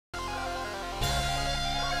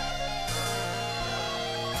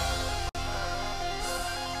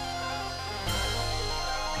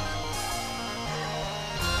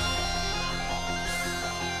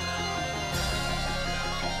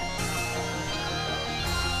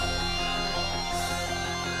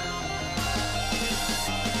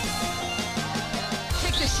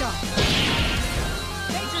shot.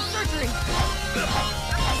 Major surgery.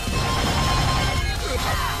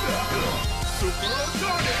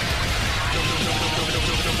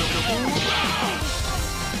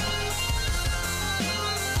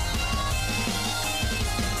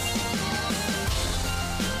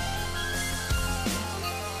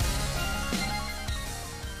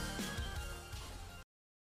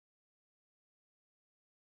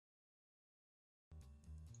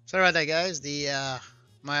 Sorry about that, guys.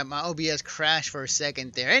 My OBS crashed for a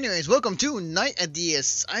second there. Anyways, welcome to Night at the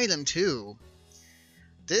Asylum 2.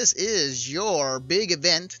 This is your big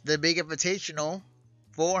event, the big invitational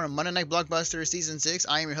for Monday Night Blockbuster Season 6.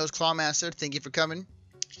 I am your host, Clawmaster. Thank you for coming.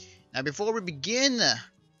 Now, before we begin the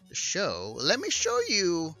show, let me show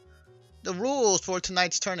you the rules for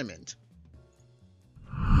tonight's tournament.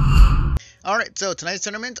 Alright, so tonight's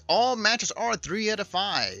tournament, all matches are 3 out of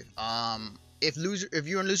 5. If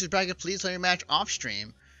you're in loser's bracket, please play your match off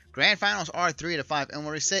stream. Grand finals are 3 out of 5, and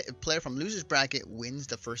when we say a player from loser's bracket wins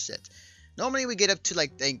the first set. Normally we get up to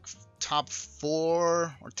like top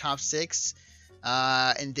 4 or top 6,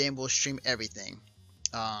 and then we'll stream everything.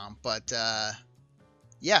 Yeah,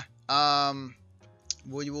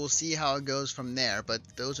 we will see how it goes from there. But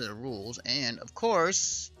those are the rules, and of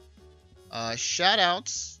course, shout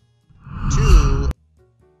outs to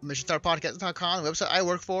MissionStarPodcast.com, the website I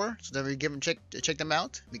work for, so that we check them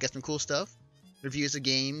out. We got some cool stuff, reviews of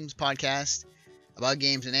games, podcasts about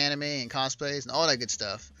games and anime and cosplays and all that good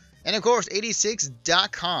stuff. And of course,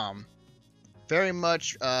 86.com. Very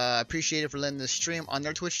much appreciated for letting this stream on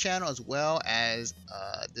their Twitch channel as well as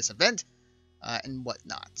this event and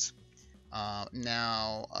whatnot.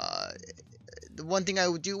 Now, the one thing I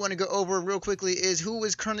do want to go over real quickly is who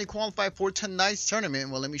is currently qualified for tonight's tournament.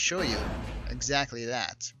 Well, let me show you exactly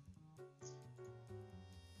that.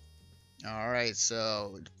 Alright,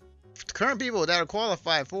 so the current people that are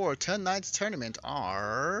qualified for tonight's tournament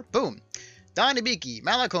are, boom, Don Ibiki,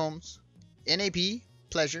 Malak Holmes, NAP,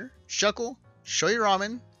 Pleasure, Shuckle, Shoyu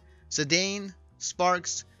Ramen, Zidane,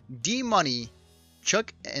 Sparks, D-Money,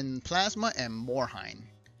 Chuck and Plasma, and Morhine.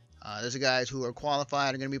 Those are guys who are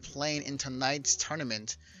qualified and are going to be playing in tonight's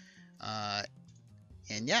tournament.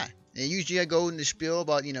 And yeah, and usually I go in the spiel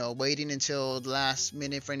about, you know, waiting until the last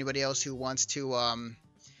minute for anybody else who wants to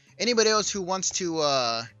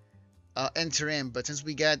enter in. But since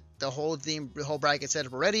we got the whole bracket set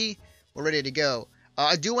up already, we're ready to go.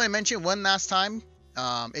 I do want to mention one last time,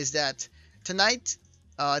 is that tonight,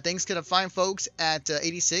 thanks to the fine folks at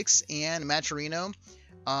 86 and Matcherino,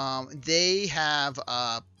 they have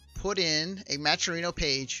put in a Matcherino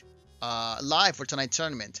page live for tonight's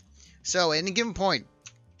tournament. So at any given point,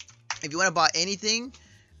 if you want to buy anything,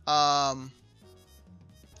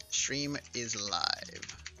 stream is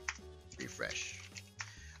live. Refresh.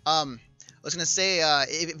 I was gonna say,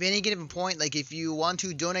 if at any given point, like if you want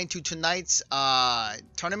to donate to tonight's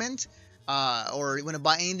tournament, or you want to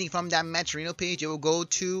buy anything from that Matcherino page, it will go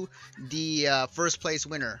to the first place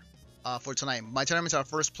winner for tonight. My tournaments are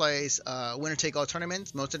first place winner take all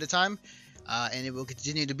tournaments most of the time, and it will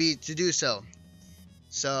continue to do so.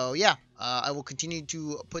 So yeah, I will continue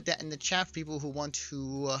to put that in the chat for people who want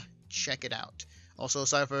to check it out. Also,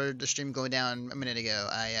 sorry for the stream going down a minute ago.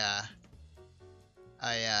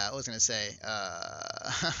 I was gonna say,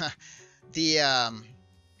 the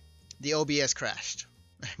OBS crashed,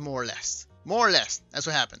 more or less. That's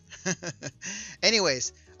what happened.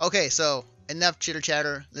 Anyways, okay, so enough chitter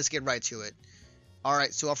chatter. Let's get right to it. All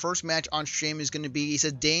right, so our first match on stream is gonna be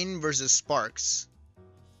Zidane versus Sparks.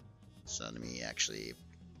 So let me actually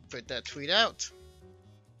put that tweet out.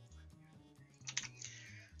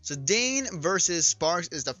 So Zidane versus Sparks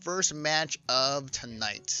is the first match of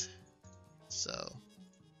tonight. So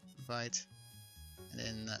invite, and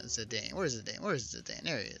then Zidane. Where's Zidane? Where's Zidane?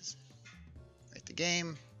 There he is. Right, the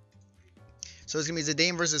game. So it's gonna be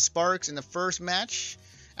Zidane versus Sparks in the first match.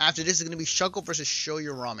 After this is gonna be Shuckle versus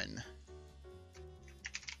Shoyu Ramen.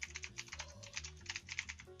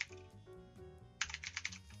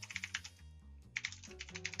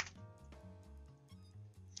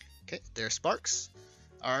 Okay, there's Sparks.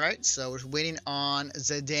 Alright, so we're waiting on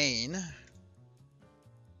Zidane.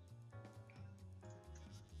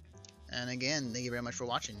 And again, thank you very much for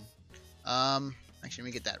watching. Actually, let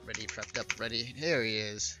me get that ready, prepped up, ready. Here he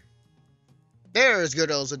is. There's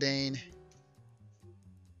good old Zidane.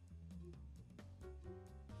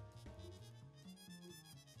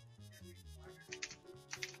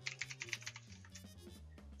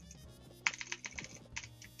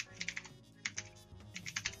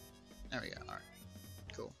 There we go. Alright.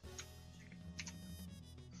 Cool.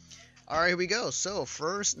 Alright, here we go. So,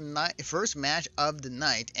 first match of the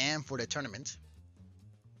night and for the tournament.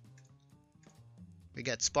 We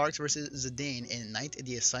got Sparks versus Zidane in Night at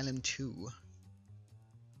the Asylum 2.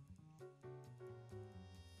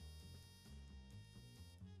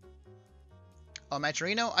 Oh,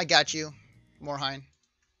 Maturino, I got you. Morhain.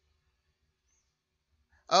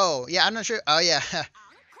 Oh, yeah, I'm not sure. Oh, yeah.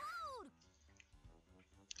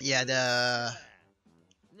 Yeah, the...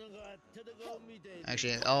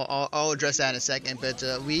 Actually, I'll address that in a second. But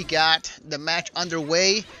we got the match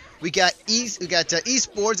underway. We got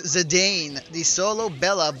Esports Zidane, the Solo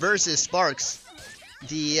Bella versus Sparks.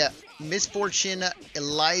 The Misfortune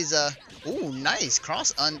Eliza. Ooh, nice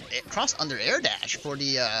cross under air dash for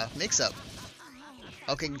the mix-up.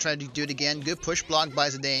 Okay, try to do it again. Good push block by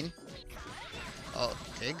Zidane. Oh,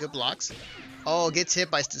 okay, good blocks. Oh, gets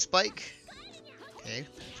hit by the spike. Okay,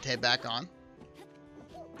 head back on.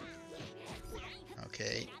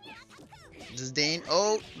 Okay. Zidane,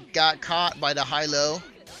 oh, got caught by the high-low.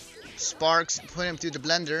 Sparks put him through the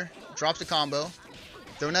blender. Drops the combo.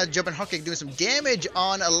 Throwing out a jumping hard kick, doing some damage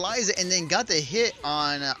on Eliza, and then got the hit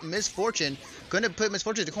on Misfortune. Gonna put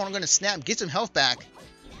Misfortune in the corner, gonna snap, get some health back.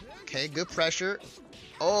 Okay, good pressure.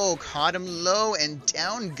 Oh, caught him low, and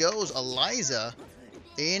down goes Eliza.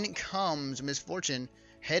 In comes Misfortune.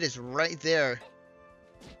 Head is right there.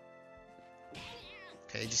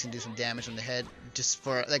 Okay, just gonna do some damage on the head. Just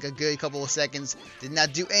for like a good couple of seconds. Did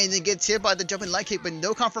not do anything. Gets hit by the jumping light kick, but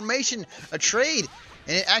no confirmation. A trade.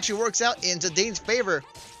 And it actually works out in Zidane's favor.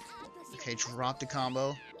 Okay, drop the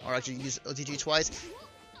combo. Or actually use OTG twice.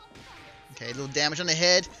 Okay, a little damage on the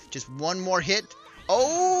head. Just one more hit.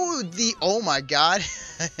 Oh my god.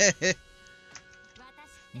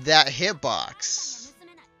 That hitbox.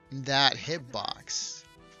 That hitbox.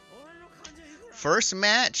 First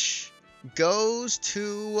match goes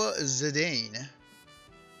to Zidane.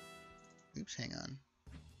 Oops, hang on.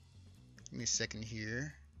 Give me a second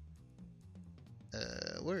here.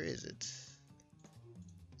 Where is it?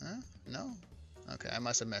 Huh? No? Okay, I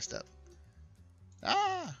must have messed up.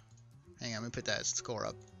 Ah! Hang on, let me put that score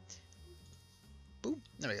up. Boom.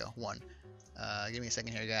 There we go. 1. Give me a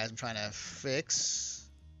second here, guys. I'm trying to fix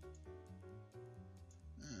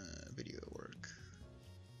video work.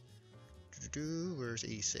 Where's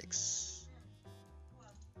E6?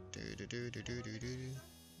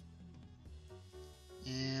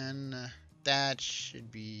 And that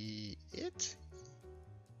should be it.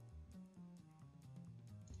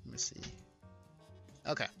 Let me see.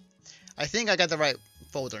 Okay. I think I got the right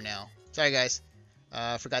folder now. Sorry, guys.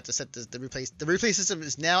 Forgot to set the replay. The replay system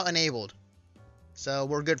is now enabled. So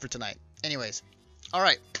we're good for tonight. Anyways.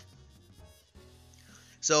 Alright.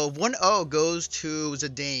 So 1-0 goes to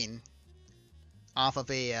Zidane off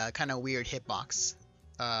of a kind of weird hitbox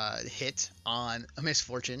hit on a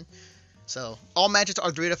Misfortune. So all matches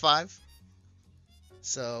are 3-5.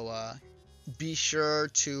 So be sure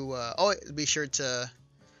to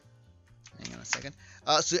hang on a second.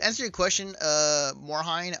 So to answer your question,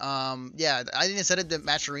 Morhain, yeah, I didn't set it to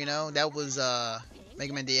Maturino. That was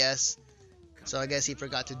Mega Man DS. So I guess he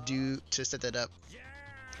forgot to set that up.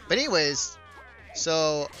 But anyways,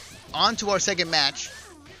 so on to our second match.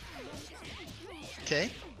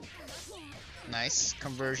 Okay. Nice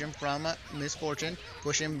conversion from Misfortune.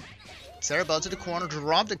 Pushing Cerebell to the corner,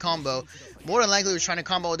 drop the combo. More than likely, was trying to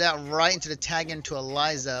combo that right into the tag into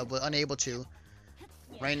Eliza, but unable to.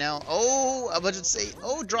 Right now, oh, I was about to say,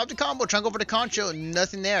 oh, drop the combo, trying to go for the concho,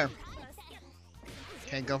 nothing there.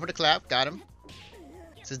 Okay, go for the clap, got him.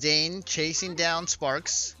 Zidane chasing down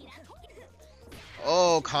Sparks.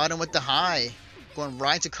 Oh, caught him with the high, going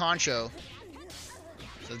right to concho.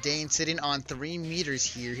 Zidane sitting on 3 meters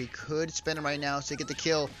here. He could spin him right now to get the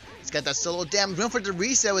kill. He's got that solo damage. Went for the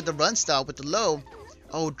reset with the run stop with the low.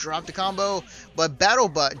 Oh, drop the combo. But Battle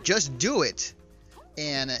Butt, just do it.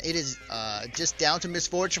 And it is just down to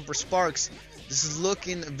Misfortune for Sparks. This is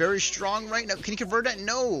looking very strong right now. Can he convert that?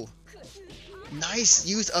 No. Nice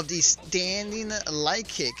use of the standing light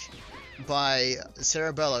kick by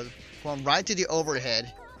Cerebella. Going right to the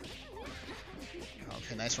overhead.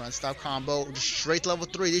 Okay, nice run stop combo. Just straight to level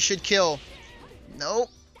 3. This should kill. Nope.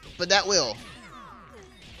 But that will.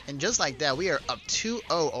 And just like that, we are up 2-0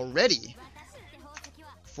 already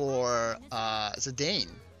for Zidane.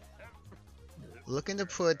 Looking to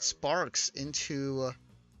put Sparks into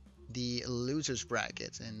the losers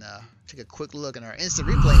bracket. And take a quick look at our instant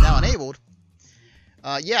replay now enabled.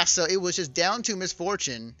 Yeah, so it was just down to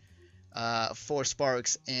Misfortune for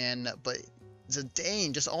Sparks. But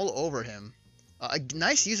Zidane just all over him. A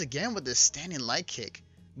nice use again with the standing light kick.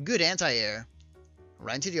 Good anti-air.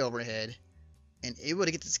 Right into the overhead. And able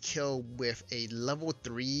to get this kill with a level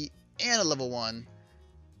 3 and a level 1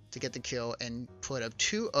 to get the kill and put up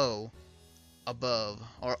 2-0 above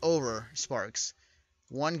or over Sparks.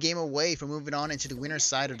 one game away from moving on into the winner's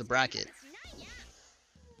side of the bracket.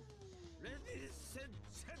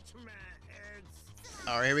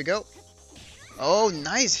 Alright, here we go. Oh,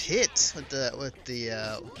 nice hit with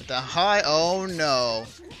the high. Oh no.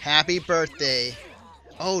 Happy birthday.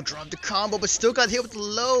 Oh, dropped the combo, but still got hit with the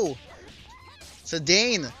low.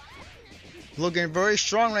 Zidane looking very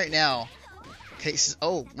strong right now. Okay,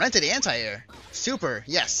 oh, ran to the anti-air. Super,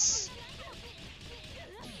 yes.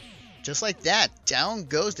 Just like that, down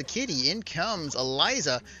goes the kitty. In comes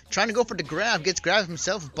Eliza, trying to go for the grab. Gets grabbed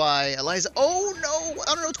himself by Eliza. Oh no, I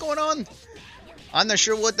don't know what's going on. I'm not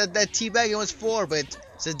sure what that teabagging was for, but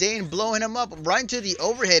Zidane blowing him up right into the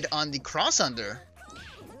overhead on the cross under.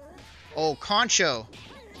 Oh, Concho.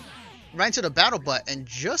 Right into the battle butt, and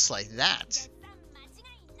just like that,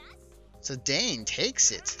 Zidane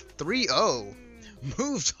takes it. 3-0.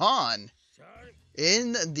 Moves on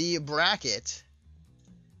in the bracket.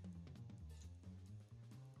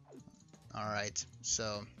 Alright,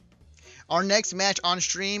 so our next match on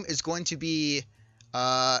stream is going to be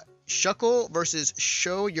Shuckle versus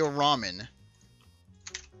Show Your Ramen.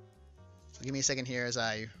 So give me a second here as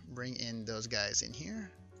I bring in those guys in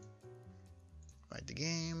here. Invite the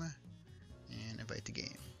game. And invite the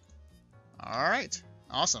game. Alright,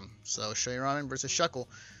 awesome. So Show Your Ramen versus Shuckle.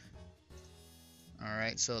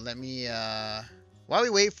 Alright, so let me, while we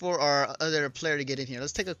wait for our other player to get in here,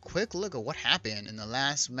 let's take a quick look at what happened in the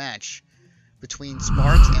last match between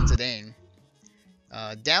Sparks and Zidane.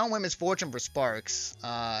 Down went misfortune for Sparks.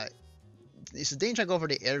 Zidane tried to go for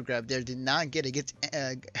the air grab there, did not get it. Gets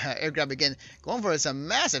air grab again, going for some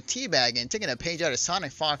massive teabag and taking a page out of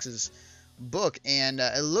Sonic Fox's book, and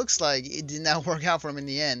it looks like it did not work out for him in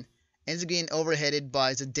the end. Ends up getting overheaded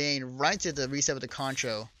by Zidane right to the reset with the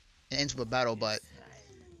Concho and ends with a battle butt.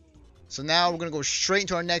 So now we're going to go straight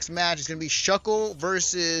into our next match. It's going to be Shuckle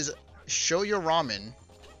versus Show Your Ramen.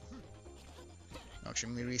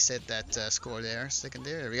 Actually, let me reset that score there. Second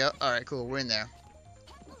there. There we go. Alright, cool. We're in there.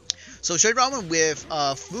 So Show Your Ramen with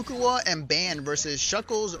Fukuwa and Ban versus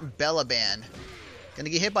Shuckle's Bella Ban. Gonna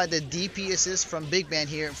get hit by the DP assist from Big Ban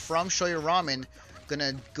here from Show Your Ramen.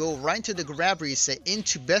 Gonna go right into the grab reset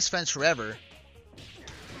into Best Friends Forever.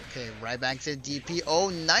 Okay, right back to the DP. Oh,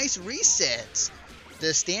 nice reset.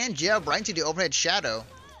 The stand jab right into the overhead shadow.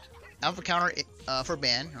 Alpha counter for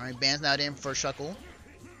Ban. Alright, Ban's now in for Shuckle.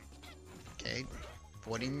 Okay,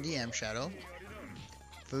 avoiding the M shadow.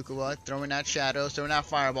 Fukuwa throwing out shadows, throwing out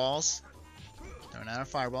fireballs. Throwing out a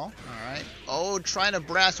fireball. Alright. Oh, trying to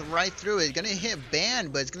blast right through it. Gonna hit Ban,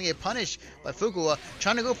 but it's gonna get punished by Fukuwa.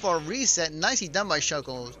 Trying to go for a reset. Nicely done by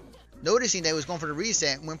Shuckle. Noticing that he was going for the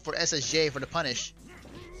reset, went for SSJ for the punish.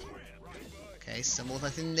 Okay, symbol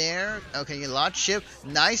nothing there. Okay, a lot chip.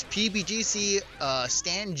 Nice PBGC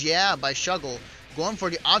stand jab by Shuckle. Going for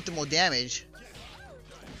the optimal damage.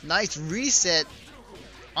 Nice reset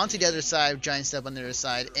onto the other side. Giant step on the other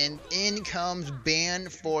side. And in comes Ban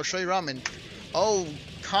for Show Your Ramen. Oh,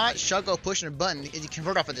 caught Shuckle pushing a button. Did you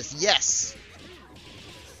convert off of this? Yes.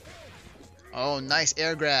 Oh, nice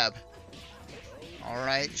air grab.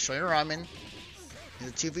 Alright, Show Your Ramen.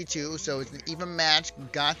 It's a 2v2, so it's an even match.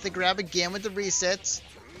 Got the grab again with the resets.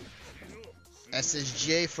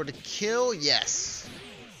 SSJ for the kill. Yes.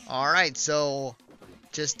 Alright, so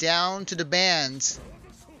just down to the bands.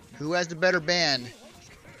 Who has the better band?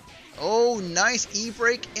 Oh, nice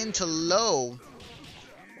E-break into low.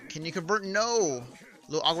 Can you convert? No.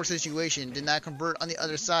 Little awkward situation. Did not convert on the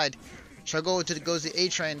other side. Shuckle goes to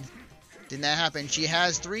A-Train. Did not happen. She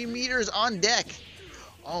has 3 meters on deck.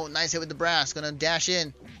 Oh, nice hit with the brass. Gonna dash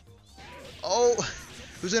in. Oh,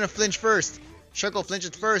 who's gonna flinch first? Shuckle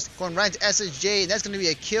flinches first. Going right to SSJ. That's gonna be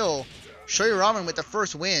a kill. Show Your Ramen with the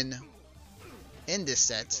first win in this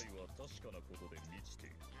set.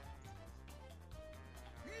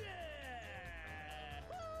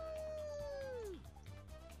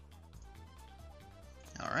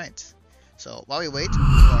 Alright, so while we wait for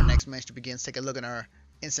our next match to begin, let's take a look at our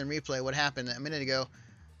instant replay. What happened a minute ago.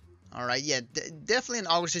 Alright, yeah, definitely an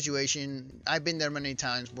awkward situation. I've been there many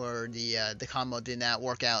times where the combo did not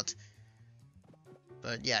work out.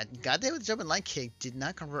 But yeah, got there with the jumping light kick, did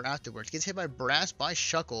not convert afterwards. Gets hit by brass by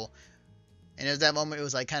Shuckle. And at that moment, it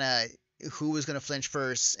was like kind of who was going to flinch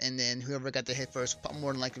first, and then whoever got the hit first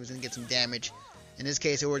more than likely was going to get some damage. In this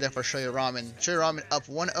case, it worked out for Show Your Ramen. Show Your Ramen up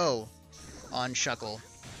 1-0 on Shuckle.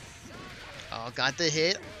 Oh, got the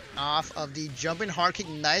hit off of the jumping hard kick.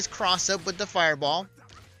 Nice cross up with the fireball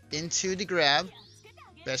into the grab.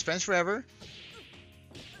 Best Friends Forever.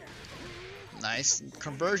 Nice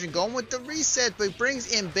conversion. Going with the reset, but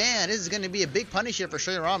brings in Ban. This is going to be a big punish here for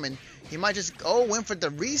Show Your Ramen. He might just went for the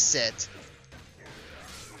reset.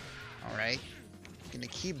 Alright. Gonna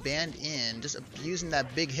keep Band in, just abusing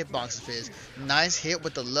that big hitbox of his. Nice hit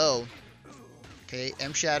with the low. Okay,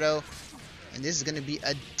 M Shadow. And this is gonna be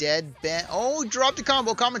a dead Band. Oh, dropped the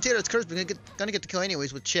combo. Commentator's curse, but gonna get the kill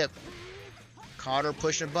anyways with Chip. Carter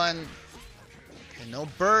pushing a button. Okay, no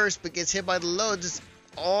burst, but gets hit by the low. Just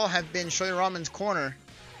all have been Shoyu Ramen's corner.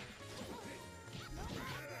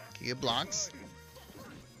 Okay, good blocks.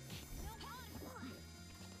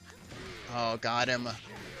 Oh, got him.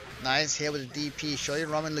 Nice hit with the DP. Shoyu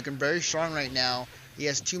Ramen looking very strong right now. He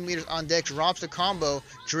has 2 meters on deck. Drops the combo.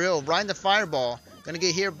 Drill right in the fireball. Gonna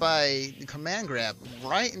get hit by the command grab.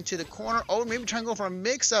 Right into the corner. Oh, maybe trying to go for a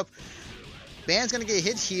mix-up. Band's gonna get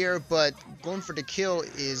hit here, but going for the kill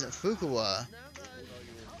is Fukuwa.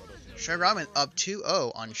 Shoyu Ramen up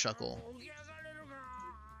 2-0 on Shuckle.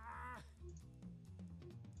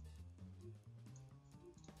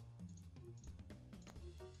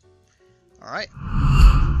 Alright.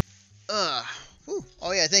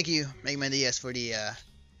 Oh yeah, thank you, Mega Man DS, for the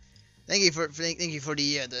thank you for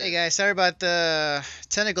the hey guys, sorry about the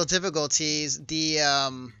technical difficulties. The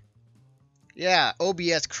yeah,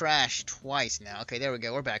 OBS crashed twice now. Okay, there we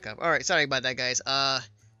go. We're back up. Alright, sorry about that, guys. Shoyu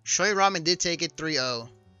Ramen did take it 3-0.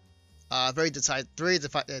 Very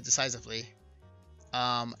decisively.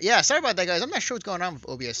 Yeah, sorry about that, guys. I'm not sure what's going on with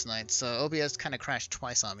OBS tonight. So OBS kind of crashed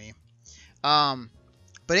twice on me.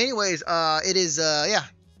 But anyways, it is yeah,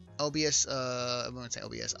 OBS. I'm gonna say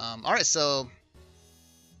OBS. All right, so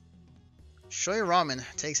Shoyu Ramen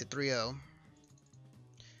takes it 3-0.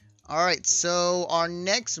 All right, so our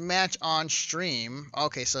next match on stream.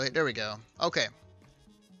 Okay, so there we go. Okay,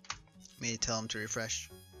 let me tell him to refresh.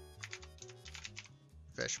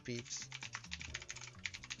 Refresh, peeps.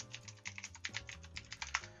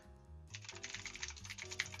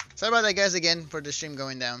 Sorry about that, guys. Again for the stream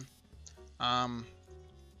going down.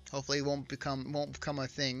 Hopefully it won't become a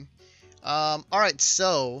thing. Alright,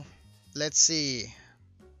 so let's see.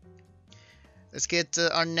 Let's get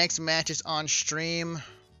our next matches on stream.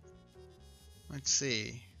 Let's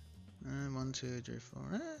see. 1, 2, 3,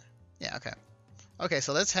 4. Yeah, okay. Okay,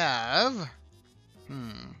 so let's have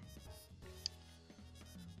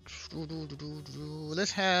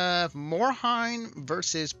let's have Morhaime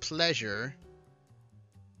versus Pleasure.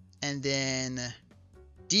 And then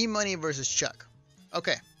D-Money versus Chuck.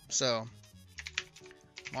 Okay, so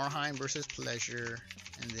Morhaime versus Pleasure,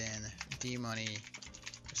 and then D-Money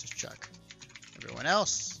versus Chuck. Everyone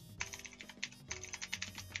else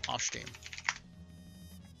off stream.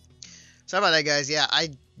 Sorry about that, guys.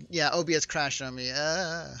 Yeah, OBS crashed on me.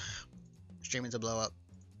 Streaming's a blow up.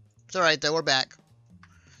 It's all right though. We're back.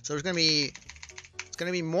 So it's gonna be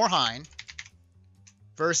Morhaime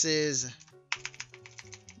versus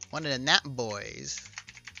one of the Nap Boys.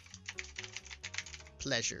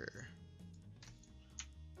 Pleasure.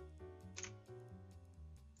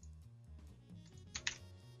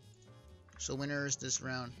 So winners this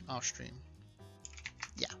round off stream.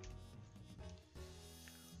 Yeah.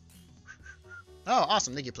 Oh,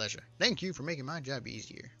 awesome. Thank you, Pleasure. Thank you for making my job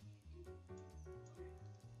easier.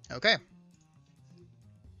 Okay.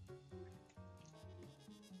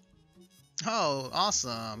 Oh,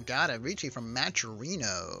 awesome. Got it. Retweet from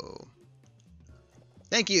Maturino.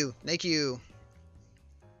 Thank you. Thank you.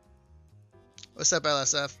 What's up,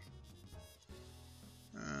 LSF?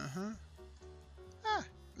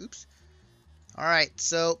 Oops. Alright,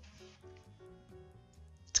 so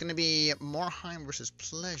it's going to be Morhaime versus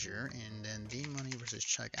Pleasure, and then D-Money versus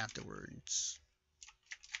Chuck afterwards.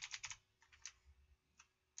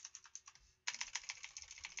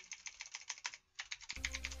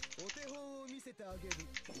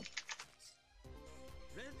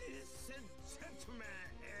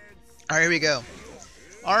 Alright, here we go.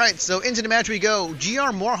 Alright, so into the match we go.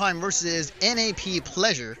 GR Morhaime versus NAP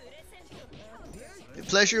Pleasure.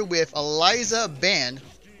 Pleasure with Eliza Band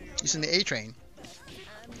using the A-Train.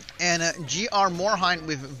 And GR Morhaime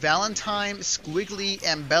with Valentine, Squiggly,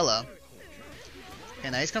 and Bella.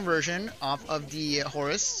 A nice conversion off of the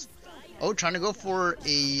Horus. Oh, trying to go for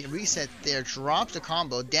a reset there. Drops the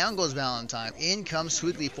combo. Down goes Valentine. In comes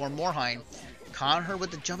Squiggly for Morhaime. Caught her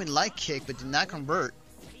with the jumping light kick, but did not convert.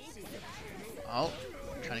 Oh,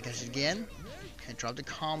 trying to catch it again. Okay, drop the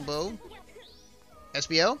combo.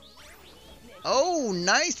 SBO. Oh,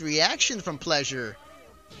 nice reaction from Pleasure.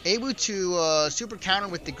 Able to super counter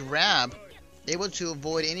with the grab. Able to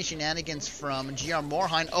avoid any shenanigans from GR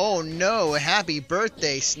Morhaime. Oh no, happy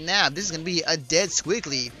birthday, snap. This is going to be a dead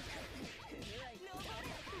Squiggly.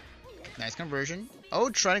 Nice conversion.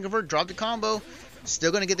 Oh, trying to convert, drop the combo.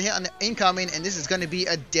 Still going to get the hit on the incoming, and this is going to be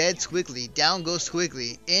a dead Squiggly. Down goes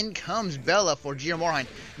Squiggly. In comes Bella for GR Morhaime.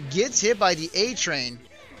 Gets hit by the A-Train.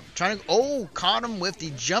 Trying to... Oh, caught him with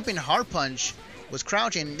the jumping hard punch. Was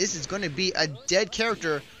crouching. This is going to be a dead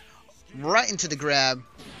character right into the grab.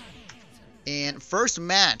 And first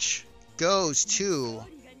match goes to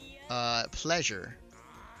Pleasure.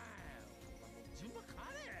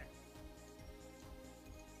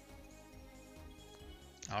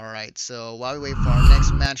 Alright, so while we wait for our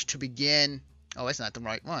next match to begin... Oh, that's not the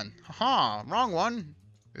right one. Haha, wrong one.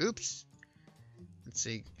 Oops. Let's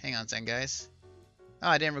see. Hang on a second, guys. Oh,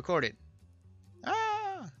 I didn't record it.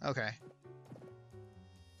 Ah, okay.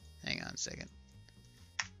 Hang on a second.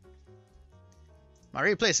 My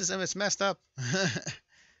replay system is messed up.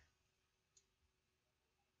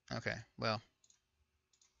 Okay, well.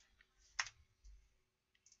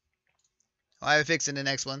 I have fixed in the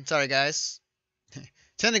next one. Sorry, guys.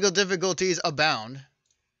 Technical difficulties abound.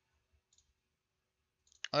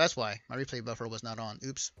 Oh, that's why. My replay buffer was not on.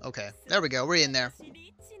 Oops. Okay. There we go. We're in there.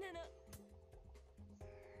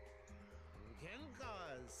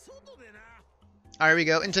 Alright, we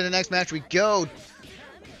go. Into the next match we go.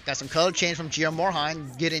 Got some color change from GR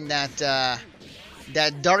Morheim. Getting that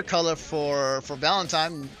that dark color for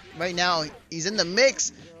Valentine. Right now, he's in the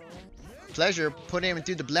mix. Pleasure putting him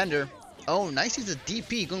through the blender. Oh, nice use of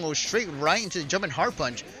DP. Going to go straight right into the jumping hard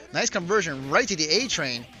punch. Nice conversion right to the A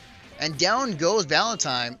train. And down goes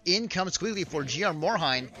Valentine. In comes Squiggly for GR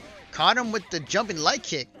Morheim. Caught him with the jumping light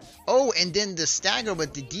kick. Oh, and then the stagger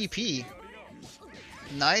with the DP.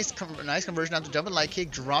 Nice conversion after jumping light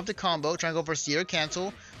kick. Drop the combo. Trying to go for Sierra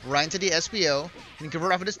cancel. Right into the SBO. Can you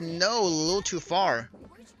convert off of this? No, a little too far.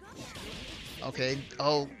 Okay.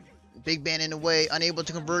 Oh, Big Band in the way. Unable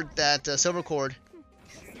to convert that silver cord.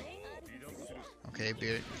 Okay,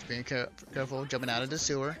 being careful. Jumping out of the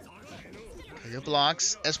sewer. Okay, good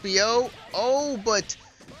blocks. SBO. Oh, but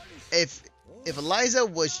if Eliza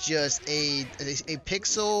was just a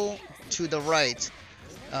pixel to the right,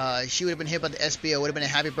 she would have been hit by the SBO. Would have been a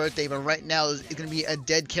happy birthday. But right now, it's going to be a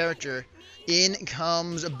dead character. In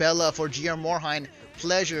comes Bella for GR Morheim.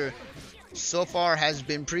 Pleasure so far has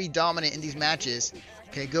been pretty dominant in these matches.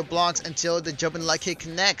 Okay, good blocks until the jumping light kick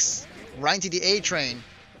connects right into the A train.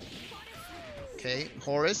 Okay,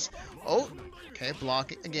 Horus. Oh, okay,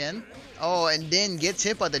 block it again. Oh, and then gets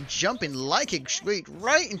hit by the jumping light kick straight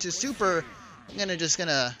right into super. I'm just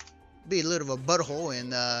gonna be a little of a butthole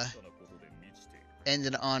and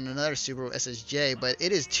ended on another super SSJ, but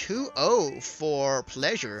it is 2-0 for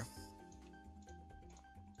Pleasure.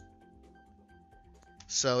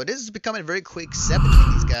 So this is becoming a very quick set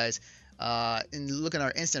between these guys. And looking at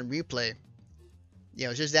our instant replay, yeah,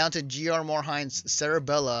 it's just down to GR Morheim's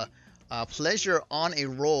Cerebella. Pleasure on a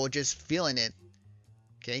roll, just feeling it.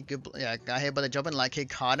 Okay, good. Yeah, got hit by the jumping light kick,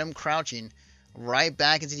 caught him crouching, right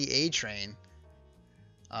back into the A train.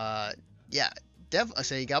 Yeah, definitely.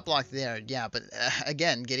 So he got blocked there. Yeah, but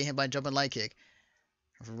again, getting hit by a jumping light kick,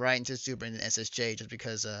 right into super and SSJ, just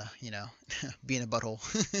because you know, being a butthole.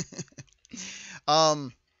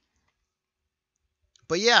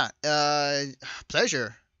 But yeah,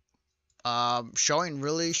 Pleasure, showing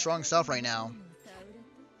really strong stuff right now.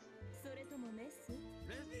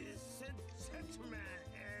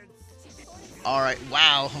 All right,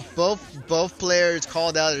 wow, both players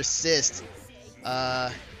called out assist.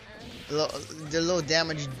 The little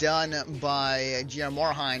damage done by GR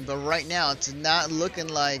Morheim, but right now it's not looking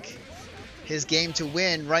like his game to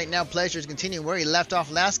win. Right now, Pleasure is continuing where he left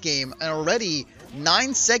off last game, and already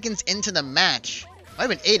 9 seconds into the match, might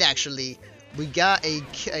have been 8 actually, we got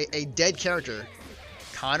a dead character.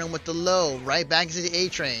 Caught him with the low, right back into the A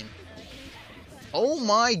train. Oh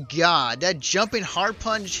my god, that jumping hard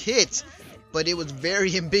punch hit, but it was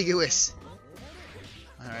very ambiguous.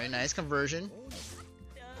 Alright, nice conversion.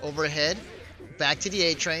 Overhead, back to the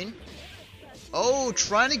A train. Oh,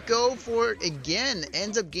 trying to go for it again.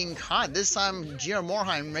 Ends up getting caught. This time, GR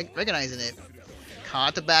Morheim recognizing it.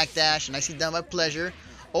 Caught the backdash. Nicely done by Pleasure.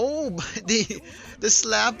 Oh, but the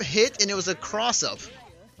slap hit and it was a cross-up.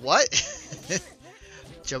 What?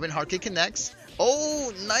 Jumping hard kick connects.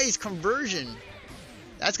 Oh, nice conversion.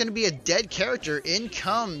 That's going to be a dead character. In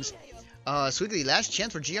comes Squiggly. Last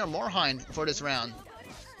chance for GR Morheim for this round.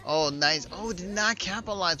 Oh, nice. Oh, did not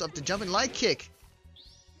capitalize off the jumping light kick.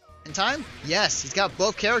 In time? Yes, he's got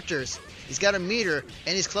both characters. He's got a meter,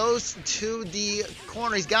 and he's close to the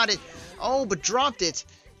corner. He's got it. Oh, but dropped it.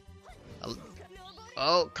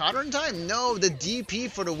 Oh, caught her in time? No, the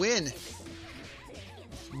DP for the win.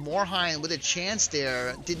 Morheim with a chance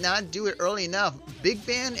there. Did not do it early enough. Big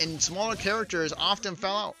band and smaller characters often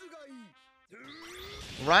fell out.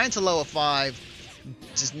 Ryan to lower 5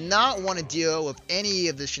 does not want to deal with any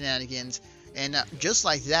of the shenanigans. And just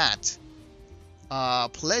like that,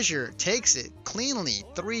 Pleasure takes it cleanly,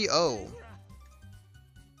 3-0.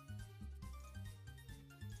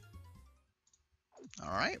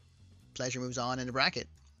 Alright, Pleasure moves on in the bracket.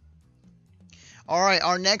 Alright,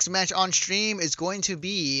 our next match on stream is going to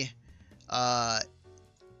be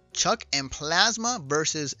Chuck and Plasma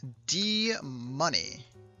versus D-Money.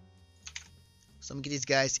 So let me get these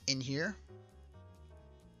guys in here.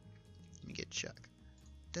 Let me get Chuck.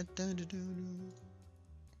 Dun, dun, dun, dun.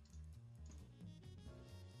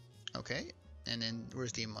 Okay, and then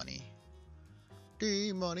where's D-Money?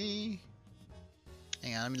 D-Money.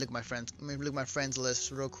 Hang on, let me look at my friends. Let me look at my friends list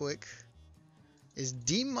real quick. Is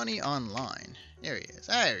D-Money online? There he is.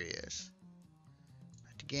 There he is.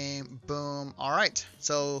 Back to game. Boom. All right.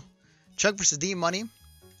 So Chuck versus D-Money.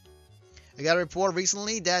 I got a report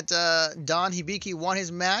recently that Don Hibiki won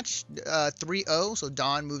his match 3-0. So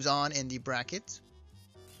Don moves on in the bracket.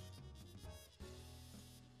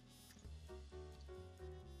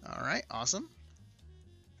 All right. Awesome.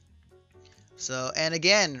 So, and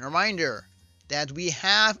again, reminder that we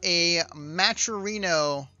have a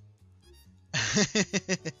Maturino.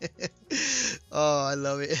 Oh, I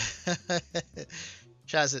love it.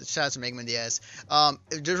 Shout out to Megman Diaz.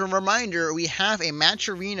 Just a reminder, we have a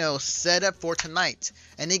Maturino set up for tonight.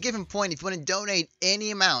 And they give him point if you want to donate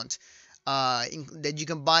any amount that you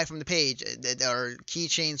can buy from the page. That are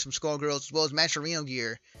keychains from Skullgirls as well as Maturino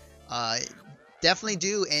gear. Definitely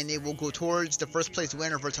do, and it will go towards the first place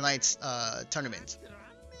winner for tonight's tournament.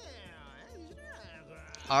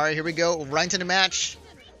 Alright, here we go. Right into the match.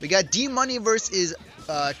 We got D-Money versus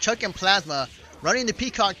Chuck and Plasma. Running the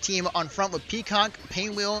Peacock team on front with Peacock,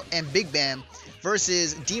 Painwheel, and Big Bam.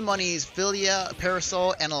 Versus D-Money's Philia,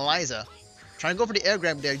 Parasol, and Eliza. Trying to go for the air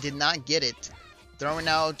grab there. Did not get it. Throwing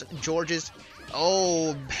out George's.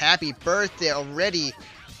 Oh, happy birthday already.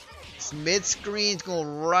 Mid-screen's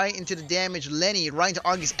going right into the damage. Lenny right into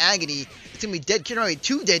Argus Agony. It's going to be dead character.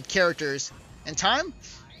 Two dead characters. And time?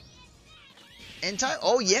 And time?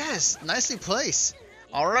 Oh, yes. Nicely placed.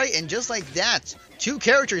 Alright, and just like that, two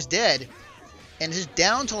characters dead. And it's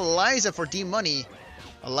down to Eliza for D-Money.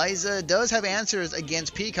 Eliza does have answers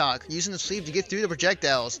against Peacock, using the sleeve to get through the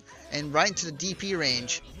projectiles. And right into the DP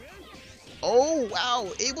range. Oh,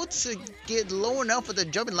 wow. Able to get low enough with the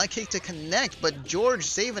jumping light kick to connect, but George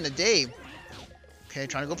saving the day. Okay,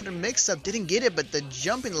 trying to go for the mix-up. Didn't get it, but the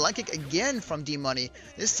jumping light kick again from D-Money.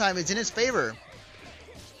 This time it's in his favor.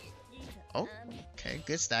 Oh, okay.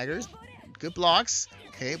 Good staggers. Good blocks.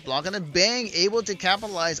 Okay, block on the bang. Able to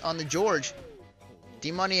capitalize on the George.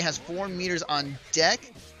 D-Money has 4 meters on deck.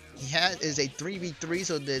 He is a 3v3,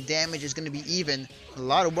 so the damage is going to be even. A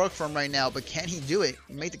lot of work for him right now, but can he do it?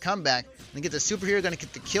 Make the comeback. Gonna get the superhero, gonna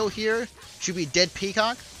get the kill here. Should be dead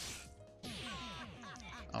Peacock.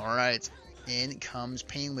 Alright. In comes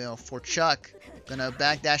Painwheel for Chuck. Gonna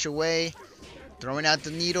backdash away. Throwing out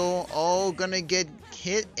the needle. Oh, gonna get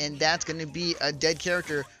hit, and that's gonna be a dead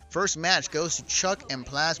character. First match goes to Chuck and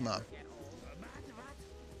Plasma.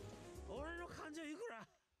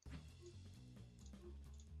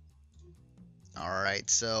 Alright,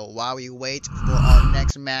 so while we wait for our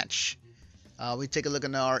next match, we take a look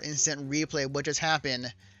at our instant replay of what just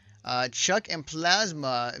happened. Chuck and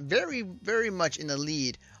Plasma, very much in the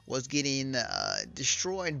lead, was getting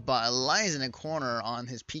destroyed by Eliza in the corner on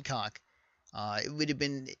his Peacock. It would have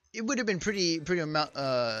been pretty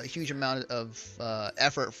huge amount of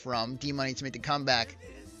effort from D-Money to make the comeback,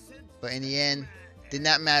 but in the end, did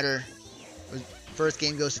not matter. First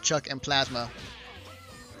game goes to Chuck and Plasma.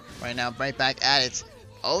 Right now, right back at it.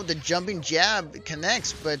 Oh, the jumping jab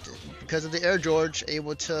connects, but because of the Air George,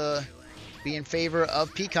 able to be in favor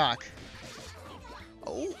of Peacock.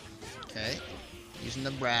 Oh, okay. Using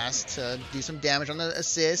the brass to do some damage on the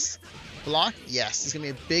assist. Block? Yes, it's going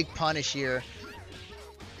to be a big punish here.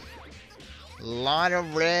 A lot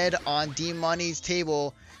of red on D-Money's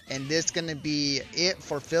table, and this is going to be it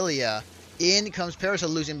for Philia. In comes Parasol,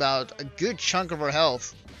 losing about a good chunk of her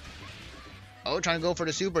health. Oh, trying to go for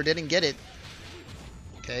the super, didn't get it.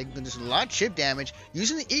 Okay, there's a lot of chip damage.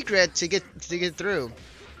 Using the egret to get through.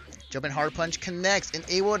 Jumping hard punch connects and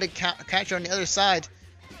able to catch her on the other side,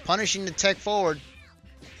 punishing the tech forward.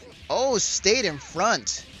 Oh, stayed in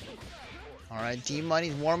front. All right,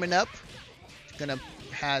 D-Money's warming up.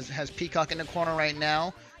 Has Peacock in the corner right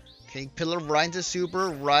now. Okay, Pillar right into super,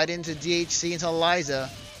 right into DHC into Eliza.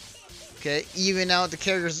 Okay, even out the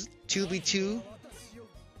characters 2v2.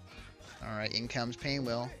 Alright, in comes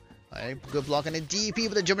Painwheel. Alright, good block on the DP,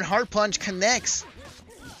 but the jumping hard punch connects.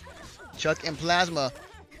 Chuck and Plasma.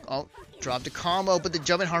 Oh, dropped the combo, but the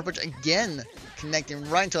jumping hard punch again, connecting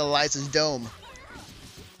right into Eliza's dome.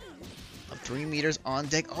 Up 3 meters on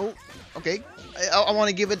deck. Oh, Okay, I want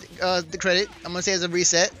to give it the credit. I'm gonna say it's a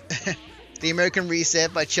reset. The American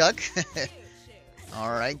reset by Chuck.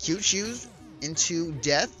 Alright, cute shoes into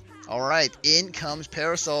death. Alright, in comes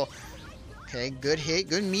Parasol. Okay, good hit,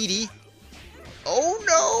 good meaty. Oh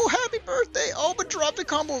no, happy birthday! Oh, but drop the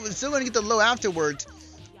combo. It's still gonna get the low afterwards.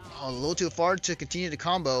 Oh, a little too far to continue the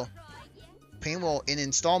combo. Painwell in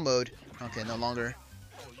install mode. Okay, no longer.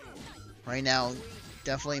 Right now,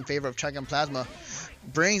 definitely in favor of Chuck and Plasma.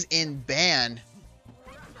 Brings in Ban.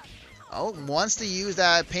 Oh, wants to use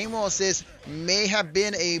that Painwell assist. May have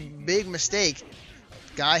been a big mistake.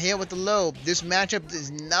 Got hit with the low. This matchup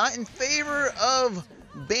is not in favor of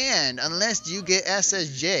Ban unless you get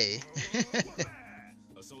SSJ.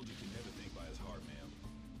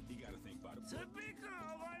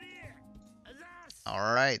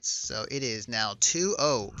 Alright, so it is now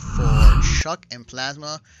 2-0 for Chuck and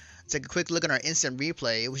Plasma. Let's take a quick look at our instant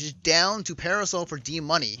replay, which is down to Parasol for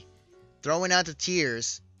D-Money. Throwing out the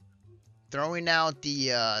tears. Throwing out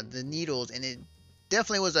the needles, and it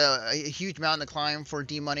definitely was a huge mountain to climb for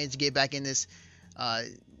D-Money to get back in this.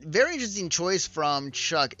 Very interesting choice from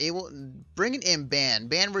Chuck. Bringing in Ban.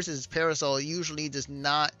 Ban versus Parasol usually does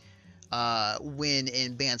not win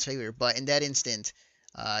in Ban's favor, but in that instant,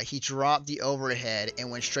 he dropped the overhead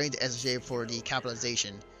and went straight to SJ for the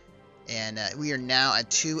capitalization. And we are now at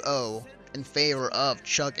 2-0 in favor of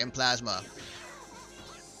Chuck and Plasma.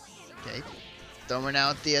 Okay. Throwing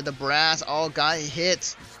out the brass. All got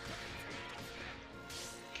hit.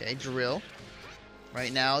 Okay, drill.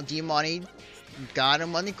 Right now, D-Money got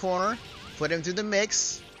him on the corner. Put him through the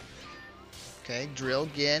mix. Okay, drill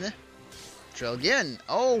again. Drill again.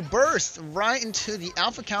 Oh, burst right into the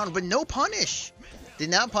alpha counter, but no punish. Did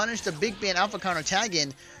not punish the Big Ban alpha counter tag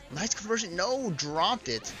in. Nice conversion. No, dropped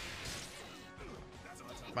it.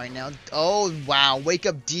 Right now. Oh, wow. Wake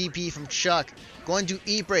up DP from Chuck. Going to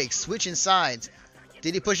E-break. Switching sides.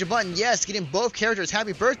 Did he push a button? Yes. Getting both characters.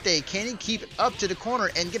 Happy birthday. Can he keep up to the corner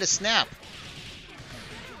and get a snap?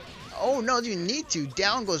 Oh, no. You need to.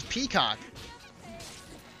 Down goes Peacock.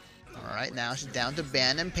 Alright. Now she's down to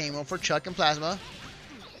Ban and Painwell for Chuck and Plasma.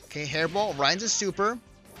 Okay. Hairball. Ryan's a super.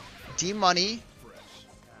 D-Money.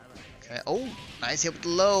 Okay. Oh. Nice hit with the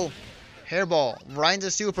low. Hairball. Ryan's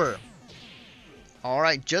a super.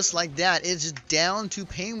 Alright, just like that, it's just down to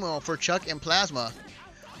Painwell for Chuck and Plasma.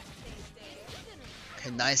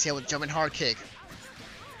 Okay, nice hit with jumping hard kick.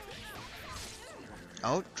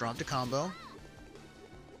 Oh, dropped the combo.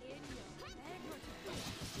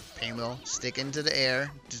 Painwell sticking to the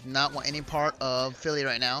air. Does not want any part of Philly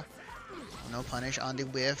right now. No punish on the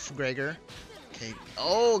whiff, Gregor. Okay.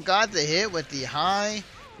 Oh, got the hit with the high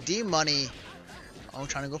D-Money. Oh,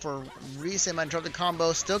 trying to go for a reset. Might drop the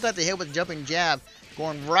combo. Still got the hit with the jumping jab.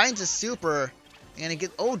 Going right into super. And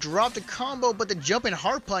get drop the combo, but the jumping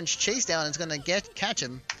hard punch chase down is gonna catch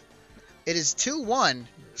him. It is 2-1.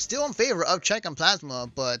 Still in favor of Chuck and Plasma,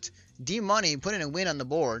 but D-Money putting a win on the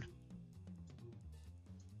board.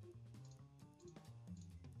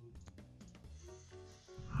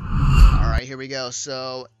 Alright, here we go.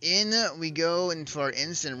 So in we go into our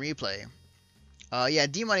instant replay. Yeah,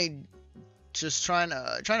 D-Money just trying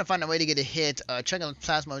to find a way to get a hit. Chuck and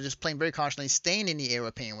Plasma was just playing very cautiously, staying in the air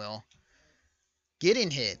with Painwell,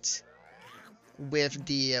 getting hit with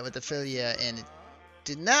the Philia, and it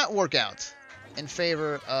did not work out in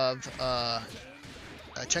favor of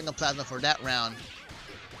Chuck and Plasma for that round.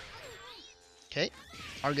 Okay,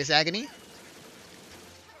 Argus Agony.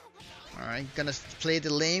 All right, gonna play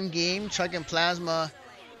the lame game. Chuck and Plasma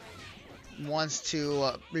wants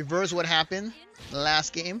to reverse what happened the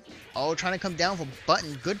last game. Oh, trying to come down for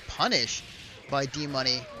button. Good punish by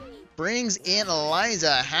D-Money. Brings in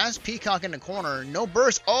Eliza. Has Peacock in the corner. No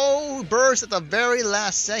burst. Oh, burst at the very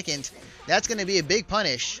last second. That's going to be a big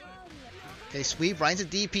punish. Okay, sweep right into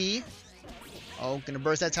DP. Oh, going to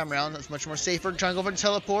burst that time around. That's much more safer. Trying to go for the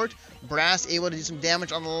teleport. Brass able to do some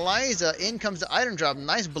damage on Eliza. In comes the item drop.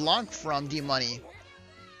 Nice block from D-Money.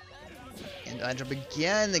 And the item drop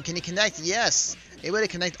again. Can he connect? Yes. Able to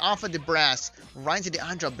connect off of the brass. Right into the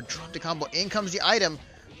item drop, but drop the combo. In comes the item.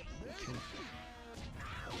 Okay.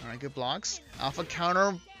 Alright, good blocks. Alpha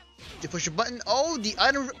counter. To push a button. Oh, the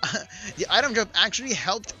item drop actually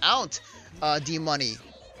helped out D-Money.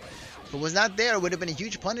 If it was not there, it would have been a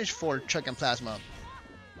huge punish for Chuck and Plasma.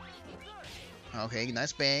 Okay,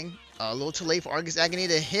 nice bang. A little too late for Argus Agony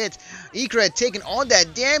to hit. Ikred taking all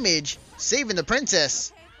that damage, saving the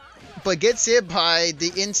princess. But gets hit by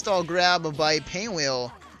the install grab by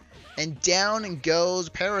Painwheel. And down goes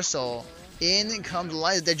Parasol. In comes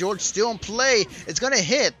Eliza. That George still in play. It's going to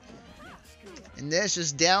hit. And that's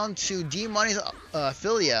just down to D-Money's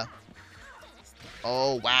Philia.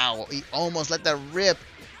 Oh, wow. He almost let that rip.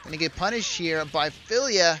 Gonna get punished here by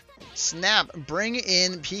Philia. Snap. Bring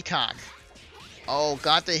in Peacock. Oh,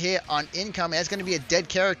 got the hit on incoming. That's gonna be a dead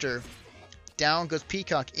character. Down goes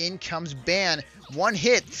Peacock. In comes Ban. One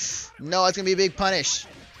hit. No, that's gonna be a big punish.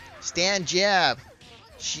 Stand jab.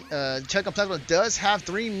 Chuck and Plasma does have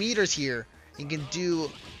 3 meters here. He can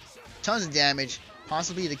do tons of damage.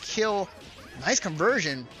 Possibly the kill. Nice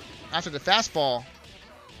conversion after the fastball.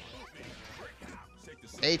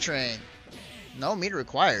 A-Train. No meter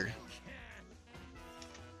required.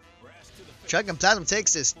 Chuck and Plasma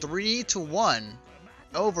takes this 3-1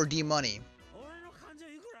 over D-Money.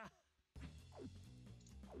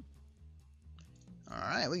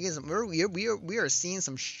 Alright, we are seeing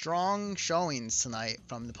some strong showings tonight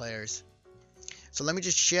from the players. So let me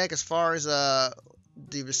just check as far as the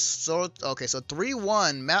result. Okay, so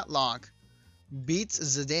 3-1 Matlock beats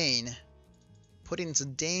Zidane, putting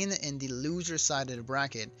Zidane in the loser side of the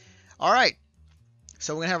bracket. Alright,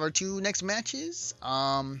 so we're gonna have our 2 next matches.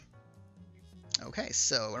 Okay,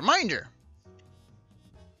 so reminder,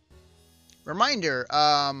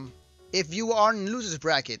 if you are in losers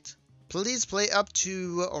bracket, please play up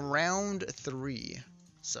to round 3.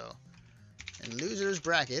 So, in losers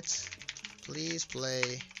brackets, please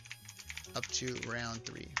play up to round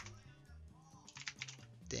 3.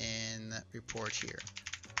 Then report here.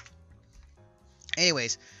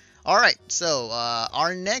 Anyways, alright, so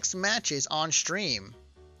our next matches on stream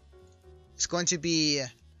is going to be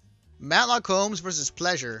Matlock Holmes versus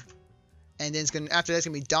Pleasure. And then after that, it's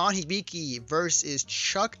going to be Don Hibiki versus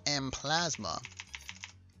Chuck and Plasma.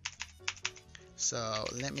 So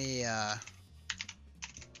let me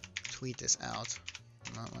tweet this out.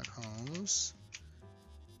 Matlock Holmes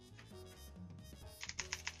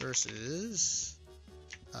versus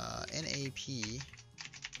NAP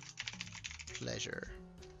Pleasure.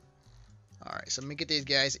 Alright, so let me get these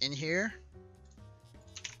guys in here.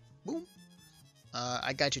 Boom.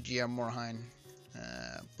 I got you, GR Morheim.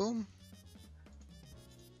 Boom.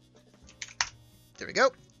 There we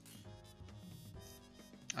go.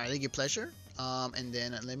 Alright, thank you, Pleasure. And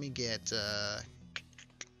then let me get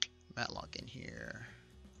Matlock in here.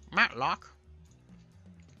 Matlock.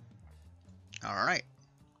 Alright.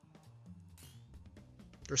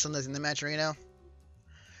 There's something in the match right now.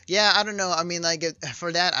 Yeah, I don't know. I mean, like,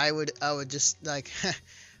 for that, I would just, like,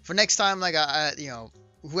 for next time, like, you know,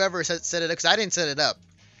 whoever set it up, because I didn't set it up.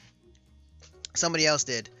 Somebody else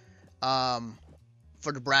did.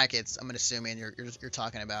 For the brackets, I'm assuming you're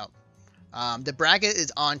talking about. The bracket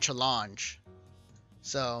is on challenge.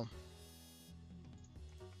 So,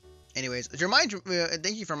 anyways,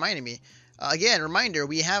 thank you for reminding me. Again, reminder,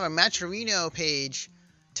 we have a Matcherino page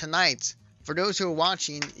tonight. For those who are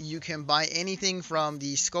watching, you can buy anything from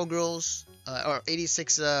the Skullgirls or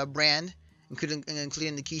 86 brand, including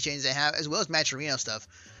the keychains they have, as well as Matcherino stuff.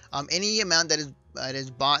 Any amount that is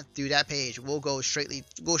bought through that page will go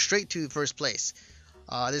straight to first place.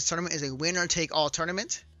 This tournament is a winner-take-all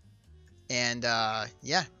tournament. And,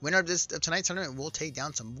 yeah, winner of tonight's tournament will take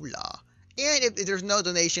down some moolah. And if there's no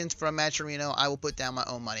donations from Matcherino, I will put down my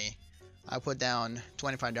own money. I put down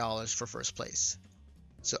 $25 for first place.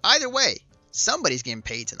 So either way, somebody's getting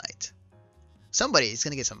paid tonight. Somebody's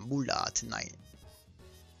going to get some moolah tonight.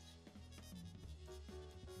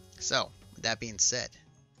 So, with that being said,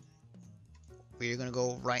 we're going to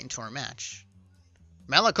go right into our match.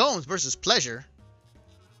 Matlock Holmes versus Pleasure.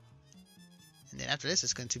 And then after this,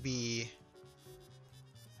 it's going to be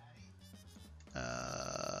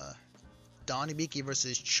Don Hibiki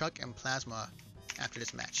versus Chuck and Plasma after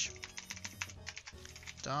this match.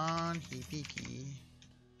 Don Hibiki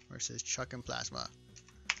versus Chuck and Plasma.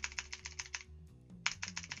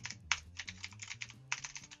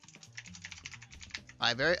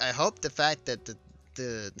 I hope the fact that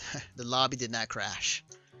the lobby did not crash.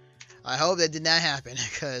 I hope that did not happen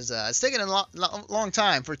because it's taking a long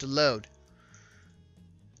time for it to load.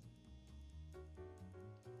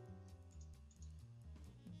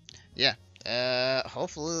 Yeah.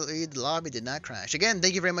 Hopefully the lobby did not crash. Again,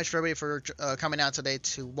 thank you very much for everybody for coming out today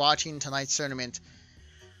to watching tonight's tournament.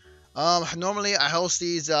 Normally I host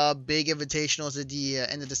these big invitationals at the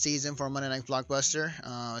end of the season for Monday Night Blockbuster.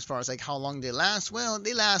 As far as like how long they last, well,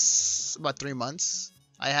 they last about 3 months.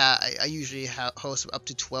 I usually host up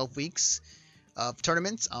to 12 weeks of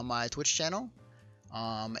tournaments on my Twitch channel.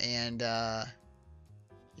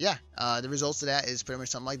 Yeah, the results of that is pretty much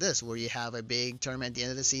something like this, where you have a big tournament at the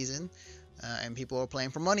end of the season, and people are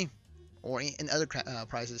playing for money, or in other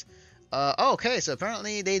prizes. Okay, so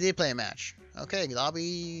apparently they did play a match. Okay, lobby,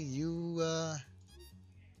 you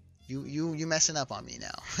messing up on me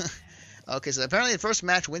now. Okay, so apparently the first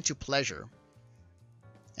match went to Pleasure.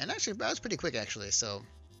 And actually, that was pretty quick, actually. So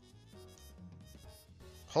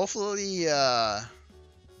hopefully,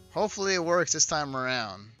 hopefully it works this time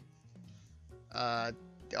around.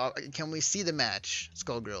 Can we see the match,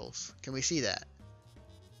 Skullgirls? Can we see that?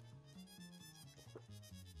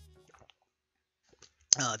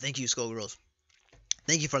 Thank you, Skullgirls.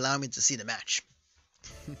 Thank you for allowing me to see the match.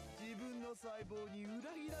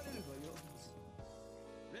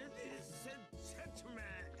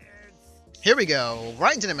 Here we go,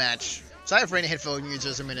 right into the match. Sorry for any headphone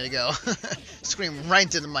users a minute ago. Scream right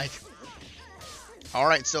into the mic.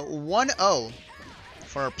 Alright, so 1-0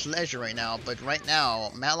 for Pleasure right now. But right now,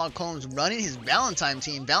 Matlock Holmes running his Valentine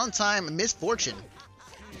team. Valentine Misfortune.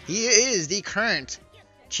 He is the current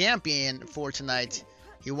champion for tonight.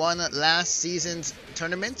 He won last season's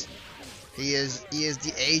tournament. He is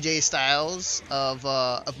the AJ Styles of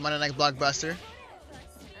Monday Night Blockbuster.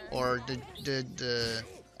 Or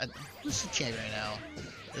who's the champion right now?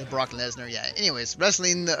 Brock Lesnar, yeah. Anyways,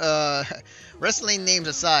 wrestling names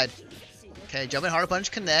aside. Okay, jumping hard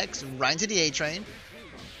punch connects right into the A train.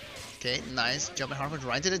 Okay, nice. Jumping hard punch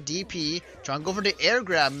right into the DP. Trying to go for the air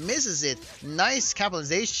grab, misses it. Nice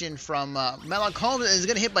capitalization from Matlock Holmes, and is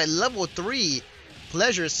gonna hit by level 3.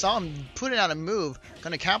 Pleasure saw him putting out a move.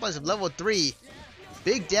 Gonna capitalize with level 3.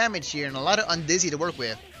 Big damage here and a lot of undizzy to work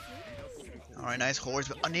with. Alright, nice horse,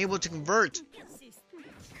 but unable to convert.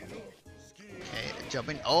 Okay,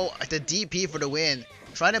 jumping. Oh, the DP for the win.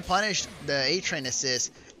 Trying to punish the A-Train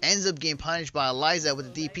assist. Ends up getting punished by Eliza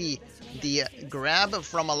with the DP. The grab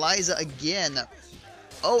from Eliza again.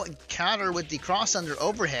 Oh, counter with the cross under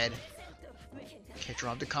overhead. Okay,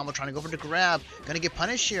 drop the combo. Trying to go for the grab. Gonna get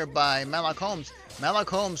punished here by Matlock Holmes. Matlock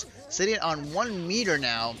Holmes sitting on 1 meter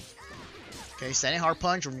now. Okay, standing hard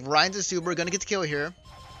punch. Right into Super. Gonna get the kill here.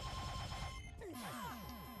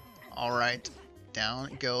 Alright.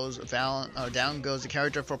 Down goes down goes the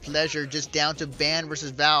character for Pleasure, just down to Ban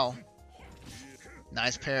versus Val.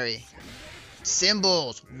 Nice parry.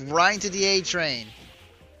 Symbols right into the A train.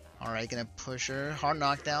 Alright, gonna push her. Hard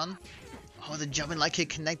knockdown. Oh, the jumping light kick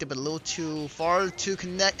connected, but a little too far to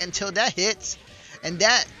connect until that hits. And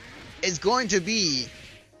that is going to be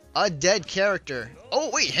a dead character. Oh,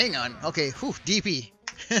 wait, hang on. Okay, whew, DP.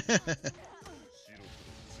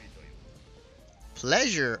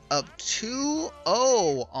 Pleasure up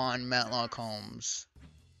 2-0 on Matlock Holmes.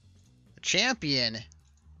 The champion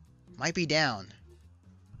might be down.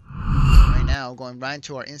 Right now, going right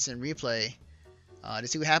into our instant replay to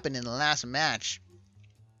see what happened in the last match.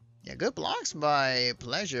 Yeah, good blocks by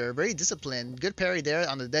Pleasure. Very disciplined. Good parry there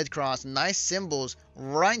on the dead cross. Nice symbols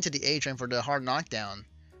right into the A-train for the hard knockdown.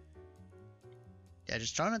 Yeah,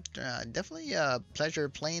 just trying to definitely Pleasure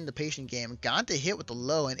playing the patient game. Got the hit with the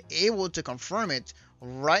low and able to confirm it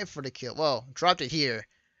right for the kill. Well, dropped it here,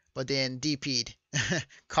 but then DP'd.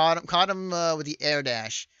 caught him with the air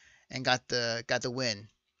dash and got the win.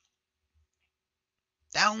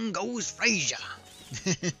 Down goes Frazier.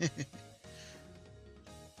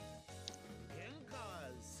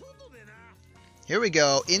 Here we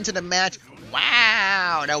go into the match.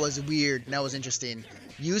 Wow, that was weird. That was interesting.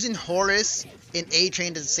 Using Horus in A-Train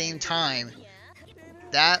at the same time.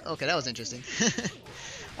 That was interesting.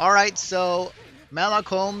 Alright, so Matlock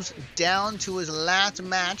Holmes down to his last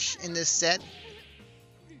match in this set.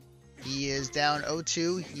 He is down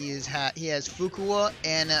 0-2. He has Fukuwa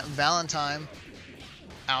and Valentine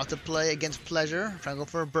out to play against Pleasure. Trying to go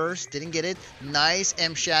for a burst. Didn't get it. Nice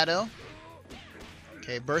M Shadow.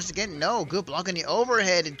 Okay, burst again. No, good block on the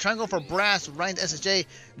overhead. And trying to go for Brass right into SSJ.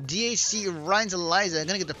 DHC right into Eliza.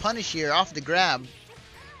 Gonna get the punish here off the grab.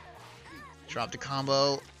 Drop the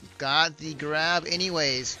combo. Got the grab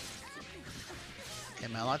anyways.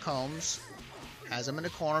 Okay, Matlock Holmes has him in the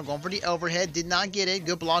corner. Going for the overhead. Did not get it.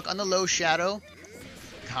 Good block on the low shadow.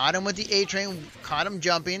 Caught him with the A-Train. Caught him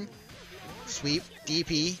jumping. Sweep.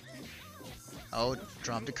 DP. Oh,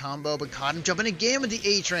 dropped the combo. But caught him jumping again with the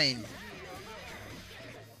A-Train.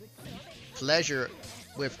 Pleasure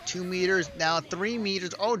with 2 meters, now 3 meters.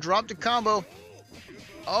 Oh, dropped the combo.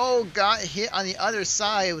 Oh, got hit on the other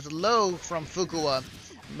side with low from Fukuwa.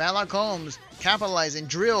 Matlock Holmes capitalizing,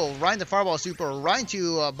 drill, right into Fireball Super, right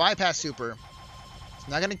into Bypass Super. It's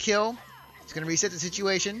not going to kill. It's going to reset the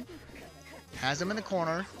situation. Has him in the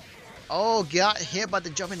corner. Oh, got hit by the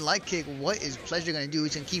jumping light kick. What is Pleasure going to do?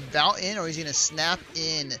 He's going to keep Val in, or he's going to snap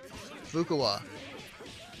in Fukuwa?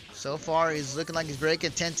 So far, he's looking like he's very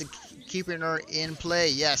content to keeping her in play.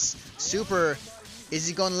 Yes. Super. Is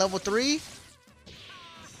he going level 3?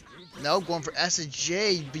 No, going for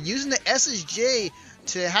SSJ. But using the SSJ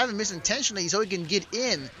to have him miss intentionally so he can get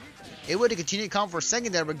in. It would have continued to come for a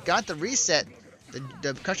second there, but got the reset.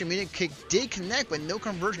 The crushing immediate kick did connect, but no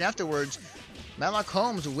conversion afterwards. Matlock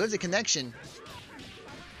Holmes with the connection.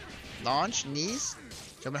 Launch, knees,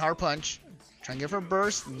 jumping hard punch. Trying to give her a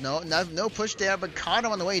burst. No push there, but caught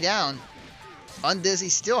him on the way down. Undizzy,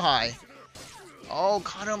 still high. Oh,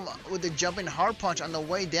 caught him with the jumping hard punch on the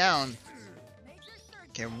way down.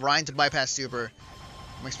 Okay, right into bypass super.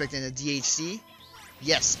 I'm expecting a DHC.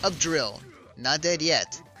 Yes, up drill. Not dead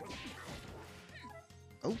yet.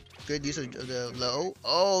 Oh, good use of the low.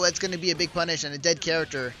 Oh, that's going to be a big punish and a dead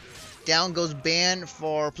character. Down goes ban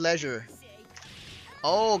for pleasure.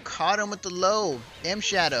 Oh, caught him with the low. M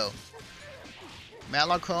Shadow.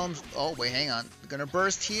 Matlock Holmes. Oh, wait, hang on. Gonna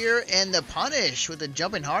burst here and the punish with the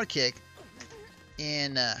jumping hard kick.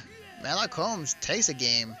 And Matlock Holmes takes a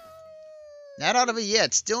game. Not out of it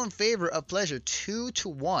yet. Still in favor of pleasure.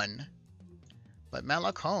 2-1. But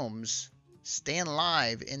Matlock Holmes staying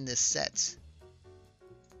alive in this set.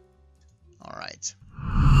 Alright.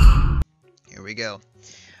 Here we go.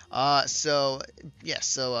 So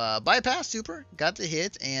bypass super. Got the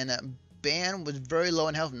hit. And Ban was very low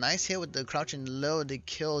in health. Nice hit with the crouching low to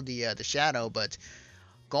kill the shadow. But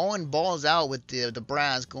going balls out with the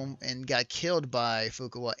brass and got killed by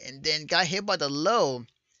Fukuwa. And then got hit by the low.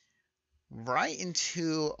 Right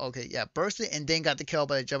into, okay, yeah, bursted and then got the kill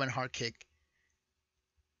by the jumping hard kick.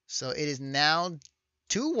 So it is now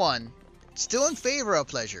 2-1. Still in favor of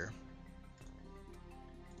pleasure.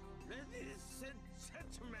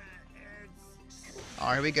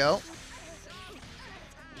 Alright, here we go.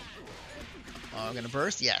 Oh, I'm gonna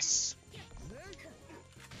burst? Yes.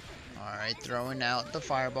 Alright, throwing out the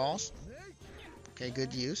fireballs. Okay,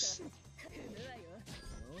 good use.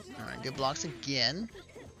 Alright, good blocks again.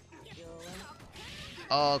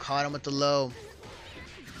 Oh, caught him with the low.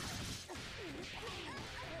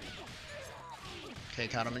 Okay,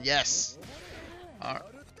 caught him. Yes. Alright,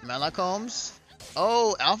 Matlock Holmes.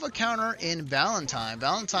 Oh, alpha counter in Valentine.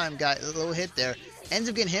 Valentine got a little hit there. Ends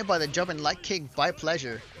up getting hit by the jumping light kick by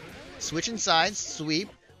pleasure. Switching sides, sweep.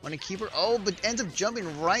 Want to keep her. Oh, but ends up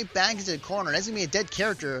jumping right back into the corner. That's going to be a dead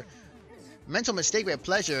character. Mental mistake by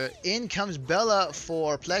pleasure. In comes Bella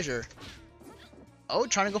for pleasure. Oh,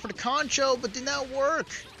 trying to go for the concho, but did not work.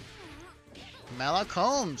 Matlock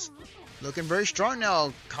Holmes looking very strong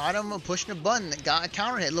now. Caught him pushing a button. Got a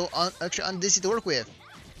counter hit. A little extra undizzy to work with.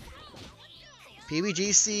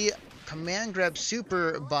 PBGC command grab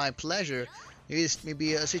super by pleasure. Maybe this may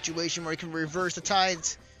be a situation where he can reverse the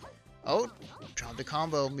tides. Oh, dropped the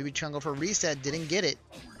combo. Maybe trying to go for a reset. Didn't get it.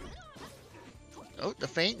 Oh, the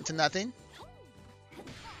feint into nothing.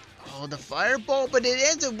 Oh, the fireball, but it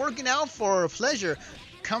ends up working out for pleasure.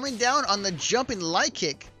 Coming down on the jumping light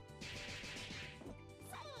kick.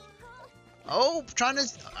 Oh,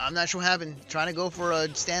 I'm not sure what happened. Trying to go for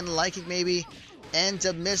a standing light kick maybe. Ends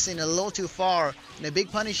up missing a little too far. And a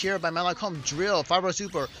big punish here by Matlock Holmes. Drill, fireball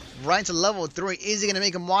super, right into level 3. Is he going to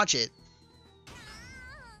make him watch it?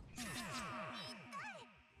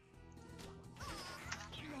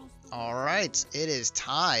 Alright, it is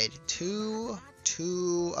tied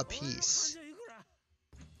 2-2 apiece.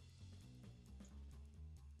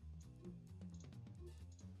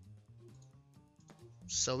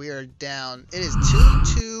 So we are down. It is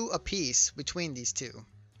 2-2 apiece between these two.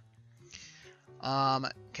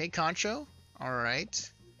 Okay, Concho. Alright.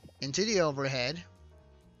 Into the overhead.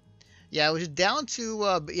 Yeah, it was down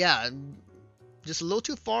to, yeah, just a little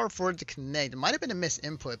too far for it to connect. It might have been a missed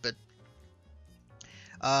input, but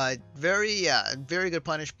very good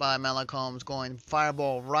punish by Matlock Holmes, going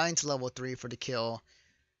fireball right into level 3 for the kill.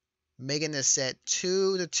 Making this set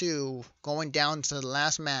 2-2, going down to the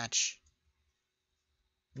last match.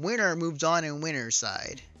 Winner moves on in winner's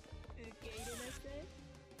side.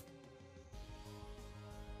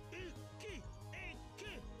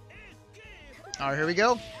 Alright, here we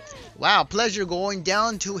go. Wow, pleasure going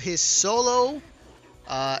down to his solo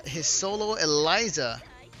Eliza.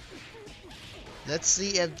 Let's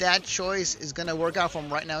see if that choice is gonna work out for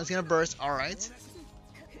him right now. He's gonna burst. Alright.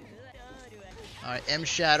 Alright, M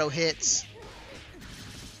Shadow hits.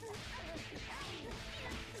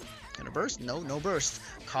 Gonna burst? No, no burst.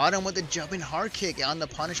 Caught him with the jumping hard kick on the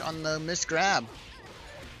punish on the missed grab.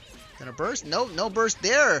 Gonna burst? No, no burst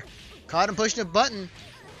there. Caught him pushing a button.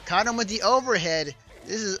 Caught him with the overhead.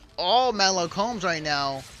 This is all Matlock Holmes right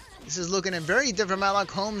now. This is looking very different Matlock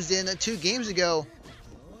Holmes than 2 games ago.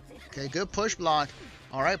 Okay, good push block.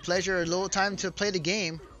 Alright, pleasure. A little time to play the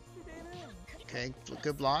game. Okay,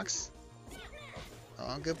 good blocks.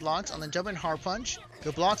 Good blocks on the jumping hard punch.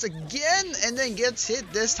 Good blocks again, and then gets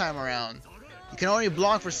hit this time around. You can only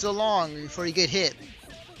block for so long before you get hit.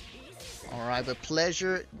 Alright, but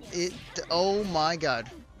pleasure, oh my god.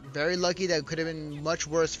 Very lucky. That could have been much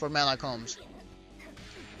worse for Matlock Holmes.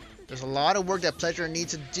 There's a lot of work that Pleasure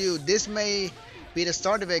needs to do. This may be the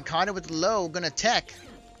start of it. Caught it with the low. Gonna tech.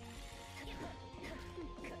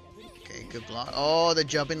 Okay, good block. Oh, the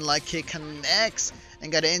jumping light kick connects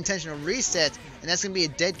and got an intentional reset. And that's gonna be a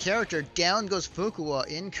dead character. Down goes Fukuwa.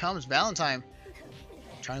 In comes Valentine.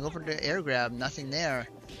 Trying to go for the air grab. Nothing there.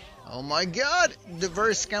 Oh my god! The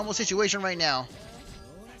very scramble situation right now.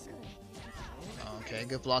 Okay,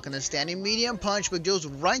 good block on the standing medium punch, but goes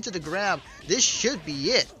right to the grab. This should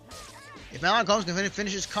be it. If Matlock Holmes can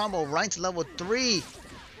finish his combo right to level 3.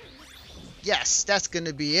 Yes, that's going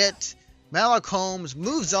to be it. Matlock Holmes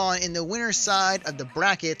moves on in the winner's side of the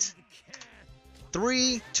bracket.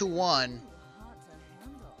 3-1.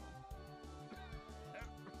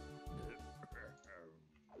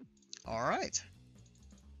 Alright.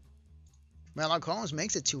 Matlock Holmes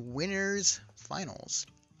makes it to winners finals.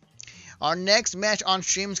 Our next match on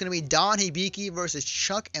stream is going to be Don Hibiki versus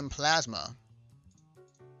Chuck and Plasma.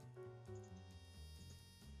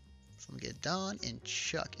 So I'm going to get Don and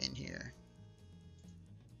Chuck in here.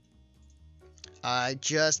 I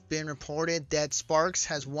just been reported that Sparks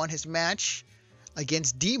has won his match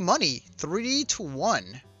against D-Money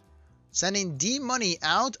 3-1. Sending D-Money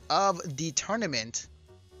out of the tournament.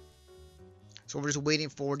 So we're just waiting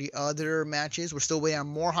for the other matches. We're still waiting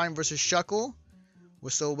on Morheim versus Shuckle. We're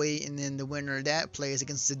still waiting, and then the winner of that plays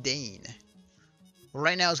against Zidane.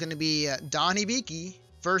 Right now it's going to be Don Hibiki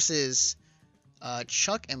versus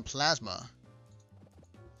Chuck and Plasma.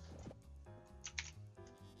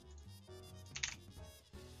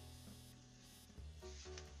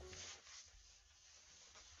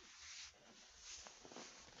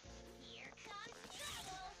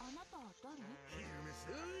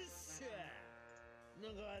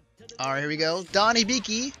 Alright, here we go. Don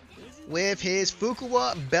Hibiki with his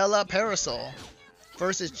Fukuwa Bella Parasol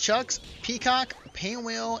versus Chuck's Peacock,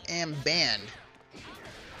 Painwheel, and Band.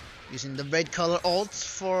 Using the red color ults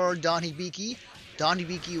for Don Hibiki. Don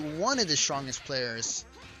Hibiki, one of the strongest players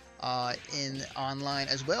in online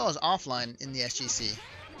as well as offline in the SGC.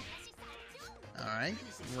 Alright,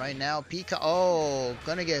 right now Peacock, oh,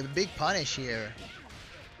 gonna get a big punish here.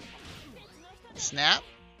 Snap,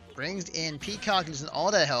 brings in Peacock using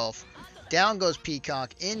all that health. Down goes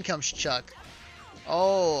Peacock, in comes Chuck.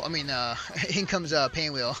 Oh, I mean, in comes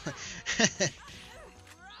Painwheel.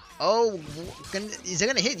 Oh, is it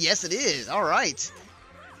gonna hit? Yes, it is. Alright.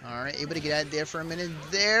 Alright, able to get out there for a minute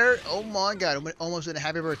there. Oh my god, almost did a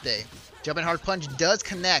happy birthday. Jumping hard punch does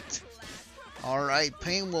connect. Alright,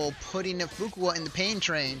 Painwheel putting Fukuwa in the pain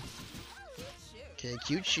train. Okay,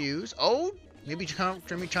 cute shoes. Oh, maybe trying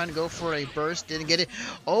to go for a burst. Didn't get it.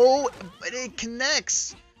 Oh, but it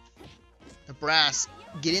connects. The brass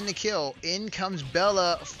getting the kill. In comes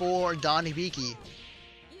Bella for Don Hibiki.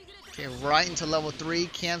 Okay, right into level 3.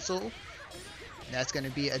 Cancel. That's going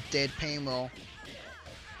to be a dead Painwheel.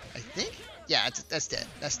 I think? Yeah, that's dead.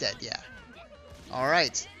 That's dead, yeah.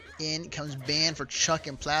 Alright. In comes Ban for Chuck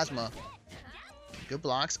and Plasma. Good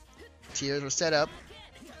blocks. Tiers were set up.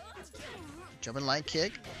 Jumping light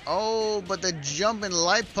kick. Oh, but the jumping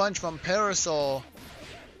light punch from Parasol.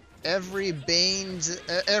 Every big band's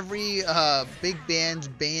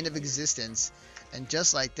bane of existence. And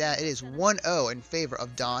just like that, it is 1-0 in favor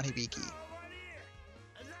of Don Hibiki.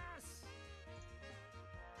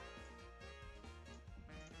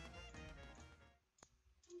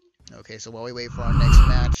 Okay, so while we wait for our next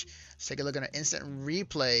match, let's take a look at an instant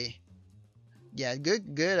replay. Yeah,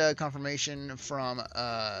 good confirmation from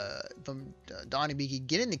Don Hibiki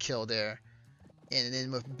getting the kill there. And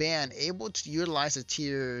then with Ban able to utilize the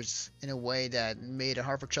tiers in a way that made it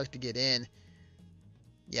hard for Chuck to get in.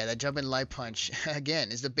 Yeah, that jumping light punch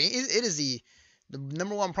again is it is the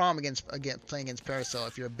number one problem against playing against Parasol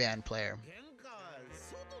if you're a Ban player.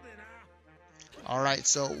 All right,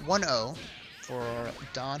 so 1-0 for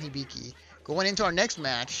Don Hibiki. Going into our next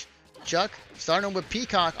match, Chuck starting with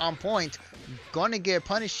Peacock on point, gonna get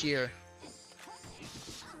punished here.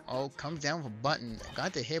 Oh, comes down with a button.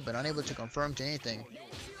 Got the hit, but unable to confirm to anything.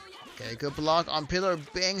 Okay, good block on Pillar.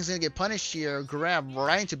 Bang's gonna get punished here. Grab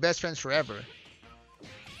right into Best Friends Forever.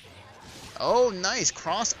 Oh, nice.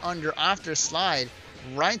 Cross under after slide.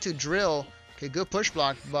 Right to drill. Okay, good push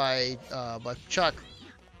block by Chuck.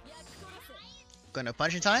 Gonna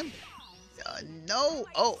punch in time? No.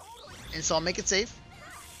 Oh, and so I'll make it safe.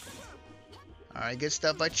 Alright, good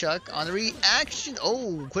stuff by Chuck. On the reaction.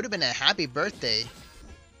 Oh, could have been a happy birthday.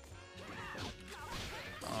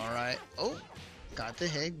 Alright. Oh, got the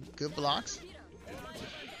hit. Good blocks.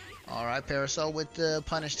 Alright, Parasol with the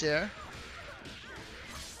punish there.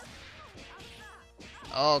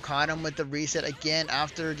 Oh, caught him with the reset again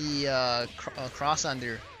after the cross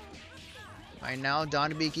under. Right now,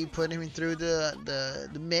 Donibiki putting him through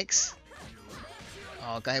the mix.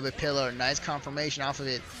 Oh, got hit with pillar. Nice confirmation off of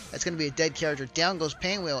it. That's going to be a dead character. Down goes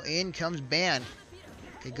Painwheel. In comes Ban.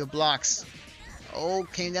 Okay, good blocks. Oh,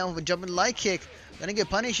 came down with a jumping light kick. Gonna get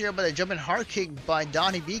punished here by the jumping hard kick by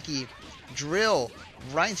Donibiki. Drill.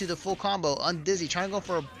 Right into the full combo. Undizzy. Trying to go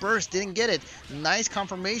for a burst. Didn't get it. Nice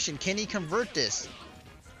confirmation. Can he convert this?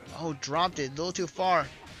 Oh, dropped it. A little too far.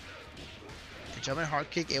 The jumping hard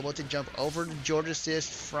kick. Able to jump over the George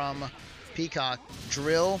assist from Peacock.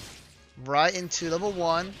 Drill. Right into level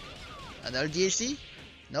 1. Another DHC?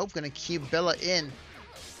 Nope, gonna keep Bella in.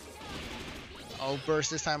 Oh,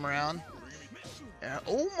 burst this time around.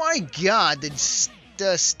 Oh my god,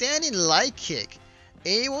 the standing light kick.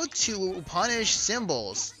 Able to punish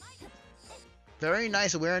symbols. Very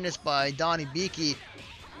nice awareness by Donibiki.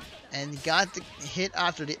 And got the hit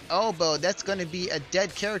after the elbow. That's gonna be a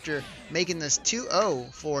dead character, making this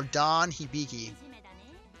 2-0 for Donibiki.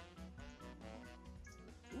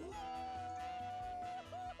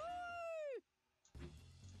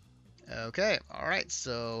 Okay, alright,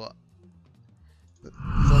 so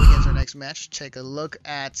before we get into our next match, take a look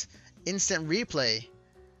at instant replay.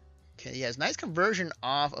 Okay, yes, nice conversion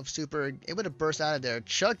off of super, able to burst out of there.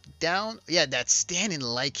 Chuck down, yeah, that standing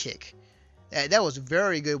light kick. That was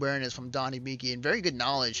very good awareness from Donibiki and very good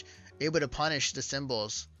knowledge. Able to punish the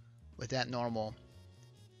symbols with that normal.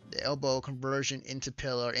 The elbow conversion into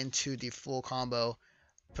pillar, into the full combo.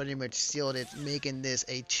 Pretty much sealed it, making this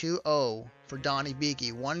a 2-0 for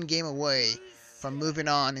Donibiki. One game away from moving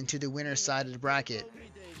on into the winner's side of the bracket.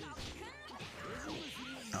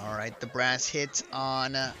 Alright, the brass hit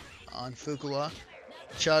on Fukuwa.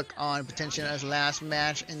 Chuck on potential as last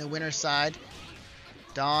match in the winner's side.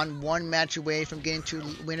 Don one match away from getting to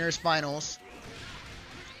winner's finals.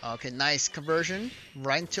 Okay, nice conversion.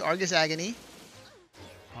 Right into Argus Agony.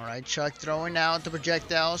 Alright, Chuck throwing out the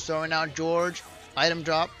projectiles, throwing out George. Item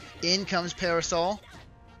drop. In comes Parasol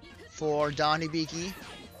for Donibiki.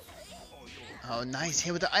 Oh, nice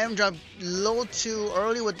hit with the item drop. A little too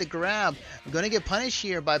early with the grab. I'm going to get punished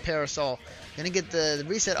here by Parasol. Going to get the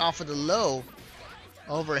reset off of the low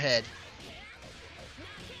overhead.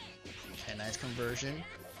 Okay, nice conversion.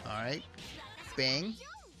 Alright. Bang.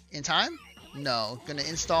 In time? No. Going to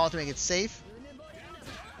install to make it safe.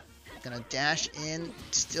 Gonna dash in,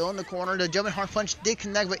 still in the corner. The jumping hard punch did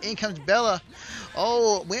connect, but in comes Bella.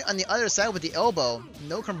 Oh, went on the other side with the elbow.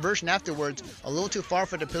 No conversion afterwards. A little too far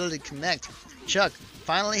for the pillar to connect. Chuck,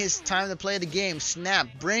 finally his time to play the game. Snap,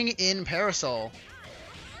 bring in Parasol.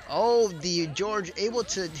 Oh, the George able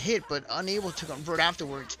to hit, but unable to convert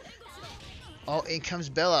afterwards. Oh, in comes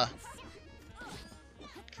Bella.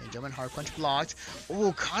 Okay, jumping hard punch blocked.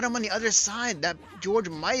 Oh, caught him on the other side. That George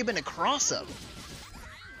might have been a cross-up.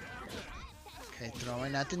 Okay,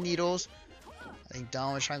 throwing at the needles. I think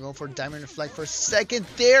Don was trying to go for Diamond Reflect for a second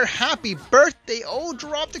there. Happy birthday! Oh,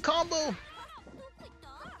 dropped the combo.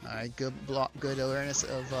 Alright, good block, good awareness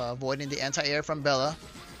of avoiding the anti-air from Bella.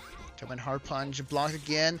 Jumping hard punch, blocked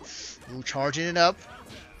again. Ooh, charging it up.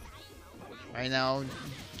 Right now,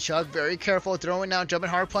 Chuck very careful, throwing out jumping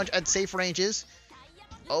hard punch at safe ranges.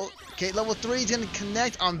 Oh, okay, level 3 is gonna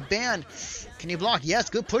connect on Ban. Can he block? Yes,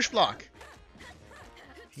 good push block.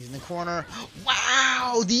 He's in the corner.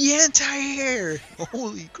 Wow, the anti-air!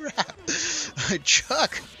 Holy crap.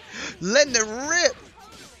 Chuck letting it rip.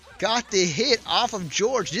 Got the hit off of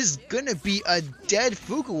George. This is gonna be a dead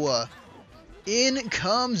Fukuwa. In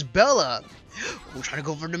comes Bella. We're trying to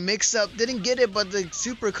go for the mix-up. Didn't get it, but the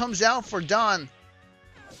super comes out for Don.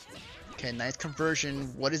 Okay, nice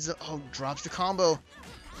conversion. What is it? Oh, drops the combo.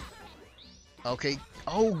 Okay.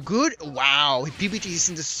 Oh, good. Wow. PPG's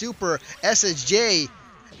in the super SSJ.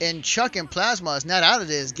 And Chuck and Plasma is not out of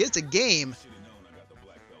this. Gets a game.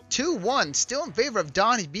 2-1. Still in favor of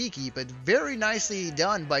Donibiki, but very nicely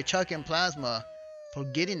done by Chuck and Plasma for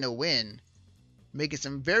getting the win. Making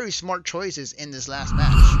some very smart choices in this last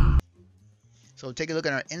match. So take a look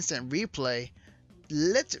at our instant replay.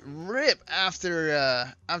 Let's rip after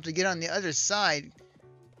get on the other side.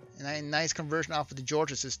 And a nice conversion off of the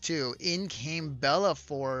George assist too. In came Bella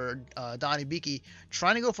for Donibiki.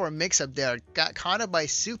 Trying to go for a mix-up there. Got caught up by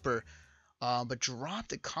Super. But dropped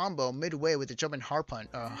the combo midway with the jumping hard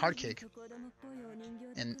kick.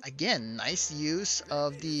 And again, nice use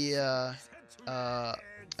of the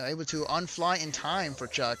able to on-fly in time for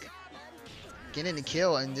Chuck. Getting the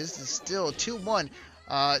kill, and this is still 2-1.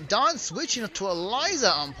 Don switching to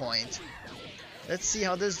Eliza on point. Let's see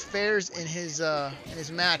how this fares in his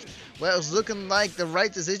match. Well, it was looking like the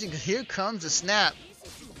right decision, because here comes the snap.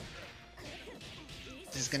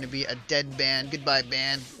 This is going to be a dead band. Goodbye,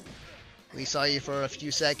 band. We saw you for a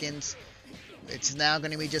few seconds. It's now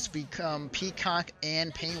going to be just become Peacock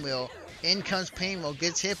and Painwheel. In comes Painwheel.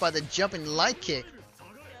 Gets hit by the jumping light kick.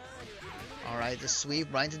 Alright, the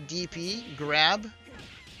sweep. Right into DP. Grab.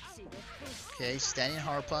 Okay, standing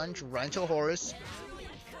hard punch. Right into a Horus.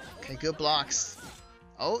 Okay, good blocks.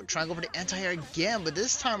 Oh, trying to go for the anti-air again. But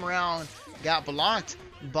this time around, got blocked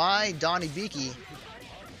by Donnie Beaky.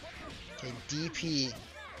 Okay, DP.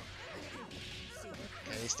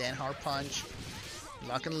 Okay, stand hard punch.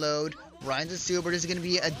 Lock and load. Right into Super. This is going to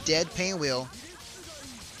be a dead Painwheel.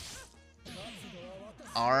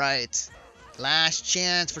 Alright. Last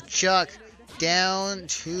chance for Chuck. Down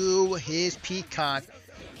to his Peacock.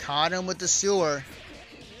 Caught him with the sewer.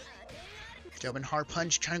 Jumping hard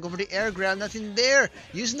punch. Trying to go for the air grab. Nothing there.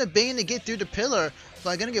 Using the Bane to get through the pillar.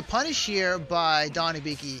 But going to get punished here by Donnie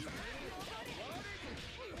Beaky.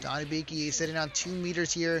 Donnie Beaky is sitting on 2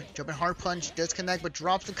 meters here. Jumping hard punch. Does connect but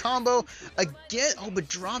drops the combo. Again. Oh, but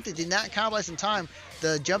dropped it. Did not capitalize in time.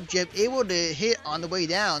 The jump jab able to hit on the way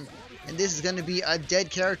down. And this is going to be a dead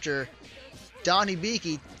character. Donnie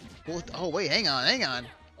Beaky. Oh, wait. Hang on.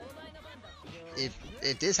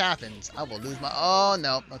 If this happens, I will lose my... Oh,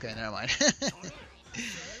 no. Okay, never mind.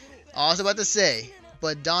 I was about to say,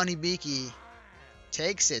 but Donnie Beaky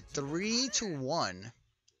takes it 3-1.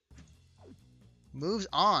 Moves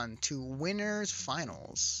on to winners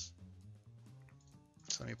finals.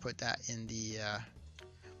 So let me put that in the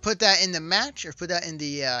match, or put that in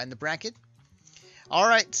the bracket. All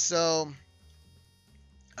right, so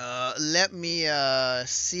let me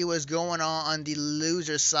see what's going on the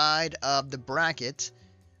loser side of the bracket.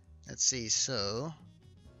 Let's see. So,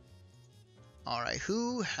 all right,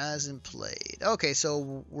 who hasn't played? Okay,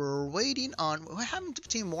 so we're waiting on. What happened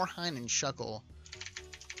between Morheim and Shuckle?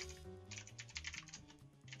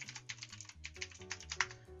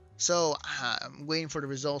 So I'm waiting for the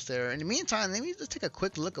results there. In the meantime, let me just take a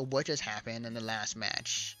quick look at what just happened in the last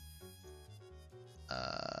match.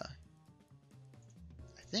 I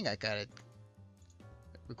think I got it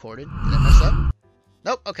recorded. Did I mess up?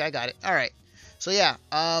 Nope. Okay, I got it. All right. So yeah,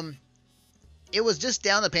 it was just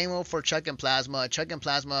down the Painwheel for Chuck and Plasma. Chuck and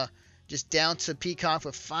Plasma just down to Peacock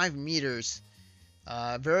with 5 meters.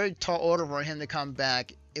 Very tall order for him to come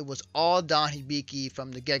back. It was all Donnie Beaky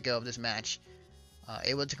from the get-go of this match.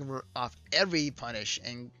 Able to convert off every punish,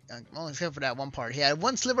 and well, except for that one part, he had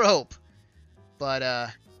one sliver of hope.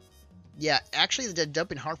 But yeah, actually the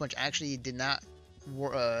jumping hard punch actually did not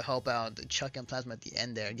help out the Chuck and Plasma at the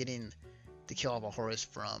end there, getting the kill off a Horus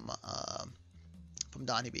from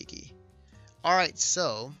Donnie Beaky. All right,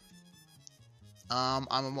 so I'm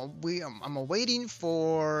waiting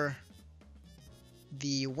for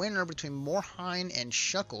the winner between Morheim and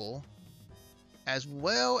Shuckle, as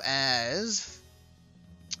well as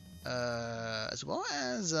the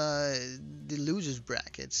losers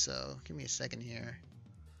bracket. So give me a second here.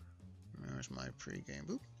 Where's my pregame?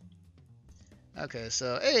 Boop. Okay,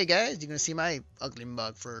 so hey guys, you're gonna see my ugly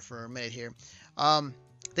mug for a minute here.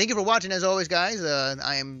 Thank you for watching as always, guys.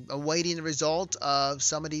 I am awaiting the result of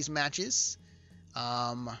some of these matches.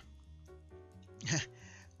 Wow,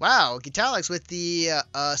 Gitalex with the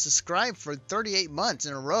subscribe for 38 months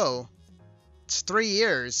in a row. It's 3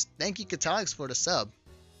 years. Thank you, Gitalex, for the sub.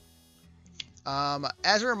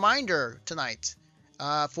 As a reminder tonight,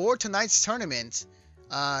 for tonight's tournament,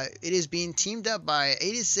 it is being teamed up by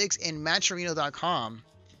 86 and Matcherino.com.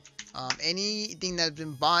 Anything that's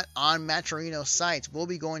been bought on Matcherino sites will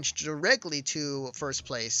be going directly to first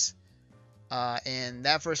place. And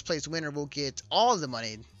that first place winner will get all of the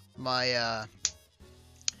money. What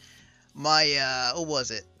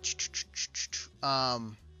was it?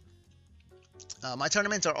 My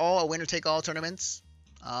tournaments are all winner take all tournaments.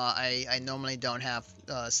 I normally don't have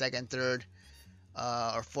second, third,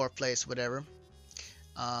 or fourth place, whatever.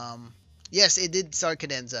 Yes, it did start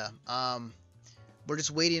cadenza. We're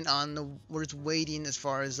just waiting as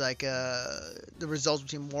far as like the results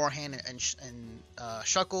between Morheim and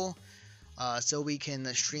Shuckle, so we can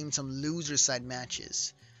stream some loser side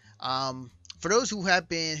matches. For those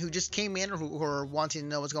who just came in or who are wanting to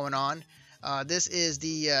know what's going on, this is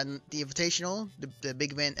the Invitational, the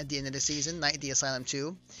big event at the end of the season, Night the Asylum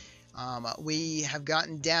 2. We have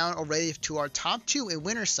gotten down already to our top 2 in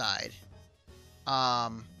winner side.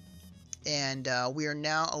 And we are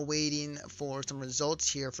now awaiting for some results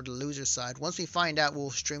here for the loser side. Once we find out,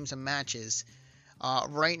 we'll stream some matches.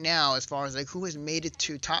 Right now, as far as like who has made it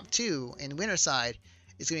to top 2 in winner side,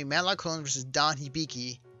 it's going to be Madlock Clone versus Donnie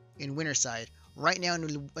Beaky in winner side. Right now in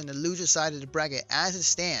the loser side of the bracket, as it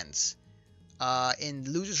stands, in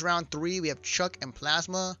losers round 3, we have Chuck and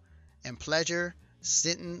Plasma and Pleasure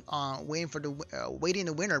sitting waiting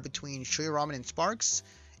the winner between Shoyu Ramen and Sparks,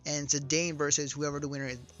 and Zidane versus whoever the winner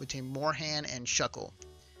is between Moorhan and Shuckle.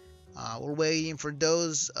 We're waiting for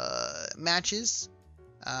those matches,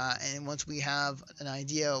 and once we have an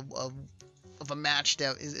idea of a match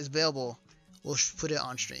that is available, we'll put it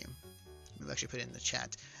on stream. We'll actually put it in the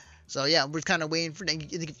chat. So yeah, we're kind of waiting for.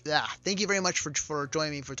 Thank you very much for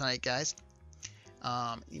joining me for tonight, guys.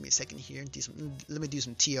 Give me a second here. Let me do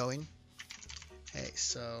some TOing. Okay,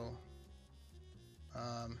 so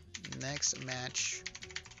next match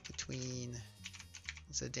between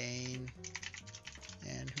Zidane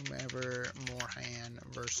and whomever Moorhan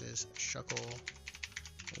versus Shuckle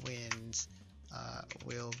wins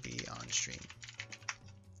will be on stream.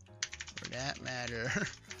 For that matter,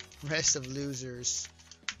 rest of losers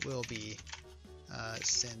will be,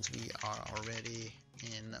 since we are already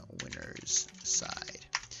in winner's side.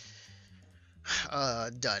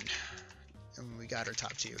 Done. And we got our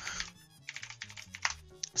top 2.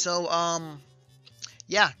 So,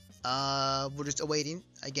 yeah, we're just awaiting.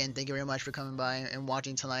 Again, thank you very much for coming by and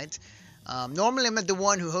watching tonight. Normally I'm the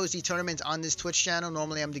one who hosts these tournaments on this Twitch channel.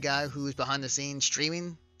 Normally I'm the guy who's behind the scenes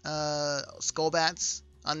streaming Skullbats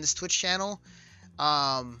on this Twitch channel.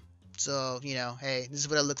 So, you know, hey, this is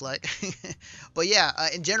what I look like. But yeah,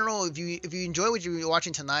 in general, if you enjoy what you're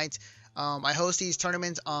watching tonight, I host these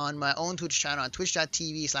tournaments on my own Twitch channel on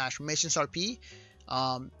twitch.tv/MissionSRP.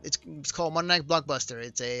 It's called Monday Night Blockbuster.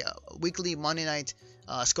 It's a weekly Monday night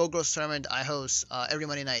Skullgirls tournament I host every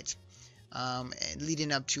Monday night, and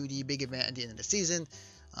leading up to the big event at the end of the season.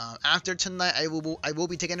 After tonight, I will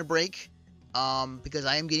be taking a break because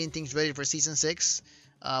I am getting things ready for season 6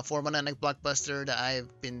 for Monday Night Blockbuster that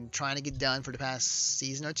I've been trying to get done for the past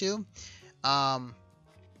season or 2.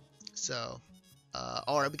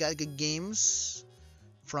 Alright, we got good games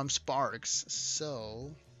from Sparks.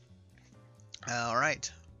 So,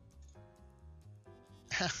 alright.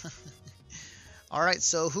 Alright,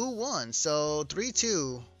 so who won? So,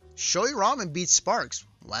 3-2. Shoyu Ramen beats Sparks.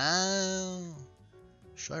 Wow.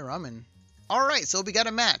 Shoyu Ramen. Alright, so we got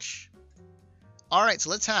a match. Alright, so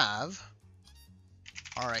let's have...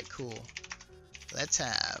 Alright, cool. Let's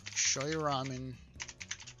have Shoyu Ramen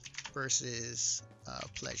versus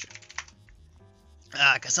Pleasure.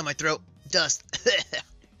 Got some in my throat. Dust.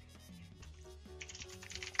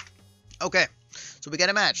 Okay, so we got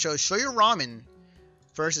a match. So Shoyu Ramen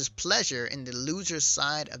versus Pleasure in the loser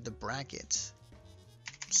side of the bracket.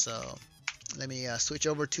 So let me switch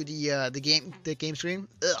over to the game screen.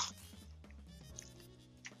 Ugh.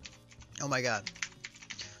 Oh my god.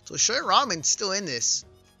 So Shoyu Ramen's still in this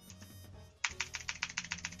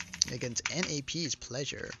against NAP's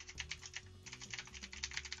Pleasure.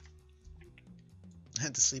 The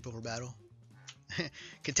sleepover battle.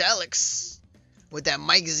 Catalix with that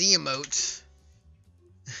Mike Z emote.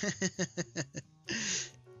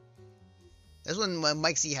 That's when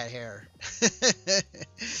Mike Z had hair.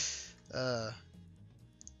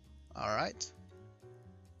 Alright.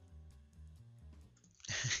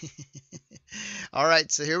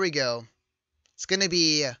 Alright, so here we go. It's gonna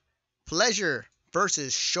be Pleasure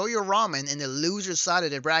versus Shoyu Ramen in the loser side of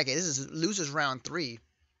the bracket. This is losers round 3.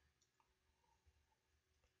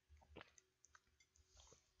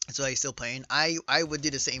 So he's still playing. I would do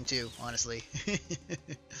the same too, honestly.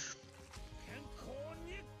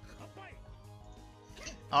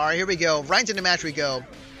 Alright, here we go. Right into the match we go.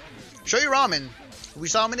 Shoyu Ramen. We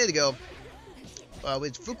saw him a minute ago.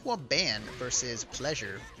 With Fukuwa Band versus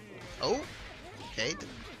Pleasure. Oh, okay.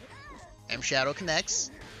 M Shadow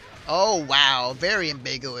connects. Oh wow, very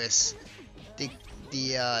ambiguous.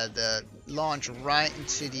 The launch right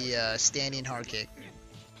into the standing hard kick.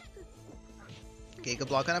 Okay, good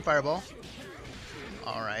block on a fireball.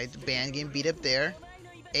 Alright, Band getting beat up there.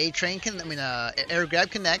 Air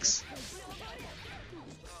grab connects.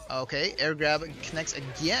 Okay, air grab connects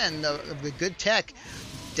again. The good tech.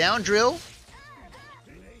 Down drill.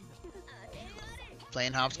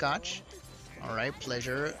 Playing hopscotch. Alright,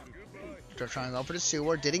 Pleasure. They're trying to go for the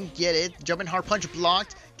sewer. Didn't get it. Jumping hard punch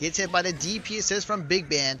blocked. Gets hit by the DP assist from Big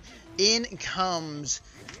Band. In comes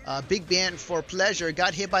Big Band for Pleasure.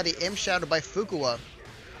 Got hit by the M Shadow by Fukuwa.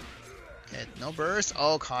 Okay, no burst.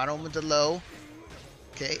 Oh, caught him with the low.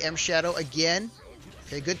 Okay, M Shadow again.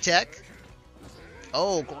 Okay, good tech.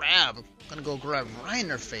 Oh, grab. Gonna go grab right in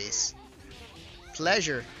her face.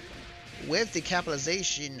 Pleasure with the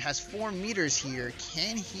capitalization has 4 meters here.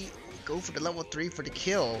 Can he go for the level 3 for the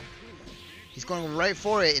kill? He's going right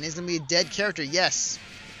for it, and he's gonna be a dead character. Yes.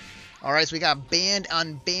 Alright, so we got band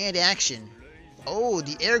on band action. Oh,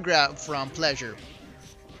 the air grab from Pleasure.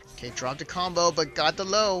 Okay, dropped the combo, but got the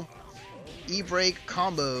low. E-break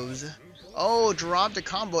combos. Oh, drop the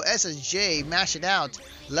combo. SSJ, mash it out.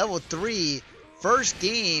 Level 3. First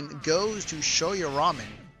game goes to Shoya Ramen.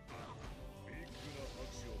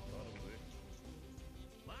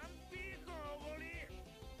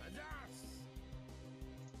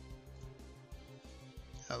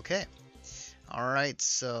 Okay. Alright,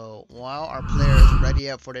 so while our player is ready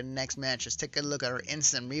up for the next match, let's take a look at our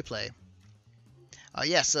instant replay.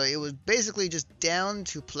 Yeah, so it was basically just down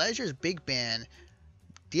to Pleasure's Big Ban.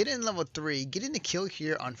 Get in level 3, getting the kill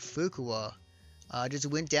here on Fukuwa. Just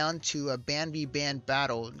went down to a band v band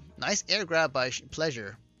battle. Nice air grab by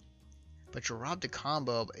Pleasure. But dropped the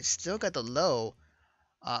combo, but it still got the low.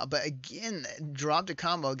 But again, dropped the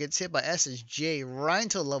combo, gets hit by SSJ right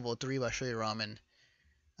into level 3 by Shoya Ramen.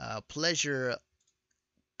 Pleasure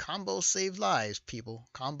combo save lives, people.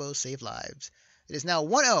 Combo save lives. It is now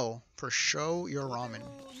 1-0 for Shoya Ramen.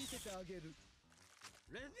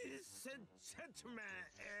 Ladies and gentlemen,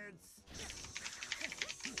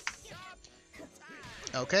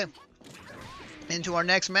 Okay. Into our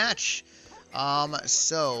next match.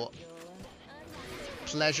 So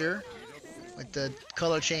Pleasure with the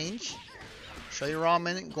color change. Shoya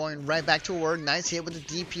Ramen going right back to work. Nice hit with the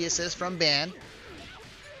DP assist from Ban.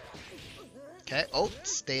 Okay, oh,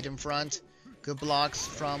 stayed in front. Good blocks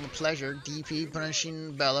from Pleasure. DP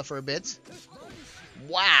punishing Bella for a bit.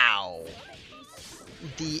 Wow!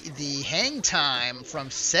 The hang time from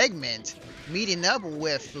Segment meeting up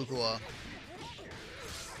with Fukuwa.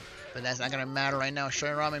 But that's not gonna matter right now.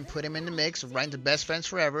 Shoya Ramen put him in the mix, right into Best Friends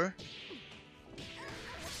Forever.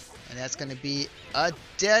 And that's gonna be a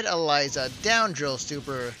dead Eliza. Down drill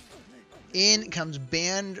super. In comes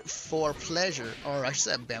Band for Pleasure. Or I should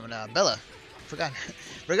say Band, Bella. Forgot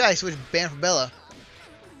I switched Band for Bella.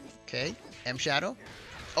 Okay, M Shadow.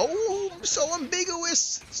 Oh, so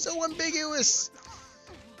ambiguous. So ambiguous.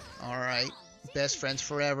 Alright. Best Friends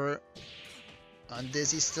Forever. On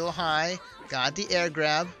Dizzy still high. Got the air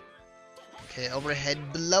grab. Okay, overhead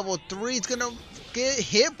level 3. It's gonna get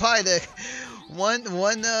hit by the one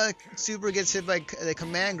super gets hit by the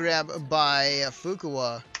command grab by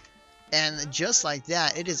Fukuwa. And just like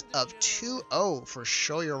that, it is up 2-0 for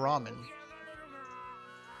Shoya Ramen.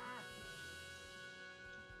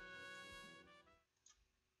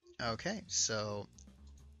 Okay, so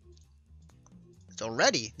it's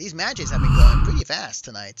already, these matches have been going pretty fast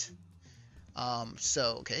tonight.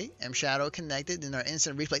 So, okay, M Shadow connected in our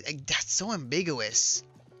instant replay. That's so ambiguous.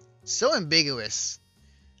 So ambiguous.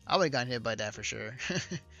 I would have gotten hit by that for sure.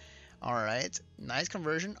 Alright, nice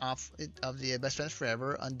conversion of the Best Friends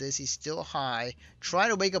Forever. On this, he's still high. Try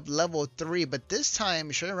to wake up level 3, but this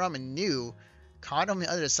time, Shoya Ramen knew. Caught him on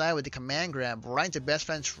the other side with the command grab, right into Best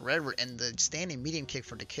Friends Forever, and the standing medium kick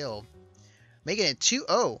for the kill. Making it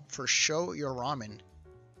 2-0 for Shoya Ramen.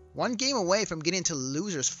 One game away from getting to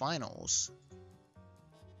losers finals.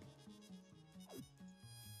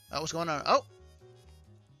 Oh, what's going on? Oh!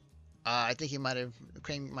 I think he might have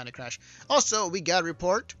crashed. Also, we got a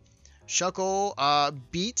report. Shuckle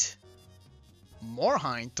beat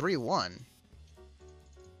Morheim 3-1.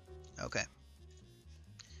 Okay.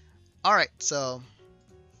 Alright, so...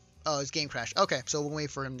 Oh, his game crashed. Okay, so we'll wait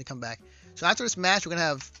for him to come back. So after this match, we're going to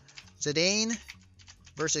have Zidane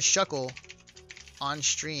versus Shuckle on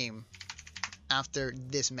stream after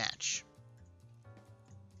this match.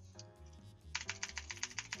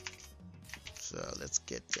 So let's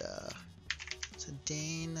get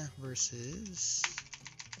Zidane versus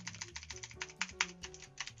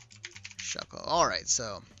Shuckle. Alright,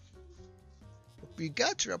 so we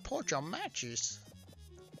got to report your matches.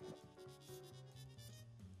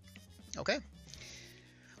 Okay.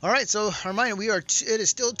 Alright, so reminder, it is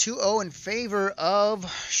still 2-0 in favor of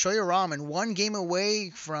Shoya Ramen. One game away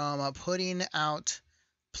from putting out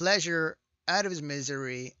Pleasure out of his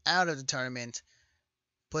misery, out of the tournament,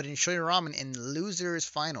 putting Shoya Ramen in losers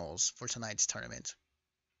finals for tonight's tournament.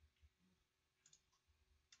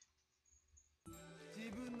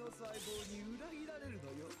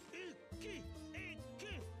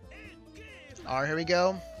 Alright, here we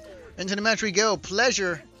go. Into the match we go.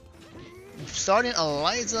 Pleasure starting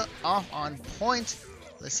Eliza off on point.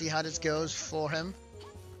 Let's see how this goes for him.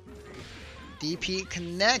 DP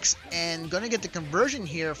connects and gonna get the conversion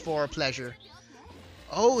here for Pleasure.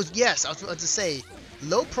 Oh yes, I was about to say,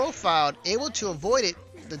 low profile, able to avoid it.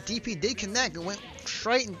 The DP did connect and went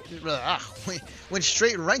straight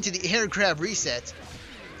right to the air grab reset.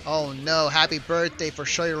 Oh no, happy birthday for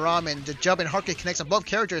Shoya Ramen. The jump and hard kick connects on both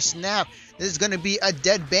characters. Snap. This is gonna be a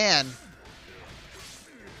dead ban.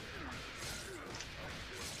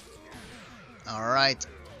 Alright,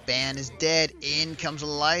 ban is dead. In comes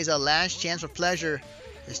Eliza. Last chance for Pleasure.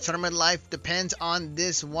 His tournament life depends on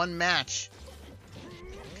this one match.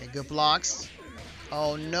 Okay, good blocks.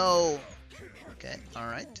 Oh no. Okay,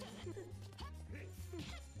 alright.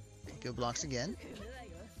 Okay, good blocks again.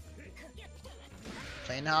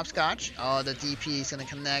 Playing hopscotch. Oh, the DP is gonna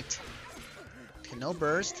connect. Okay, no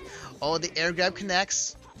burst. Oh, the air grab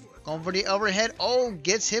connects. Going for the overhead. Oh,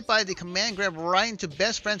 gets hit by the command grab right into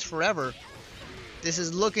best friends forever. This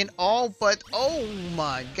is looking all but, oh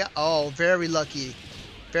my god. Oh, very lucky.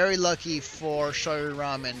 Very lucky for Shoyu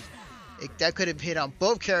Ramen. That could have hit on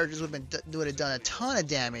both characters, would have done a ton of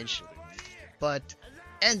damage. But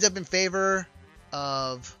ends up in favor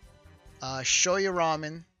of Shoyu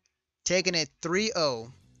Ramen, taking it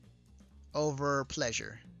 3-0 over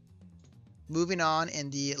Pleasure. Moving on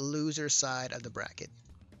in the loser side of the bracket.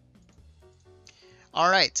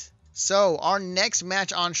 Alright, so our next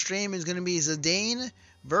match on stream is going to be Zidane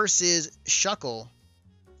versus Shuckle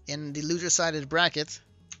in the loser side of the bracket.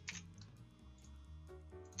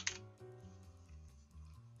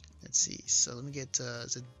 Let's see, so let me get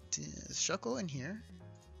Shuckle in here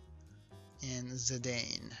and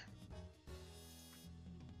Zidane.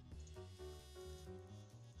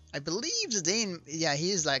 I believe Zidane, yeah,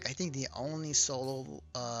 he is like, I think the only solo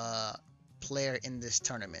player in this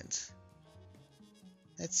tournament.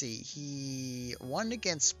 Let's see, he won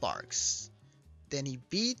against Sparks, then he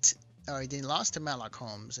lost to Matlock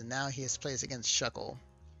Holmes, and now he has plays against Shuckle.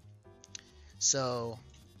 So,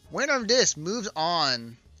 winner of this moves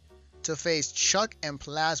on to face Chuck and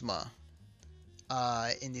Plasma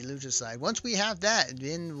in the loser side. Once we have that,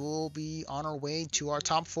 then we'll be on our way to our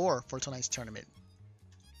top 4 for tonight's tournament.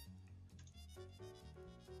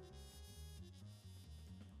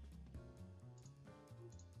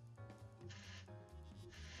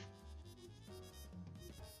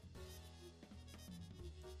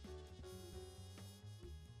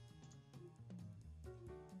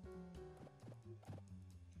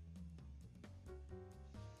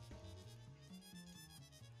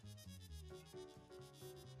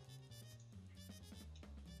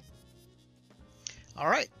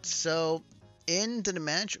 Alright, so into the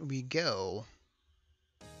match we go.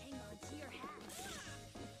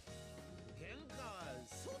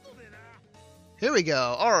 Here we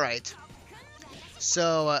go. Alright.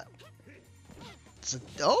 So,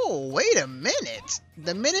 oh, wait a minute.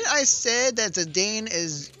 The minute I said that Zidane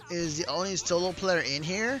is the only solo player in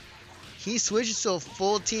here, he switches to a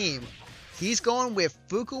full team. He's going with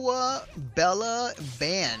Fukuwa, Bella,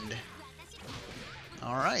 Band.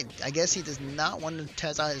 Alright, I guess he does not want to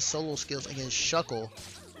test out his solo skills against Shuckle,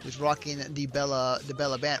 who's rocking the Bella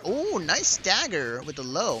Band. Oh, nice stagger with the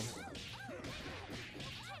low.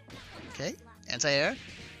 Okay, anti-air.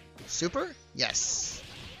 Super? Yes.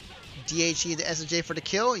 DHE the SJ for the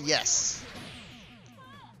kill? Yes.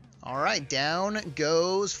 Alright, down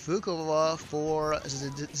goes Fukuwa for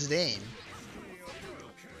Zidane.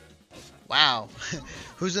 Wow.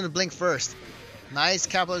 Who's gonna blink first? Nice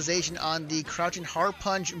capitalization on the crouching hard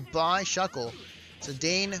punch by Shuckle.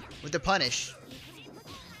 Zidane with the punish.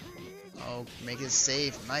 Oh, make it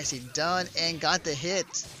safe. Nicely done and got the hit.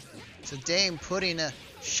 Zidane putting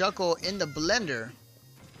Shuckle in the blender.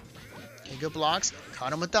 Okay, good blocks.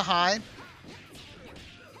 Caught him with the high.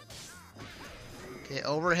 Okay,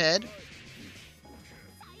 overhead.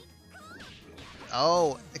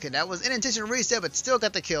 Oh, okay, that was an intentional reset, but still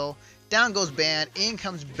got the kill. Down goes Band. In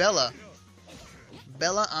comes Bella.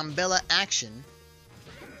 Bella on Bella action.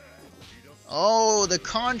 Oh, the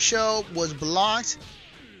concho was blocked.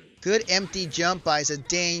 Good empty jump by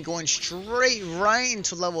Zidane, going straight right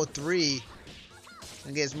into level 3.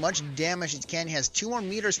 And get as much damage as he can. He has 2 more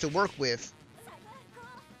meters to work with.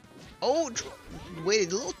 Oh,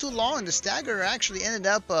 waited a little too long. The stagger actually ended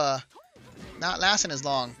up not lasting as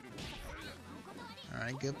long.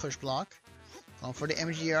 Alright, good push block. Going for the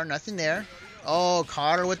MGR, nothing there. Oh,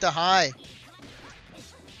 Carter with the high.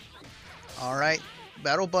 Alright,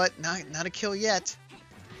 battle butt, not a kill yet.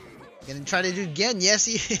 Gonna try to do it again. Yes,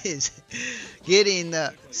 he is. Getting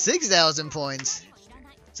 6,000 points.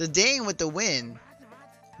 Zidane with the win.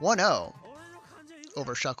 1-0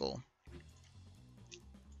 over Shuckle.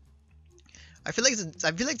 I feel like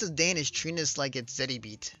Zidane is treating this like it's Zeddy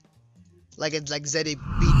beat. Like it's like Zeddy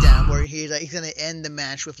beatdown, where he's gonna end the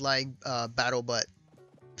match with like battle butt.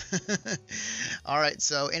 Alright,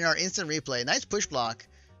 so in our instant replay, nice push block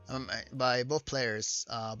by both players,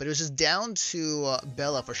 but it was just down to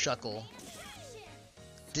Bella for Shuckle.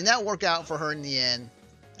 Did not work out for her in the end,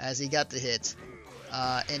 as he got the hit,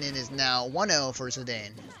 and it is now 1-0 for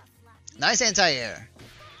Zidane. Nice anti-air,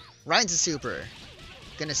 right into super.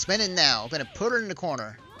 Gonna spin it now. Gonna put her in the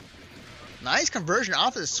corner. Nice conversion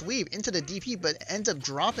off of the sweep into the DP, but ends up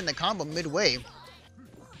dropping the combo midway.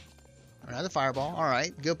 Another fireball.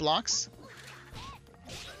 Alright, good blocks.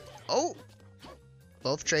 Oh!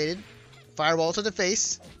 Both traded. Fireball to the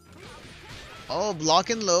face. Oh, block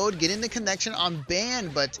and load. Getting the connection on Ban,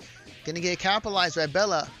 but gonna get capitalized by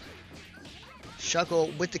Bella.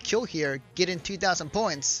 Shuckle with the kill here, getting 2,000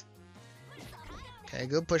 points. Okay,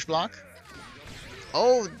 good push block.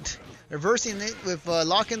 Oh, reversing it with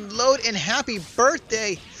lock and load, and happy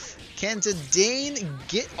birthday! Can Zidane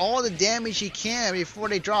get all the damage he can before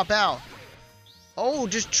they drop out? Oh,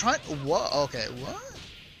 just try. What? Okay, what?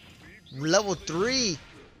 Level 3.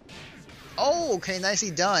 Oh, okay,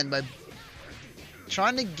 nicely done by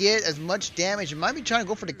trying to get as much damage. Might be trying to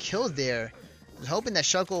go for the kill there. I was hoping that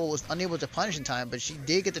Shuckle was unable to punish in time, but she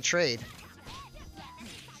did get the trade.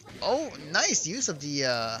 Oh, nice use of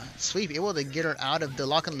the sweep, able to get her out of the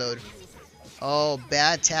lock and load. Oh,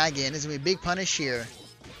 bad tag in. This is going to be a big punish here.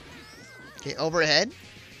 Okay, overhead.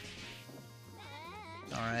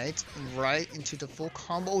 Alright, right into the full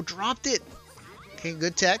combo. Oh, dropped it. Okay,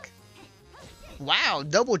 good tech. Wow,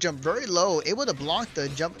 double jump, very low. Able to block the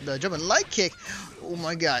jump and light kick. Oh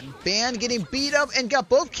my god. Ban getting beat up and got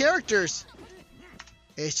both characters.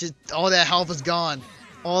 It's just, all that health is gone.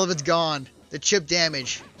 All of it's gone. The chip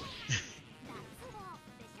damage.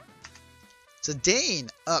 Zidane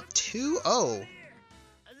up 2-0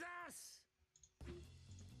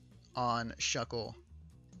 on Shuckle.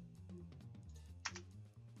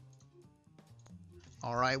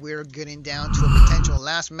 Alright, we're getting down to a potential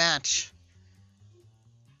last match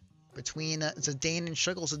between Zidane and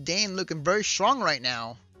Shuckle. Zidane looking very strong right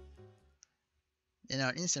now in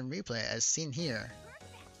our instant replay as seen here.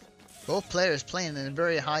 Both players playing at a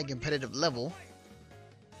very high competitive level.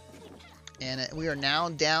 And we are now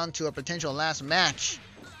down to a potential last match.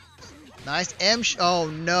 Nice oh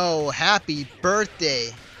no, happy birthday.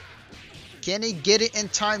 Can he get it in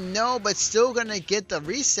time? No, but still gonna get the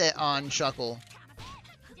reset on Shuckle.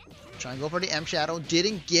 Trying to go for the M Shadow,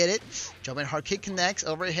 didn't get it. Jumping hard kick connects,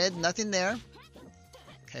 overhead, nothing there.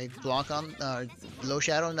 Okay, block on low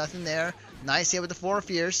shadow, nothing there. Nice hit with the 4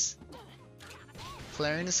 fierce.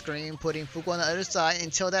 Clearing the screen, putting Fuku on the other side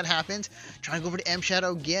until that happens. Trying to go for the M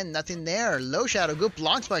Shadow again, nothing there. Low shadow, good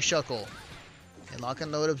blocks by Shuckle. Okay, lock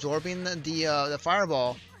and load, absorbing the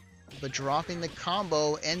fireball, but dropping the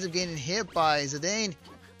combo, ends up getting hit by Zidane.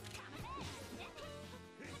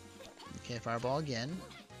 Okay, fireball again.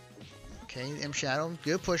 Okay, M Shadow,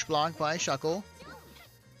 good push block by Shuckle.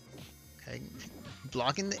 Okay,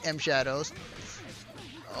 blocking the M Shadows.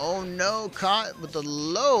 Oh no, caught with the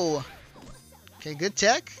low. Okay, good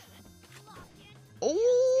tech.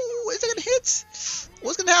 Oh, is it gonna hit?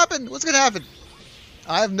 What's gonna happen? What's gonna happen?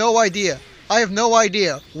 I have no idea. I have no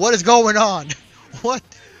idea. What is going on? What?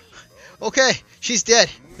 Okay, she's dead.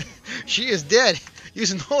 She is dead.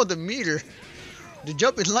 Using all the meter. The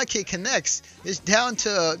jumping light kick connects. It's down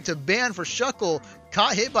to Ban for Shuckle.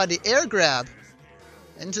 Caught hit by the air grab.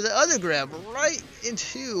 Into the other grab. Right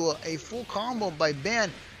into a full combo by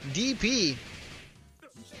Ban. DP.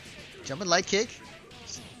 Jumping light kick.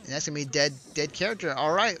 And that's going to be dead character.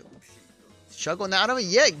 Alright. Shuckle not out of it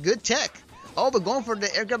yet. Good tech. Oh, but going for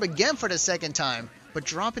the air grab again for the second time. But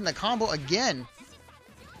dropping the combo again.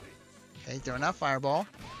 Okay, throwing out fireball.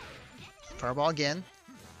 Fireball again.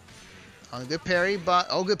 Oh, good parry by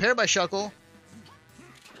Shuckle.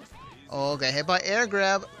 Oh, okay, hit by air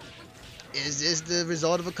grab. Is this the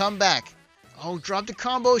result of a comeback? Oh, dropped the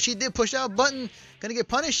combo. She did push out button. Gonna get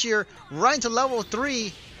punished here. Right into level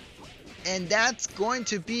 3. And that's going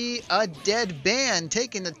to be a dead Ban,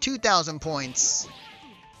 taking the 2,000 points.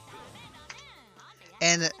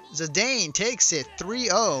 And Zidane takes it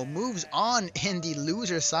 3-0. Moves on in the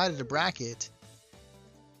loser side of the bracket.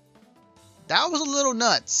 That was a little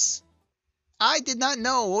nuts. I did not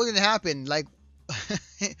know what was going to happen. Like,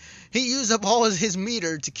 he used up all his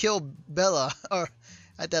meter to kill Bella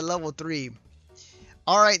at that level 3.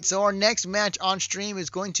 Alright, so our next match on stream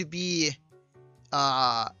is going to be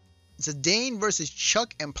Zidane versus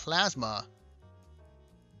Chuck and Plasma.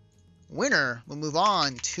 Winner will move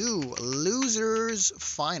on to losers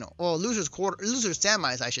final. Well, losers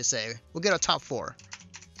semis, I should say. We'll get our top 4.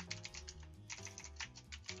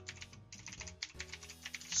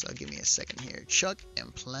 So give me a second here. Chuck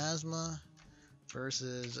and Plasma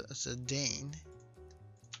versus Zidane.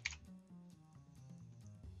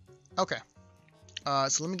 Okay.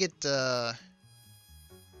 So let me get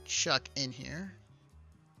Chuck in here.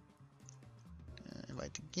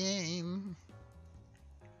 Invite the game.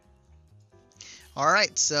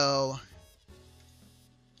 Alright, so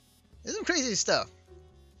this is crazy stuff.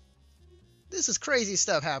 This is crazy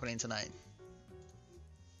stuff happening tonight.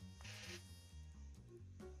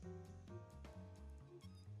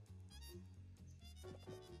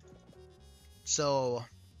 So,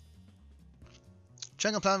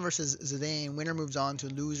 Chuck and Plasma versus Zidane. Winner moves on to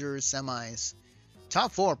losers semis.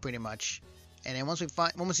 Top 4 pretty much. And then once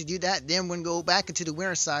we do that, then we'll go back into the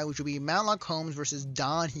winner side, which will be Matlock Holmes versus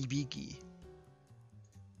Don Hibiki.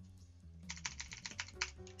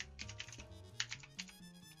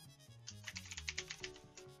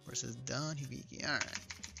 Versus Don Hibiki. Alright.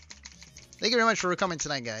 Thank you very much for coming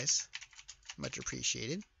tonight, guys. Much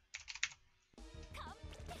appreciated.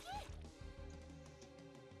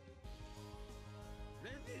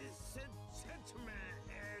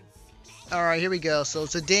 Alright, here we go. So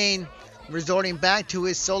Zidane resorting back to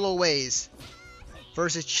his solo ways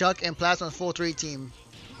versus Chuck and Plasma's full 3 team.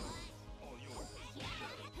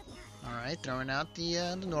 Alright, throwing out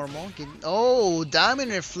the normal. Oh,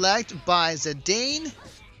 Diamond Reflect by Zidane.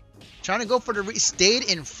 Trying to go for the stayed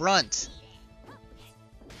in front.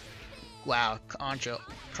 Wow, Concho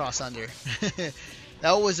cross under.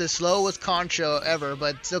 That was the slowest Concho ever,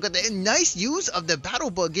 but still got the nice use of the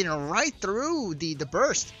battle bug getting right through the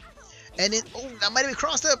burst. And then, oh, that might have been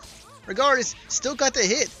crossed up. Regardless, still got the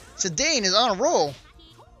hit. Zidane is on a roll.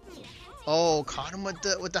 Oh, caught him with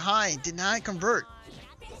the high. Did not convert.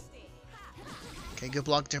 Okay, good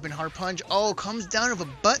block, jumping hard punch. Oh, comes down with a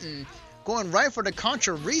button. Going right for the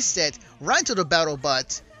Contra reset. Right to the battle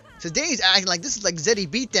butt. Zidane's acting like this is like Zeddy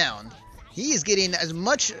beatdown. He is getting as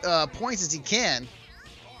much points as he can.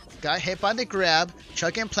 Got hit by the grab.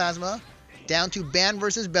 Chuck and Plasma. Down to Ban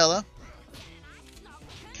versus Bella.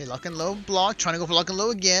 Okay, lock and low block. Trying to go for lock and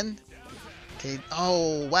low again. Okay,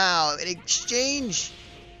 oh wow. An exchange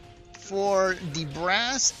for the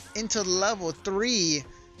brass into level 3.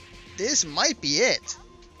 This might be it.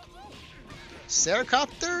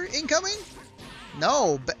 Seracopter incoming?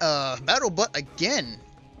 No, battle butt again.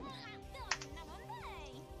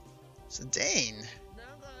 Zidane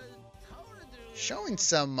showing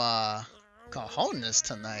some cojones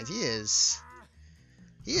tonight. He is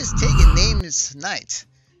taking names tonight.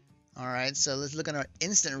 Alright, so let's look at our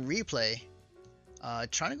instant replay.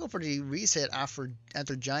 Trying to go for the reset after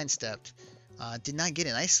Giant stepped. Did not get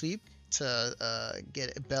a nice sweep to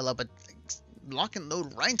get Bella, but lock and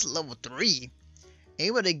load right into level 3.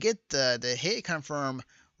 Able to get the hit confirm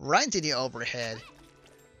right into the overhead.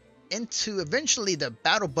 Into eventually the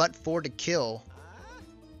battle butt for the kill.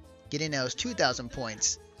 Getting those 2,000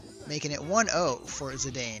 points. Making it 1-0 for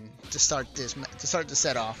Zidane to start the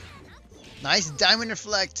set off. Nice diamond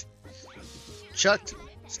reflect. Chuck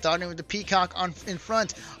starting with the peacock in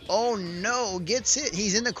front. Oh no, gets hit.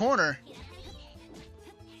 He's in the corner.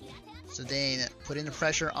 Zidane putting the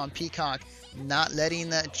pressure on Peacock, not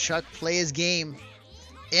letting Chuck play his game.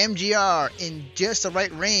 MGR in just the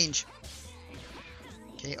right range.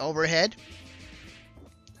 Okay, overhead.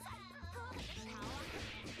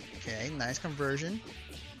 Okay, nice conversion.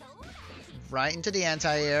 Right into the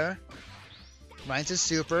anti-air. Right into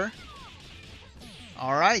super.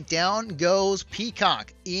 Alright, down goes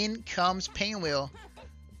Peacock. In comes Painwheel.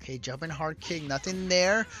 Okay, jumping hard kick. Nothing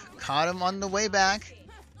there. Caught him on the way back.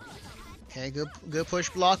 Okay, good push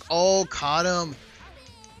block. Oh, caught him.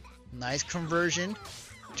 Nice conversion.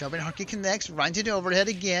 Jumping hard kick connects. Right into the overhead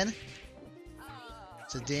again.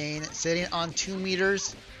 Zidane sitting on 2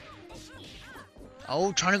 meters.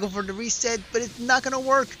 Oh, trying to go for the reset, but it's not going to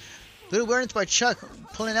work. Good awareness by Chuck,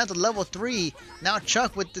 pulling out the level 3. Now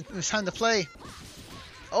Chuck with the time to play.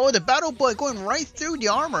 Oh, the battle boy going right through the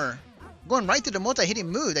armor. Going right through the multi-hitting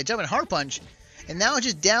move, that jumping hard punch. And now it's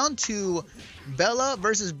just down to Bella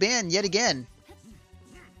versus Ban yet again.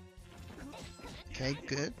 Okay,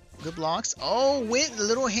 good blocks. Oh, went a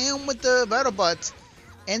little ham with the battle butt.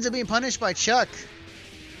 Ends up being punished by Chuck.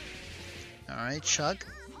 Alright, Chuck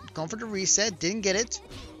going for the reset. Didn't get it.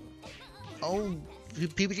 Oh,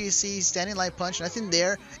 PPGC standing light punch. Nothing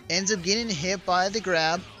there. Ends up getting hit by the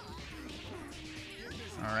grab.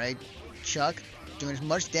 Alright, Chuck doing as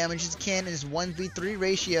much damage as he can in his 1v3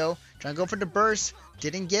 ratio. Trying to go for the burst.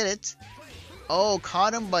 Didn't get it. Oh,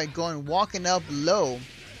 caught him by walking up low.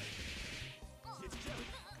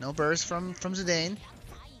 No burst from Zidane.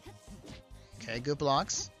 Okay, good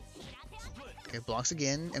blocks. Okay, blocks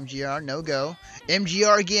again. MGR, no go.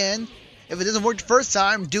 MGR again. If it doesn't work the first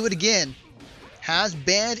time, do it again. Has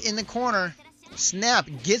Band in the corner. Snap,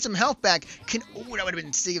 get some health back. Oh, that would have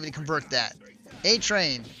been sick if he convert that.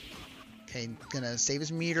 A-Train. Okay, gonna save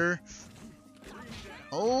his meter.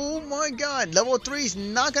 Oh my god, level 3 is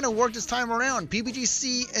not gonna work this time around.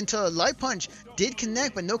 PPGC into light punch. Did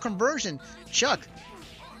connect, but no conversion. Chuck.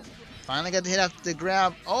 Finally got the hit after the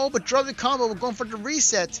grab. Oh, but drove the combo. We're going for the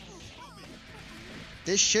reset.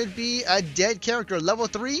 This should be a dead character. Level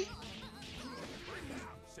 3?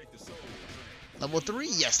 Level 3?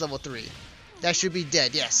 Yes, level 3. That should be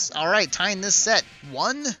dead. Yes. All right, tying this set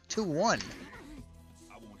 1-1. I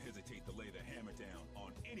won't hesitate to lay the hammer down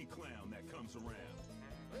on any clown that comes around.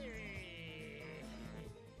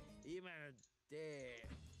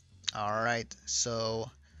 All right, so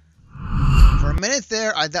for a minute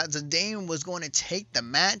there, I thought Zidane was going to take the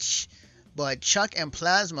match, but Chuck and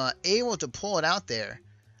Plasma able to pull it out there.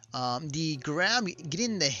 The grab,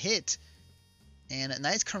 getting the hit, and a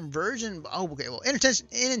nice conversion. Oh, okay, well,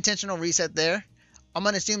 unintentional reset there. I'm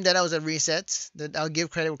going to assume that was a reset. That I'll give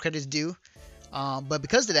credit where credit's due. But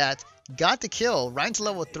because of that, got the kill right into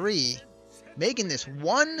level 3, making this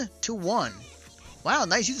 1-1. Wow,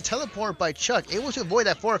 nice use of teleport by Chuck, able to avoid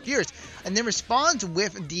that 4 Fears, and then responds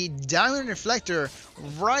with the Diamond Reflector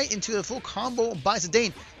right into the full combo by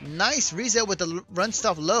Zidane. Nice reset with the run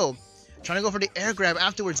stuff low. Trying to go for the air grab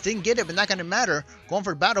afterwards, didn't get it, but not going to matter. Going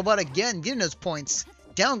for Battle Bot again, getting those points.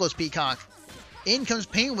 Down goes Peacock. In comes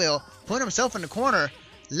Painwheel, putting himself in the corner,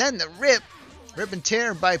 letting the rip and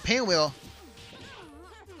tear by Painwheel.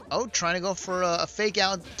 Oh, trying to go for a fake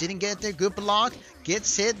out, didn't get it there. Good block,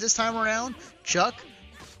 gets hit this time around. Chuck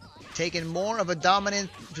taking more of a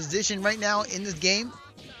dominant position right now in this game.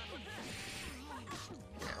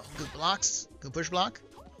 Good blocks, good push block.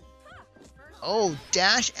 Oh,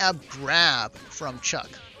 dash ab grab from Chuck.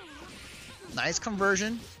 Nice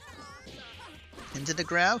conversion. Into the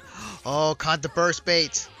grab. Oh, caught the burst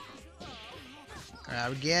bait.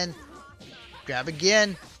 Grab again. Grab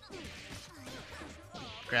again.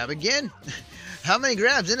 Grab again. How many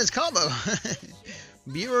grabs in this combo?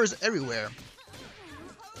 Viewers everywhere.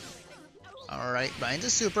 Alright, right into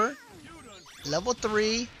super. Level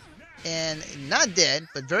 3. And not dead,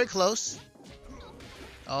 but very close.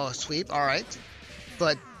 Oh, sweep. Alright.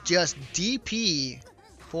 But just DP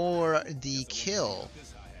for the kill.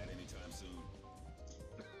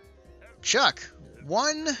 Chuck,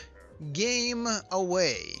 1 game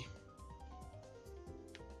away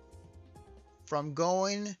from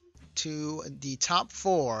going to the top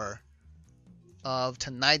 4 of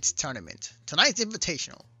tonight's tournament. Tonight's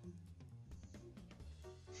invitational.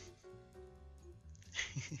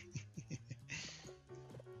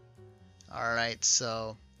 Alright,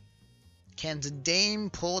 so can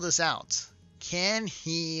Zidane pull this out? Can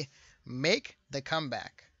he make the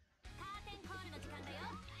comeback?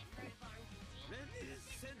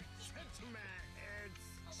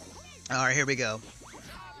 Alright, here we go.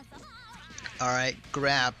 Alright,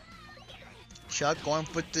 grab. Chuck going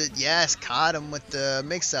for the... Yes, caught him with the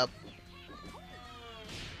mix-up.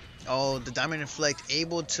 Oh, the Diamond Reflect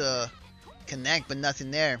able to connect, but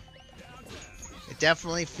nothing there. It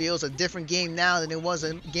definitely feels a different game now than it was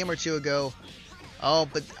a game or two ago. Oh,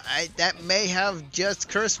 but that may have just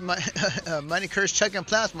cursed money cursed Chuck and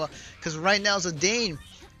Plasma, because right now Zidane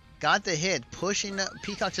got the hit, pushing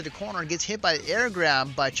Peacock to the corner, and gets hit by the air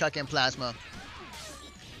grab by Chuck and Plasma.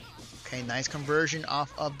 Okay, nice conversion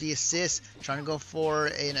off of the assist. Trying to go for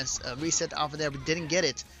a reset off of there, but didn't get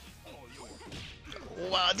it.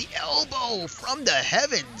 Wow, the elbow from the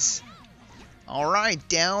heavens. Alright,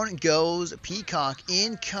 down goes Peacock.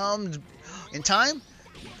 In comes... In time?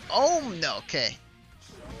 Oh, no, okay.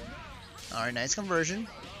 Alright, nice conversion.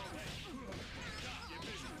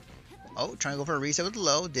 Oh, trying to go for a reset with the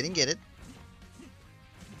low. Didn't get it.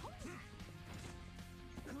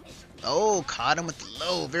 Oh, caught him with the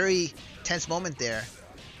low. Very tense moment there.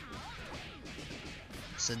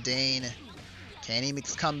 Zidane. Can he make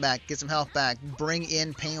his comeback? Get some health back. Bring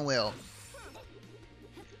in Painwheel.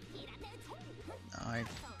 Alright.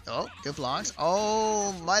 Oh, good blocks.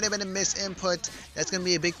 Oh, might have been a misinput. That's going to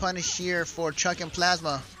be a big punish here for Chuck and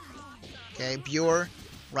Plasma. Okay, Bure.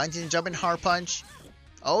 Right into jumping hard punch.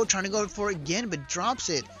 Oh, trying to go for it again, but drops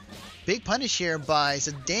it. Big punish here by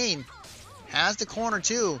Zidane. Has the corner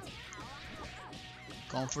too.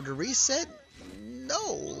 Going for the reset?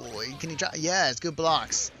 No. Can he drop? Yes, good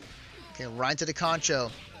blocks. Okay, right to the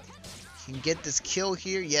concho. He can get this kill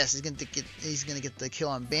here. Yes, he's gonna get the kill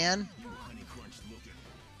on Ban.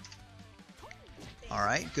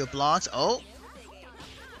 Alright, good blocks. Oh.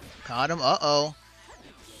 Caught him. Uh-oh.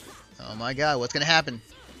 Oh my god, what's gonna happen?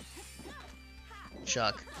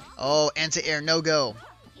 Chuck. Oh, anti-air, no go.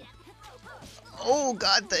 Oh,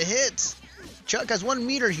 got the hit. Chuck has 1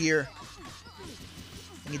 meter here.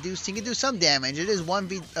 He can do some damage. It is 1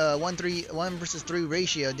 versus 3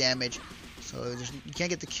 ratio damage. So you can't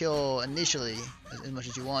get the kill initially as much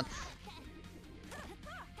as you want.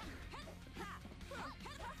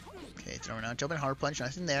 Okay, throwing out jumping hard punch,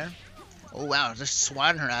 nothing there. Oh wow, just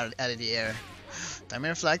swatting her out of the air.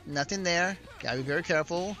 Diamond Reflect, nothing there. Gotta be very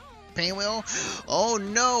careful. Painwheel. Oh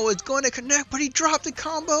no, it's going to connect, but he dropped the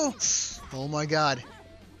combo. Oh my god.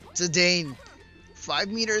 Zidane 5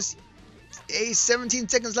 meters. 17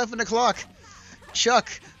 seconds left on the clock. Chuck,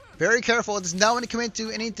 very careful. Does not want to commit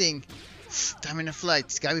to anything. Timing the flight.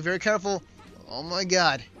 He's got to be very careful. Oh my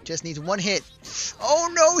god. Just needs one hit.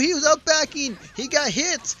 Oh no, he was up backing. He got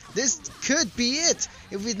hit. This could be it.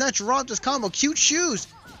 If he's not dropped this combo. Cute shoes.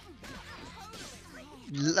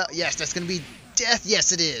 Yes, that's going to be death.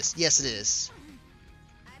 Yes, it is. Yes, it is.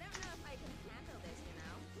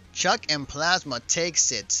 Chuck and Plasma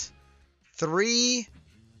takes it. 3-1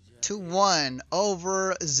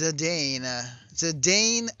 over Zidane.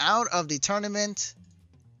 Zidane out of the tournament.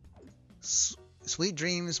 Sweet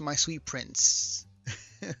dreams, my sweet prince.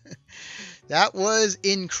 That was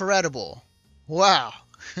incredible. Wow.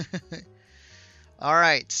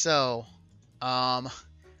 Alright, so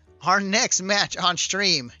our next match on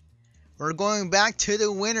stream, we're going back to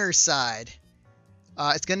the winner's side.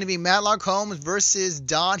 It's going to be Matlock Holmes versus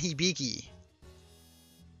Don Hibiki.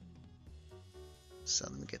 So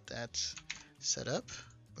let me get that set up.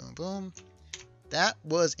 Boom, boom. That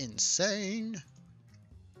was insane.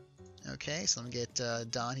 Okay, so let me get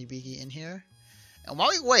Don Hibiki in here. And while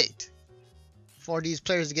we wait for these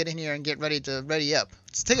players to get in here and get ready up,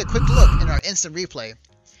 let's take a quick look in our instant replay.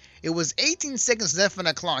 It was 18 seconds left on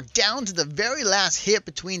the clock, down to the very last hit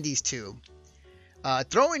between these two.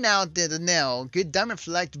 Throwing out the nail, good diamond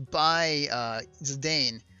flecked by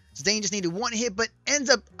Zidane. Zidane just needed one hit, but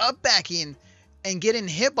ends up backing and getting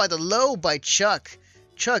hit by the low by Chuck.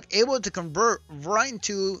 Chuck able to convert right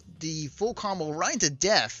into the full combo, right into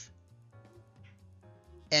death.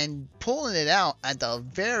 And pulling it out at the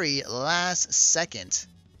very last second.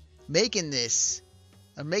 Making that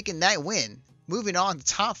win. Moving on to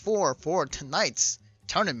top 4 for tonight's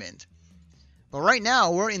tournament. But right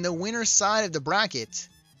now, we're in the winner's side of the bracket.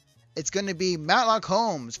 It's going to be Matlock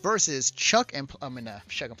Holmes versus Chuck and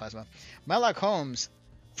Plasma. Matlock Holmes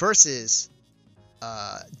versus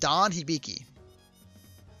Don Hibiki.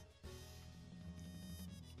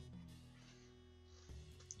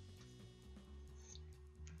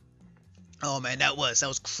 Oh man, that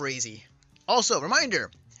was crazy. Also, reminder,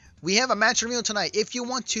 we have a match reveal tonight. If you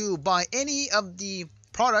want to buy any of the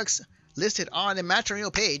products listed on the match reveal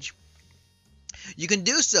page, you can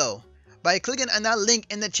do so by clicking on that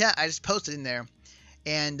link in the chat I just posted in there.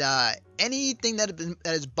 And anything that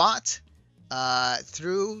is bought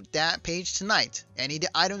through that page tonight, any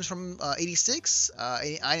items from 86,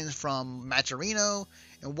 any items from Matcherino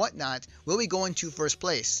and whatnot, will be going to first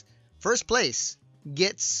place. First place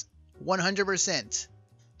gets 100%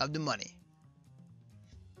 of the money.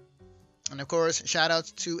 And of course, shout outs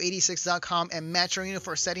to 86.com and Matcherino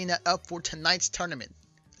for setting that up for tonight's tournament.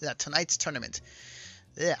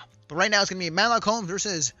 Yeah, but right now it's going to be Matlock Holmes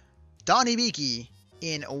versus Don Hibiki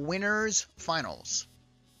in winners finals.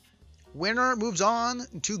 Winner moves on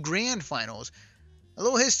to grand finals. A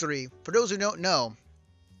little history for those who don't know.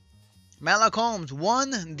 Matlock Holmes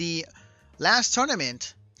won the last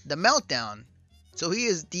tournament, the Meltdown. So he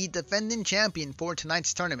is the defending champion for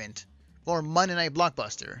tonight's tournament for Monday Night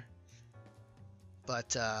Blockbuster.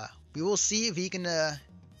 But we will see if he can.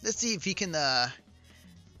 Let's see if he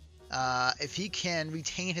can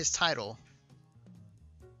retain his title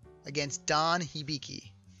against Don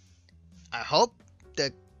Hibiki. I hope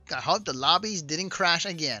the lobbies didn't crash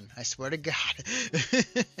again. I swear to God.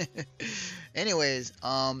 Anyways,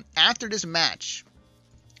 after this match,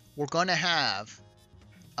 we're gonna have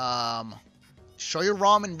Shoyu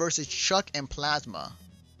Ramen versus Chuck and Plasma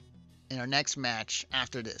in our next match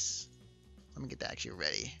after this. Let me get that actually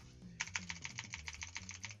ready.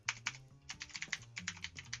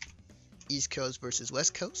 East Coast versus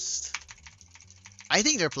West Coast. I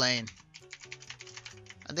think they're playing.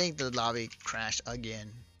 I think the lobby crashed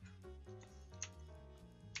again.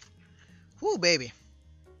 Whoo, baby.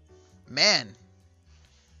 Man.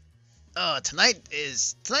 Tonight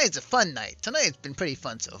is a fun night. Tonight has been pretty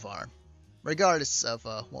fun so far. Regardless of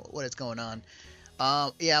what is going on.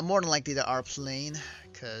 Yeah, more than likely they are playing.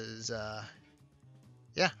 Because,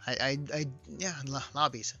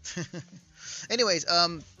 lobbies. Anyways,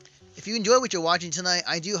 if you enjoy what you're watching tonight,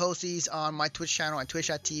 I do host these on my Twitch channel at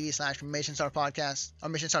twitch.tv/MissionStarPodcast. Or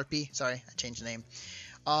MissionStarP, sorry, I changed the name.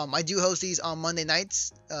 I do host these on Monday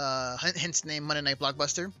nights, hence the name Monday Night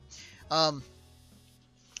Blockbuster.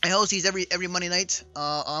 I host these every Monday night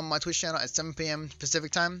on my Twitch channel at 7 p.m.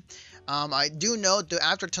 Pacific time. I do note that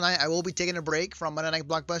after tonight, I will be taking a break from Monday Night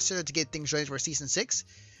Blockbuster to get things ready for Season 6,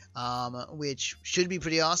 which should be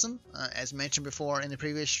pretty awesome, as mentioned before in the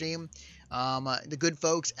previous stream. The good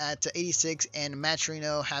folks at 86 and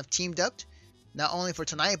Matcherino have teamed up, not only for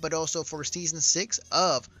tonight, but also for Season 6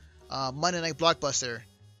 of Monday Night Blockbuster.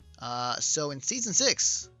 So in Season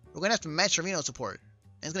 6, we're gonna have to match Reno support.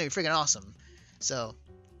 And it's gonna be freaking awesome. So,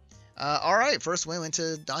 alright, first win went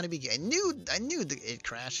to Donnie B. I knew it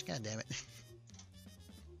crashed. God damn it.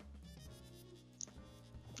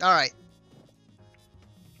 Alright.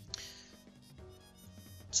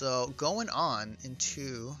 So, going on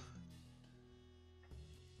into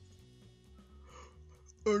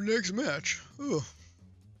our next match. Ooh.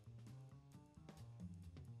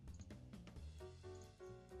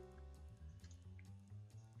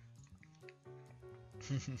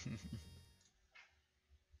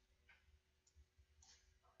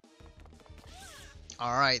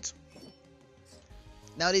 Alright.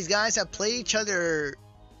 Now these guys have played each other,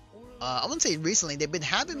 I wouldn't say recently, they've been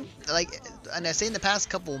having, like, and I say in the past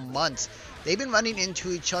couple months, they've been running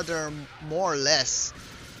into each other more or less.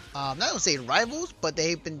 Not gonna say rivals, but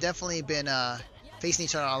they've been definitely been facing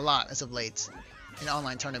each other a lot as of late in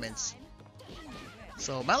online tournaments.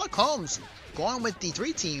 So Matlock Holmes going with the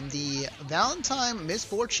 3 team, the Valentine,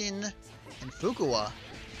 Misfortune, and Fukuwa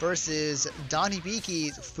versus Donnie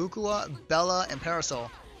Biki's Fukuwa, Bella, and Parasol.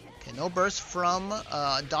 Okay, no burst from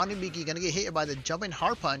Donnie Biki, gonna get hit by the jumping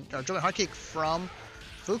hard punch or jumping hard kick from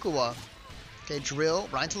Fukuwa. Okay, drill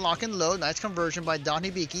right into lock and load, nice conversion by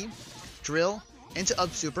Donnie Biki. Drill into up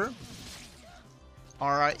super.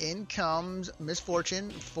 Alright, in comes Misfortune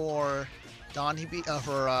for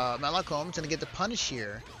Matlock Holmes, gonna get the punish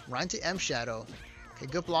here. Right into M Shadow. Okay,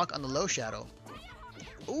 good block on the low shadow.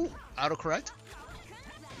 Ooh, auto correct.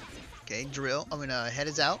 Okay, drill. Head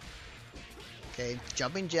is out. Okay,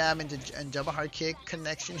 jumping jab and jump a hard kick.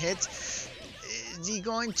 Connection hits. Is he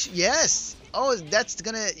going to? Yes. Oh, that's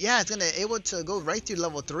gonna. Yeah, it's gonna able to go right through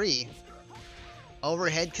level 3.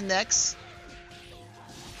 Overhead connects.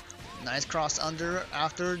 Nice cross under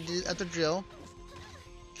after drill.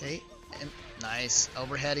 Okay, and nice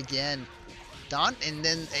overhead again. And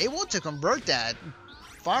then able to convert that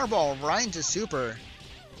fireball right into super.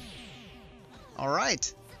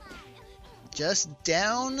 Alright. Just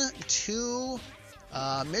down to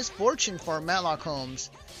Misfortune for Matlock Holmes.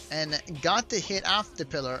 And got the hit off the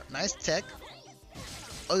pillar. Nice tech.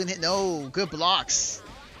 Oh, hit. No, good blocks.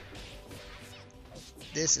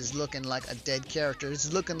 This is looking like a dead character. This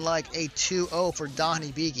is looking like a 2-0 for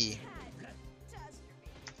Donnie Bigi.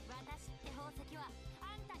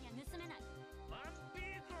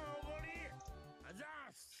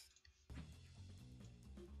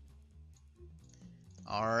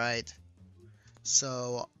 Alright,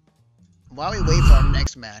 so while we wait for our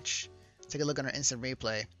next match, take a look at our instant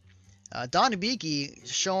replay. Donnie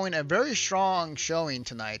Biki showing a very strong showing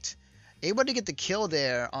tonight. Able to get the kill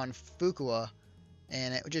there on Fukuwa,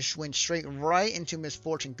 and it just went straight right into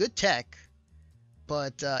Misfortune. Good tech,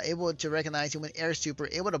 but able to recognize him with air super,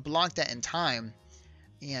 able to block that in time,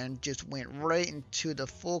 and just went right into the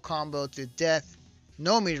full combo to death.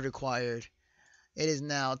 No meter required. It is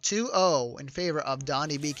now 2-0 in favor of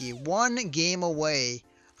Donnie Biki. 1 game away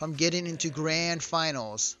from getting into grand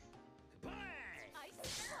finals.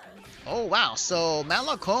 Oh wow, so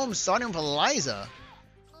Matlock Holmes starting with Liza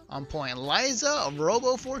on point. Liza,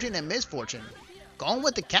 Robo Fortune, and Misfortune. Going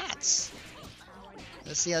with the cats.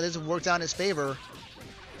 Let's see how this worked out in his favor.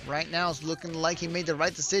 Right now it's looking like he made the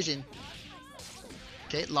right decision.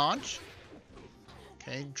 Okay, launch.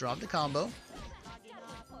 Okay, drop the combo.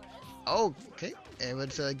 Oh, okay. Able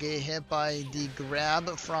to get hit by the grab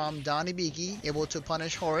from Donnie Biki. Able to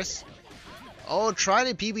punish Horus. Oh, try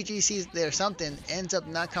the PBG, sees there something. Ends up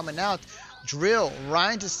not coming out. Drill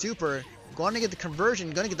right into super. Going to get the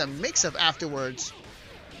conversion. Going to get the mix-up afterwards.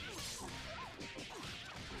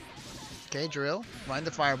 Okay, drill. Right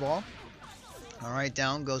into fireball. Alright,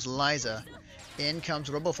 down goes Liza. In comes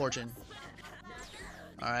Robo Fortune.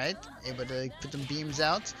 Alright, able to put them beams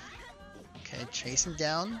out. Okay, chasing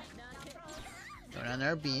down. Going on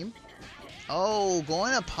their beam. Oh,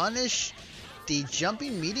 going to punish the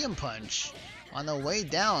jumping medium punch on the way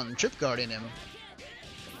down, trip guarding him.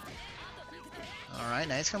 Alright,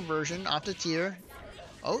 nice conversion off the tier.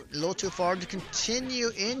 Oh, a little too far to continue.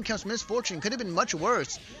 In comes Misfortune. Could have been much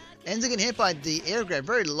worse. Ends up getting hit by the air grab,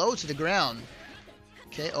 very low to the ground.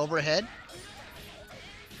 Okay, overhead.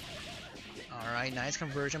 Alright, nice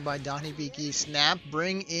conversion by Donnie Biki. Snap,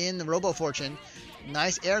 bring in the Robo Fortune.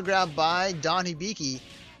 Nice air grab by Donnie Biki.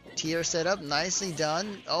 Tier set up, nicely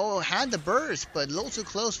done. Oh, had the burst, but a little too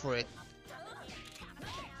close for it.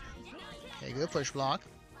 Okay, good push block.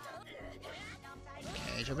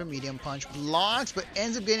 Okay, jumping medium punch. Blocks, but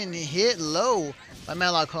ends up getting hit low by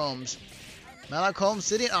Matlock Holmes. Matlock Holmes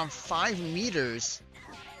sitting on 5 meters.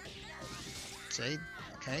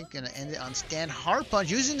 Okay, gonna end it on stand hard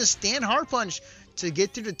punch. Using the stand hard punch to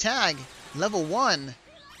get through the tag. Level 1.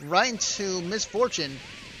 Right into Misfortune.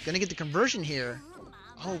 Gonna get the conversion here.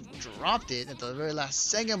 Oh, dropped it at the very last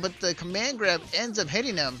second, but the command grab ends up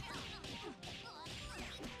hitting him.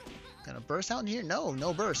 Gonna burst out in here? No,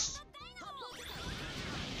 no burst.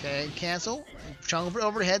 Okay, cancel. Chung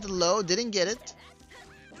overhead to low, didn't get it.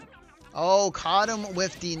 Oh, caught him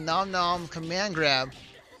with the Nom Nom command grab.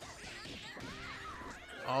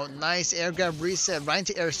 Oh, nice air grab reset right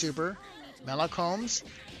into air super. Holmes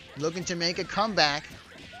looking to make a comeback.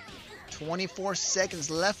 24 seconds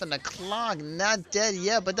left on the clock. Not dead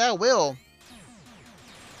yet, but that will.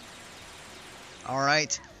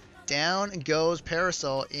 Alright. Down goes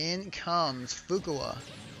Parasol. In comes Fukuwa.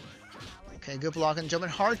 Okay, good block and jumping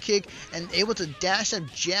hard kick. And able to dash a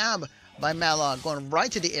jab by Malak. Going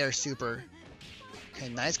right to the air super. Okay,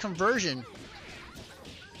 nice conversion.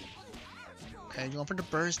 Okay, going for the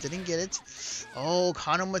burst. Didn't get it. Oh,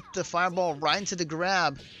 caught him with the fireball right into the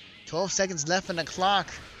grab. 12 seconds left on the clock.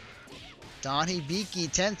 Don Hibiki,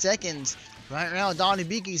 10 seconds. Right now, Don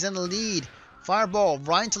Hibiki's in the lead. Fireball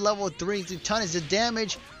right into level 3. 2 tonnage of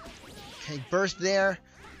damage. Okay, burst there.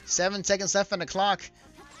 7 seconds left on the clock.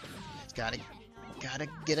 Gotta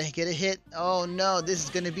get a hit. Oh no, this is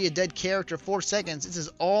gonna be a dead character. 4 seconds. This is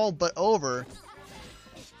all but over.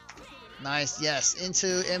 Nice, yes, into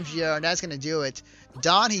MGR. That's gonna do it.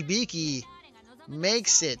 Don Hibiki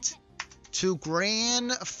makes it to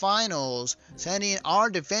grand finals, sending our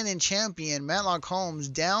defending champion Matlock Holmes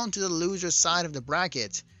down to the loser side of the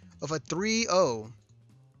bracket with a 3-0.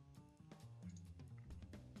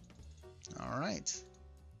 Alright.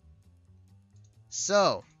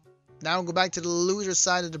 So, now we'll go back to the loser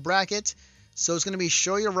side of the bracket. So it's going to be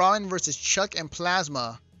Shoya Ramen versus Chuck and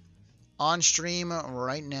Plasma on stream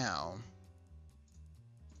right now.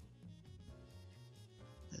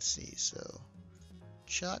 Let's see, so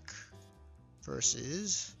Chuck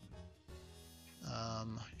versus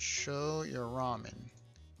Shoya Ramen.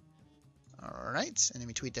 Alright, and let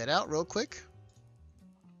me tweet that out real quick.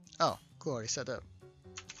 Oh, cool, already set up.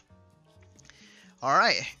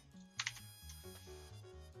 Alright.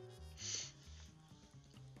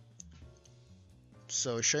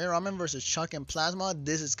 So Shoya Ramen versus Chuck and Plasma.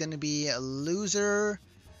 This is going to be a loser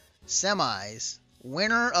semis.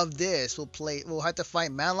 Winner of this will have to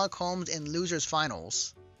fight Matlock Holmes in losers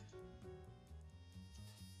finals.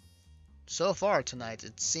 So far tonight,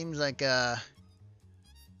 it seems like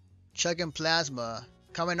Chuck and Plasma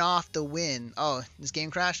coming off the win. Oh, this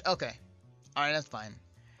game crashed? Okay. Alright, that's fine.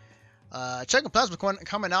 Chuck and Plasma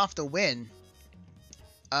coming off the win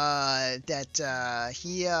that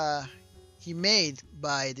he made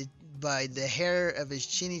by the hair of his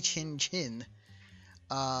chinny chin chin,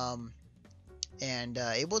 and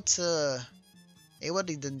able to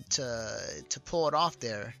pull it off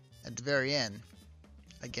there at the very end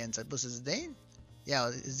against, was it Zidane? Yeah,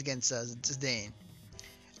 it's against Zidane.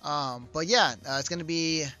 But yeah, it's gonna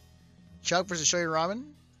be Chuck versus Shoya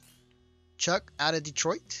Ramen. Chuck out of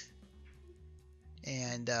Detroit,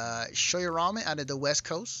 and Shoya Ramen out of the West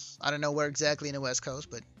Coast. I don't know where exactly in the West Coast,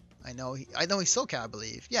 but I know he's SoCal, I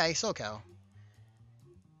believe. Yeah, he's SoCal.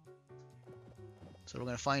 So we're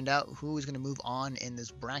gonna find out who is gonna move on in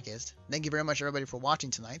this bracket. Thank you very much, everybody, for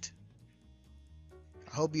watching tonight.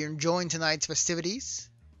 I hope you're enjoying tonight's festivities.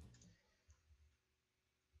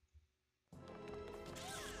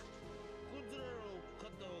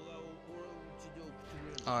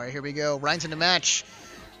 Alright, here we go. Right into the match.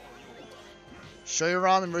 Shoya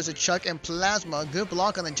Ramen versus Chuck and Plasma. Good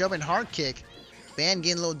block on the jumping hard kick. Band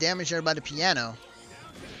getting a little damage there by the piano.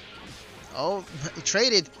 Oh, he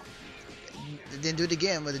traded. Didn't do it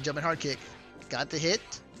again with the jumping hard kick. Got the hit.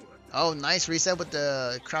 Oh, nice reset with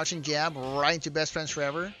the crouching jab right into Best Friends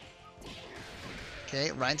Forever.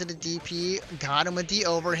 Okay, right into the DP. Got him with the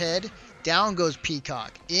overhead. Down goes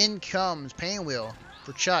Peacock. In comes Painwheel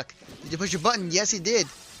for Chuck. Did you push your button? Yes, he did.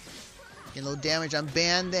 Getting a little damage on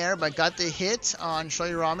Band there, but got the hit on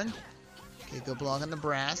Shoya Ramen. Okay, good block on the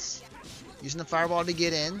brass. Using the fireball to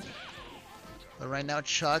get in. But right now,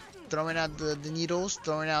 Chuck throwing out the needles,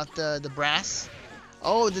 throwing out the brass.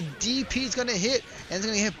 Oh, the DP is going to hit, and it's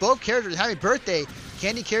going to hit both characters. Happy birthday.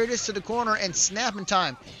 Candy carry this to the corner and snap in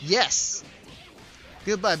time. Yes.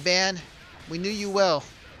 Goodbye, Band. We knew you well.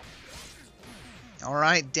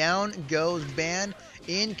 Alright, down goes Band.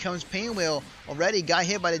 In comes Painwheel. Already got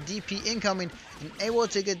hit by the DP incoming and able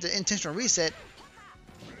to get the intentional reset.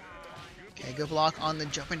 Okay, good block on the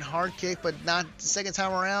jumping hard kick, but not the second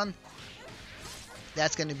time around.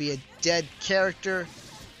 That's going to be a dead character.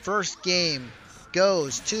 First game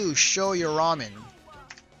goes to Shoya Ramen.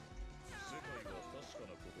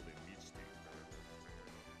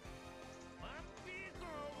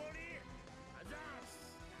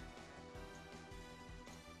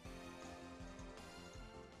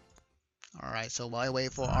 Alright, so while I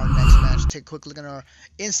wait for our next match, take a quick look at our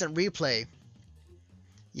instant replay.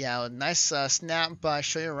 Yeah, nice snap by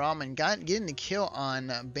Shoyu Ramen, getting the kill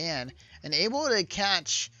on Ban, and able to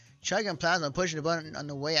catch Chug and Plasma, pushing the button on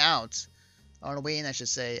the way out, on the way in I should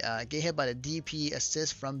say, get hit by the DP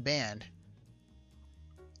assist from Ban.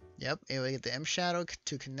 Yep, able to get the M Shadow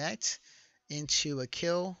to connect into a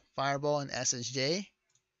kill, Fireball, and SSJ.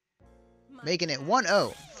 Making it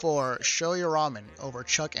 1-0 for Shoyu Ramen over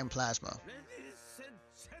Chuck and Plasma.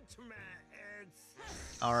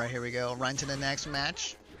 Alright, here we go. Right into the next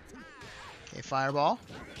match. Okay, Fireball.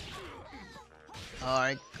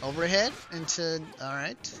 Alright, overhead into...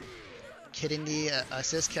 Alright. Hitting the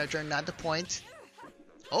assist character, not the point.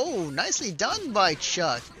 Oh, nicely done by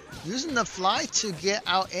Chuck. Using the fly to get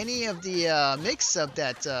out any of the mix-up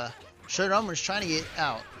that Shoyu Ramen was trying to get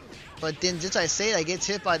out. But then, just I say, I gets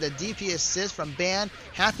hit by the DP assist from Ban.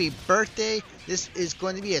 Happy birthday. This is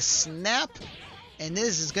going to be a snap. And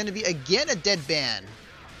this is going to be, again, a dead Ban.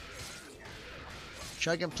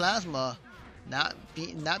 Chug and Plasma not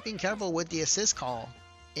being careful with the assist call.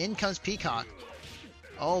 In comes Peacock.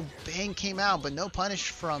 Oh, Bang came out, but no punish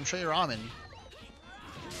from Shoyu Ramen.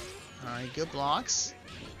 Alright, good blocks.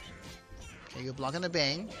 Okay, good block on the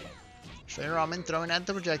Bang. Shoyu Ramen throwing at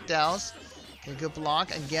the projectiles. Okay, good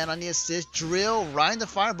block again on the assist. Drill right in the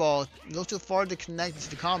Fireball. A little too far to connect to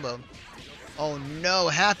the combo. Oh no,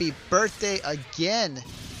 happy birthday again.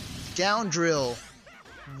 Down drill.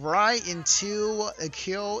 Right into a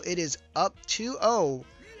kill. It is up 2-0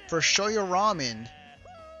 for Shoyu Ramen.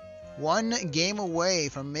 One game away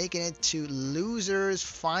from making it to losers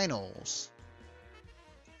finals.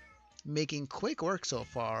 Making quick work so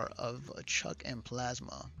far of Chuck and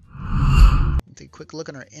Plasma. Take a quick look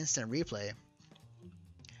at our instant replay.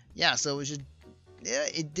 Yeah, so it was just, yeah,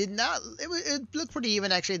 it looked pretty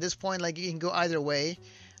even actually at this point, like you can go either way.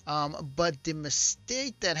 But the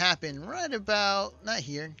mistake that happened right about, not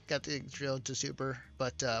here, got the drill to super,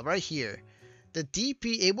 but right here, the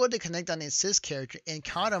DP able to connect on the assist character and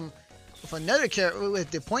caught him with another character,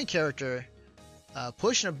 with the point character,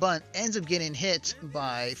 pushing a button, ends up getting hit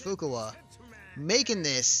by Fukuwa, making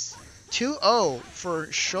this 2-0 for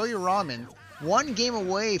Shoyu Ramen. One game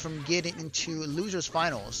away from getting into losers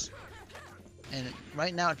finals. And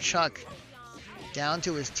right now Chuck down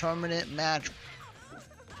to his tournament match.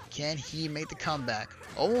 Can he make the comeback?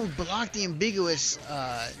 Oh, blocked the ambiguous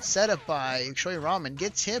setup by Shoyu Ramen.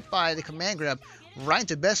 Gets hit by the command grab right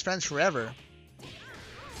into Best Friends Forever.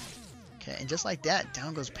 Okay, and just like that,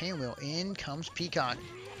 down goes Painwheel. In comes Peacock.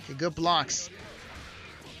 Okay, good blocks.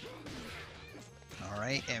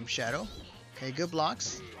 Alright, M Shadow. Okay, good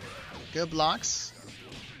blocks. Good blocks.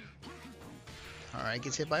 Alright,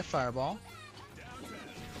 gets hit by Fireball.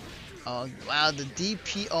 Oh, wow, the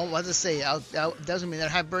DP. Oh, what to say? That doesn't mean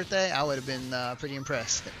that happy birthday. I would have been pretty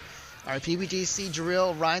impressed. Alright, PBGC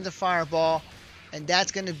drill, right into Fireball. And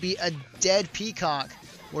that's going to be a dead Peacock.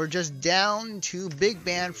 We're just down to Big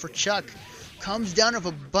Ban for Chuck. Comes down with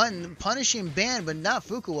a button, punishing Ban, but not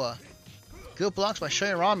Fukuwa. Good blocks by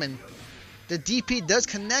Shoyu Ramen. The DP does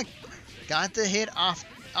connect. Got the hit off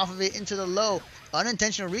of it into the low.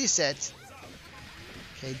 Unintentional reset.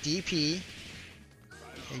 Okay, DP.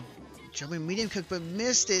 Okay, jumping medium kick, but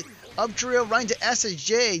missed it. Up drill right into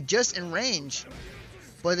SSJ, just in range.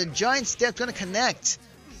 But the giant step's going to connect.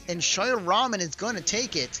 And Shoyu Ramen is going to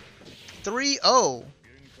take it. 3-0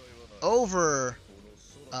 over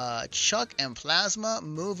Chuck and Plasma.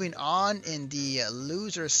 Moving on in the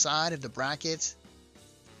loser side of the bracket.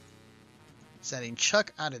 Setting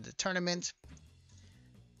Chuck out of the tournament.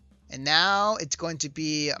 And now it's going to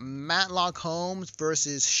be Matlock Holmes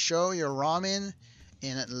versus Shoyu Ramen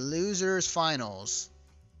in losers finals.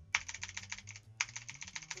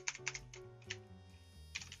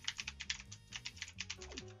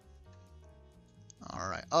 All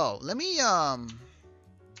right. Oh, let me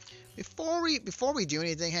before we do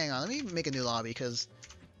anything, hang on. Let me make a new lobby because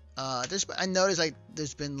I noticed like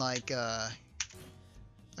there's been like a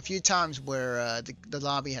few times where the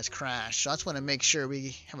lobby has crashed. So I just want to make sure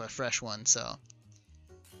we have a fresh one. So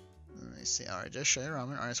let me see. All right, just Shoyu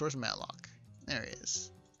Ramen. All right, so where's Matlock? There he is.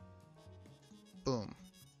 Boom.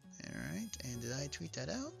 All right, and did I tweet that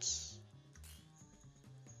out?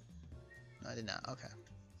 No, I did not. Okay.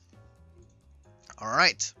 All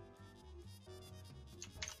right.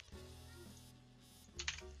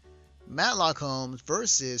 Matlock Holmes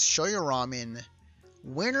versus Shoyu Ramen.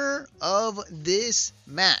 Winner of this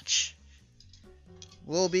match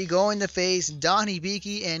will be going to face Don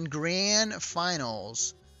Hibiki in grand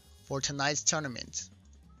finals for tonight's tournament.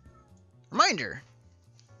 Reminder,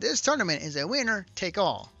 this tournament is a winner take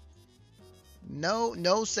all.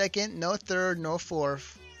 No second, no third, no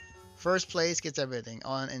fourth. First place gets everything.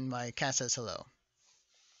 On and my cat says hello.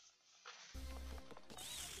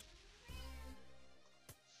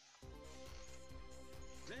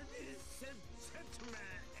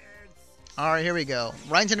 Alright, here we go.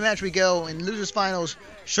 Right into the match we go. In losers finals,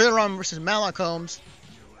 Shoyaram versus Matlock Holmes.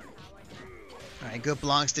 Alright, good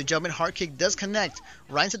blocks. The jumping hard kick does connect.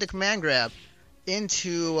 Right into the command grab.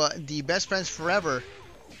 Into the best friends forever.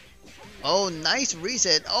 Oh, nice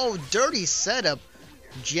reset. Oh, dirty setup.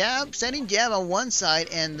 Jab, sending jab on one side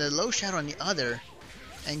and the low shadow on the other.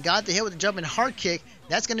 And got the hit with the jumping hard kick.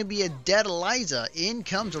 That's going to be a dead Eliza. In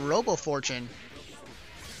comes Robo Fortune.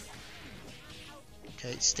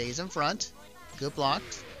 Okay, stays in front. Good block.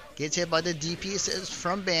 Gets hit by the DP assist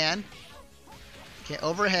from Ban. Okay,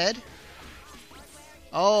 overhead.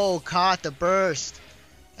 Oh, caught the burst.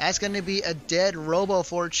 That's going to be a dead Robo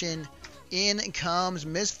Fortune. In comes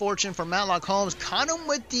Misfortune from Matlock Holmes. Caught him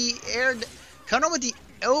with the air. Caught him with the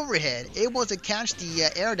overhead. Able to catch the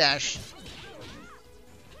air dash.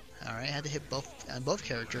 Alright, had to hit both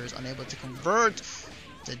characters. Unable to convert.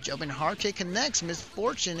 The jumping hard kick connects.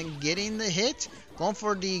 Misfortune and getting the hit. Going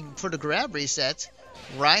for the grab reset.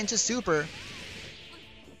 Right into super.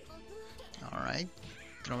 Alright.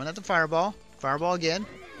 Throwing out the fireball. Fireball again.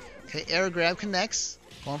 Okay, air grab connects.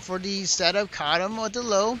 Going for the setup. Caught him with the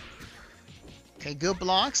low. Okay, good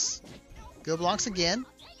blocks. Good blocks again.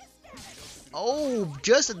 Oh,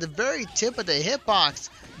 just at the very tip of the hitbox.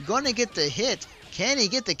 Gonna get the hit. Can he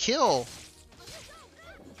get the kill?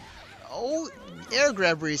 Oh, air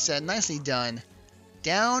grab reset. Nicely done.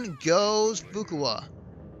 Down goes Fukuwa.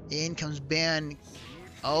 In comes Ban.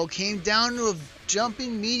 Oh, came down to a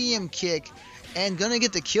jumping medium kick. And gonna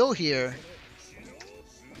get the kill here.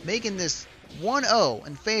 Making this 1-0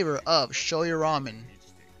 in favor of Shoya Ramen.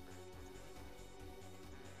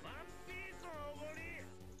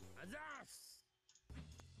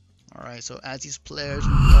 Alright, so as these players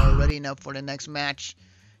are readying up for the next match,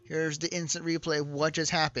 here's the instant replay of what just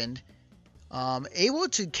happened. Able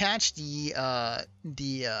to catch the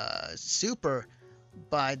super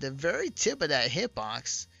by the very tip of that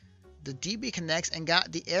hitbox. The DB connects and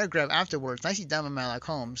got the air grab afterwards. Nicely done by Matlock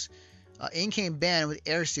Holmes. In came Ban with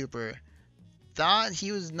air super. Thought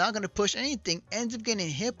he was not going to push anything. Ends up getting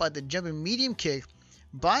hit by the jumping medium kick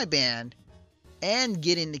by Ban. And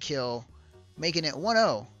getting the kill. Making it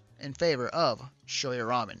 1-0 in favor of Shoya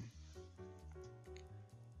Ramen.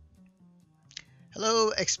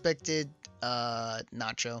 Hello, expected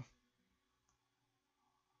Nacho.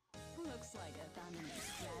 Looks like I found a new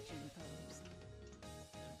scratching pose.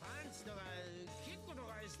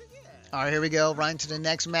 Alright, here we go. Right into the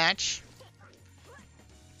next match.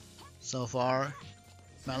 So far,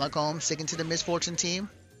 Matlock Holmes sticking to the Misfortune team.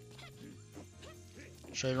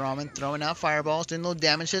 Shoya Ramen throwing out fireballs, doing a little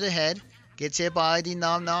damage to the head. Gets hit by the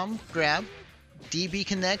Nom Nom grab. DB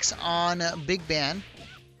connects on Big Ban.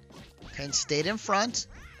 Okay, stayed in front.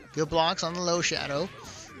 Good blocks on the low shadow.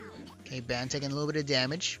 Okay, Ban taking a little bit of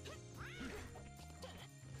damage.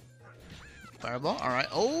 Fireball, alright.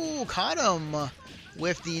 Oh, caught him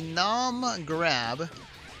with the Nom grab.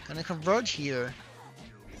 Gonna convert here.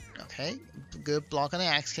 Okay, good block on the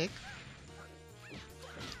axe kick.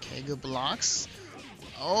 Okay, good blocks.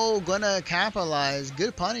 Oh, gonna capitalize.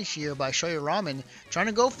 Good punish here by Shoya Ramen. Trying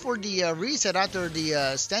to go for the reset after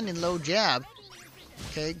the standing low jab.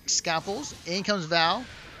 Okay, scalpels. In comes Val.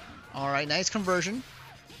 Alright, nice conversion.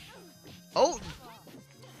 Oh!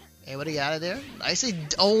 Hey, what do you got of there? Nicely.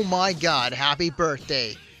 Oh my god, happy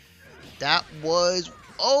birthday. That was.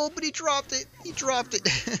 Oh, but he dropped it. He dropped it.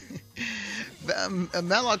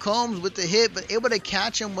 Matlock Holmes with the hit, but able to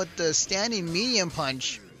catch him with the standing medium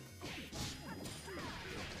punch.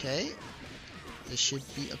 Okay. This should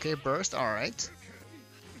be. Okay, burst. Alright.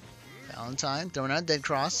 Valentine throwing out dead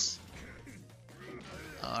cross.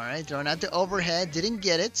 Alright, throwing out the overhead. Didn't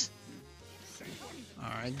get it.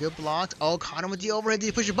 Alright, good block. Oh, caught him with the overhead. Did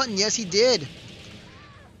he push a button? Yes, he did.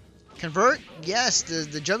 Convert? Yes,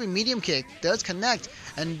 the jumping medium kick does connect.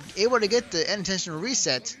 And able to get the intentional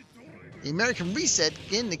reset. The American reset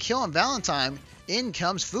getting the kill on Valentine. In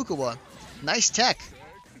comes Fukuwa. Nice tech.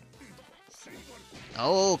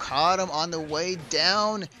 Oh, caught him on the way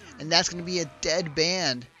down. And that's going to be a dead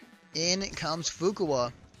band. In comes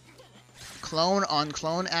Fukuwa. Clone on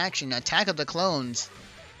clone action. Attack of the clones.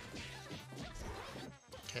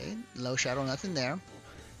 Okay, low shadow, nothing there.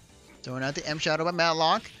 Throwing out the M shadow by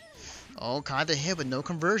Matlock. Oh, caught the hit, but no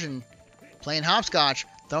conversion. Playing hopscotch.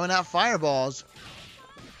 Throwing out fireballs.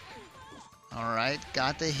 Alright,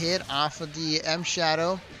 got the hit off of the M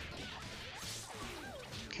shadow.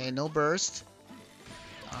 Okay, no burst.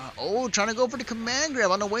 Oh, trying to go for the command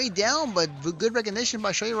grab on the way down, but good recognition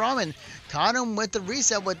by Shoyu Ramen. Caught him with the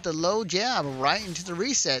reset with the low jab right into the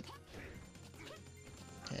reset.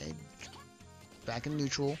 Okay, back in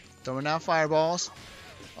neutral, throwing out fireballs.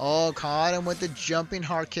 Oh, caught him with the jumping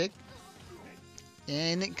hard kick.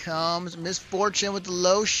 In it comes Misfortune with the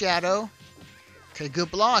low shadow. Okay,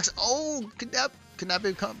 good blocks. Oh, could not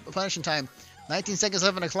be punishing time. 19 seconds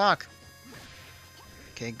left on the clock.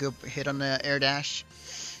 Okay, good hit on the air dash.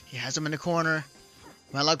 He has him in the corner.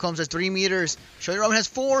 Matlock Combs has 3 meters. Shoyu Ramen has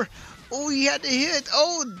 4. Oh, he had to hit.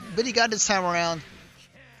 Oh, but he got this time around.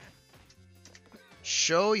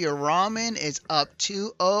 Shoyu Ramen is up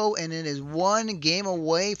 2-0, and it is 1 game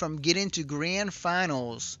away from getting to grand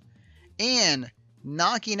finals and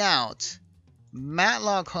knocking out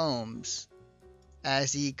Matlock Holmes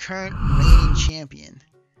as the current reigning champion.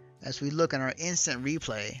 As we look on our instant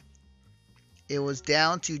replay, it was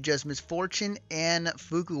down to just Misfortune and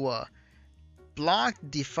Fukuwa.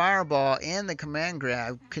 Blocked the fireball and the command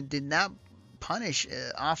grab. Did not punish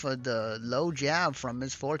off of the low jab from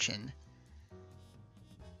Misfortune.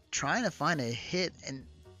 Trying to find a hit and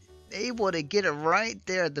able to get it right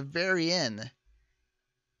there at the very end.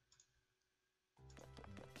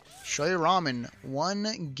 Shoyu Ramen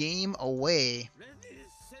 1 game away.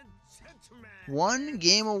 1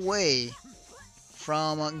 game away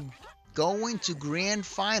from going to grand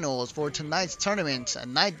finals for tonight's tournament at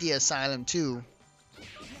Night the Asylum 2.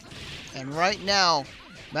 And right now,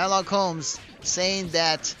 Matlock Holmes saying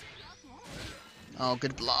that... Oh,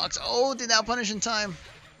 good blocks. Oh, did not punish in time.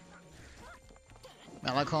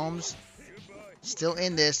 Matlock Holmes still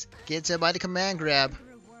in this. Gets hit by the command grab.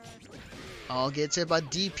 Oh, gets hit by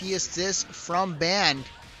DP assist from Band.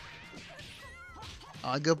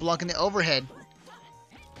 Oh, good block in the overhead.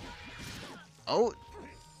 Oh.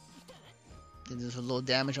 There's a little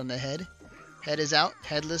damage on the head. Head is out.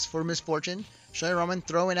 Headless for Misfortune. Shoyu Ramen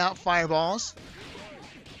throwing out fireballs.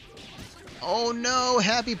 Oh no,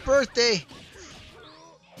 happy birthday.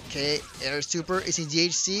 Okay, air super. Is he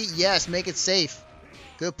DHC? Yes, make it safe.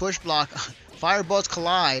 Good push block. Fireballs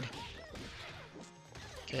collide.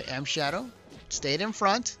 Okay, M Shadow. Stayed in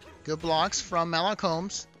front. Good blocks from Matlock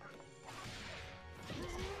Holmes.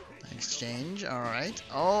 Exchange. Alright.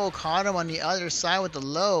 Oh, caught him on the other side with the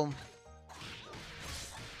low.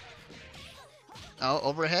 Oh,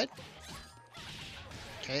 overhead.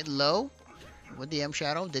 Okay, low. With the M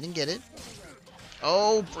Shadow. Didn't get it.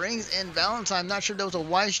 Oh, brings in Valentine. Not sure that was a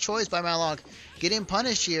wise choice by Matlock. Getting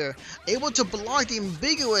punished here. Able to block the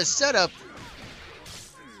ambiguous setup.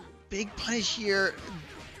 Big punish here.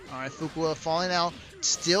 Alright, Fukuwa falling out.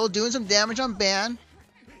 Still doing some damage on Ban.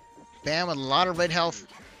 Ban with a lot of red health.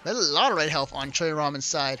 A lot of red health on Shoyu Ramen's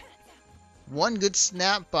side. 1 good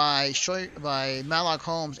snap by Matlock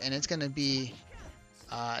Holmes, and it's gonna be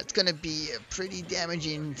pretty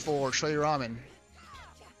damaging for Shoyu Ramen.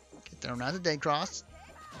 Get thrown out the dead cross.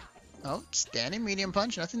 Oh, standing medium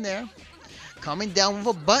punch, nothing there. Coming down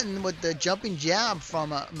with a button with the jumping jab from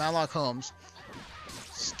Matlock Holmes.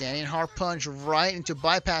 Standing hard punch right into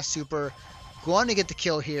bypass super. Going to get the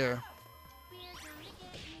kill here.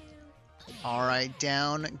 Alright,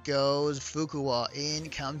 down goes Fukuwa. In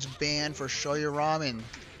comes Ban for Shoyu Ramen.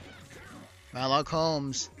 Matlock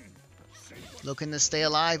Holmes looking to stay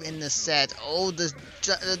alive in the set. Oh,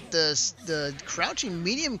 the crouching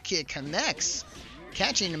medium kick connects,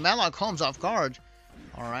 catching Matlock Holmes off guard.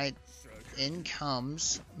 Alright, in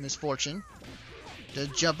comes Misfortune. The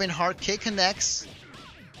jumping hard kick connects.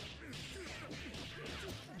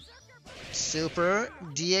 Super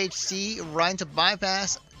DHC right into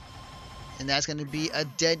bypass. And that's going to be a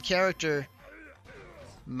dead character.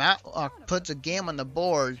 Matlock puts a game on the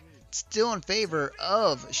board. Still in favor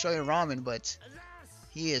of Shoyu Ramen, but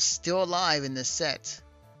he is still alive in this set.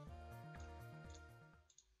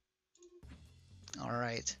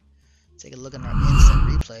 Alright. Take a look at our instant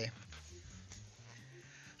replay.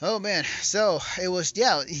 Oh man, so it was,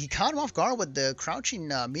 yeah, he caught him off guard with the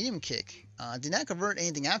crouching medium kick. Did not convert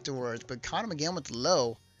anything afterwards, but caught him again with the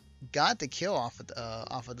low. Got the kill off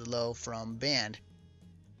of the low from Band.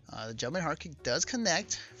 The jumping hard kick does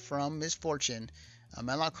connect from Misfortune.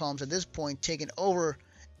 Matlock Holmes at this point taking over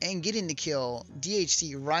and getting the kill.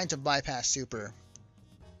 DHC right into bypass super.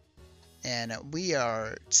 And we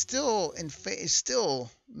are still still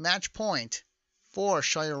match point for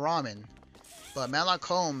Shoyu Ramen. But Matlock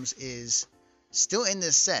Holmes is still in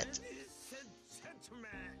this set.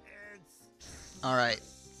 Alright.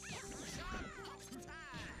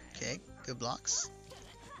 Okay, good blocks.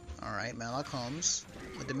 Alright, Matlock Holmes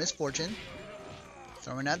with the Misfortune.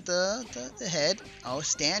 Throwing out the head. Oh,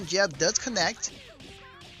 stand jab does connect.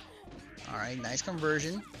 Alright, nice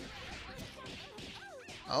conversion.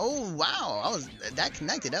 Oh, wow. That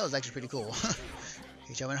connected. That was actually pretty cool.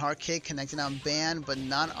 Okay, jumping hard kick, connecting on Ban, but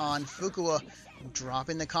not on Fukuwa.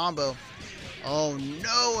 Dropping the combo. Oh,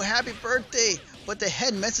 no. Happy birthday. But the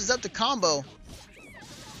head messes up the combo.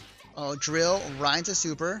 Oh, drill. Ryan to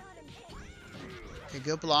super. Okay,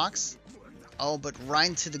 good blocks. Oh, but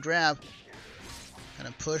Ryan to the grab.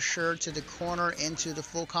 Gonna push her to the corner into the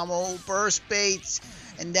full combo. Burst baits.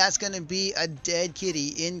 And that's going to be a dead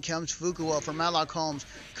kitty. In comes Fukuwa from Matlock Holmes.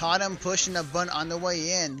 Caught him pushing a bun on the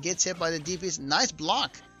way in. Gets hit by the DPS. Nice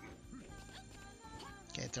block.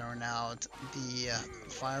 Okay, throwing out the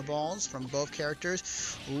fireballs from both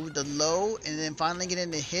characters. Ooh, the low. And then finally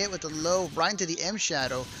getting the hit with the low right into the M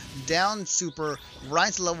Shadow. Down super.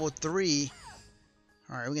 Right to level 3.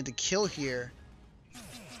 Alright, we get the kill here.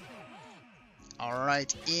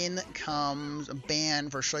 Alright, in comes a ban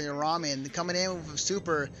for Shoya Ramen. Coming in with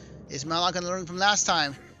super. Is Matlock going to learn from last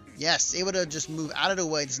time? Yes, able to just move out of the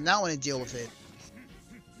way. Does not want to deal with it.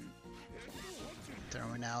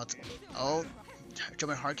 Throwing out. Oh,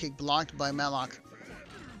 jumping hard kick blocked by Matlock.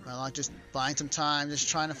 Matlock just buying some time. Just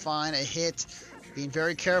trying to find a hit. Being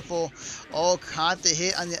very careful. Oh, caught the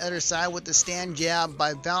hit on the other side with the stand jab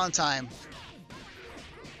by Valentine.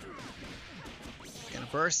 Gonna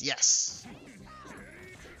burst? Yes.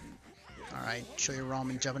 Alright, Shoya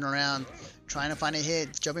Ramen jumping around, trying to find a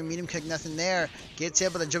hit. Jumping medium kick, nothing there. Gets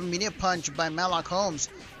hit with a jumping medium punch by Matlock Holmes.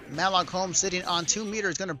 Matlock Holmes sitting on 2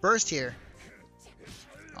 meters, gonna burst here.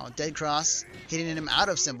 Oh, dead cross, hitting him out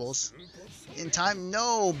of symbols. In time,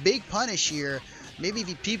 no, big punish here. Maybe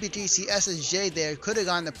the PPGC SSJ there could have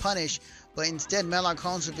gone to punish, but instead Matlock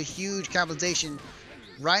Holmes with a huge capitalization.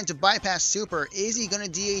 Ryan to bypass super. Is he gonna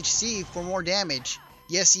DHC for more damage?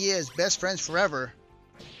 Yes, he is. Best friends forever.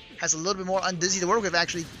 Has a little bit more undizzy to work with,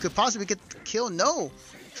 actually. Could possibly get the kill. No!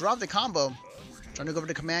 Drop the combo. Trying to go for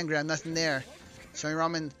the command grab. Nothing there. Shoya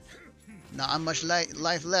Ramen, not much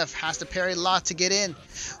life left. Has to parry a lot to get in.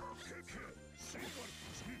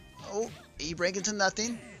 Oh, he break into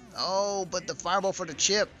nothing. Oh, but the fireball for the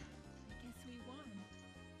chip.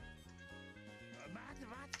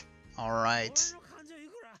 Alright.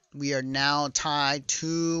 We are now tied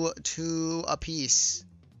 2-2 apiece.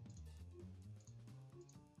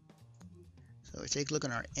 So we take a look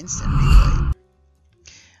at our instant replay.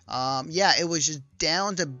 Yeah, it was just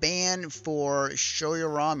down to ban for Shoya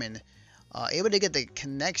Ramen. Able to get the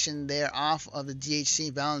connection there off of the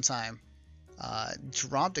DHC Valentine.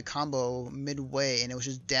 Dropped the combo midway, and it was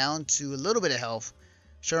just down to a little bit of health.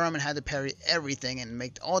 Shoya Ramen had to parry everything and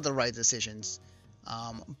make all the right decisions.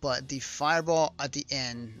 But the fireball at the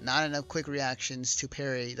end, not enough quick reactions to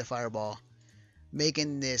parry the fireball.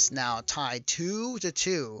 Making this now tied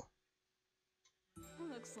 2-2.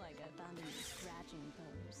 Looks like I found a new scratching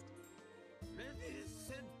post.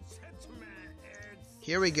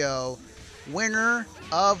 Here we go. Winner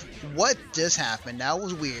of what just happened. That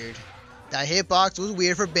was weird. That hitbox was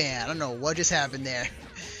weird for Ban. I don't know what just happened there.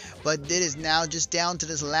 But it is now just down to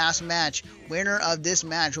this last match. Winner of this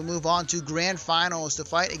match will move on to grand finals to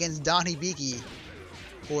fight against Don Hibiki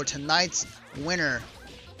for tonight's winner.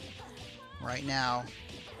 Right now,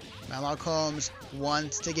 Matlock Holmes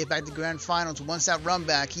wants to get back to grand finals. Wants that run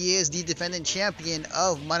back. He is the defending champion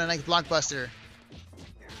of Monday Night Blockbuster.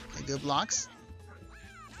 Okay, good blocks.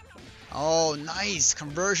 Oh, nice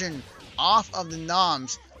conversion off of the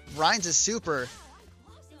noms. Ryan's a super.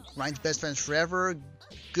 Ryan's best friends forever.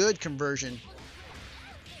 Good conversion.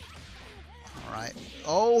 Alright.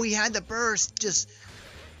 Oh, he had the burst. Just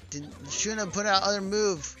shouldn't have put out other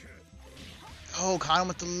move. Oh, caught him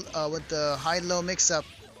with the high-low mix-up.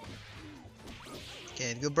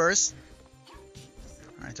 Okay, good burst.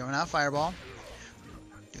 Alright, throwing out fireball.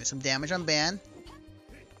 Doing some damage on Ban.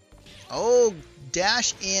 Oh,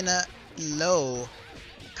 dash in low.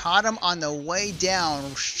 Caught him on the way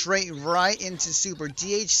down, straight right into super.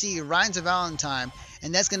 DHC, Ryan's a Valentine.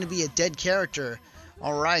 And that's going to be a dead character.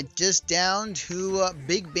 Alright, just down to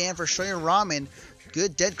big ban for Shoya Ramen.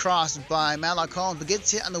 Good dead cross by Matlock Holmes, but gets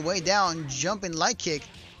hit on the way down. Jumping light kick.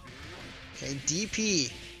 Okay,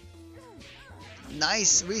 DP.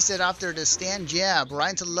 Nice reset after the stand jab. Right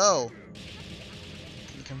into low.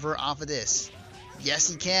 Can he convert off of this? Yes,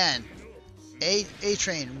 he can.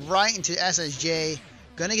 A-Train right into SSJ.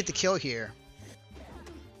 Gonna get the kill here.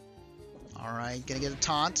 Alright, gonna get a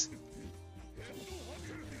taunt.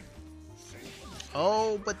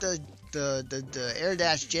 Oh, but the air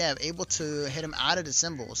dash jab able to hit him out of the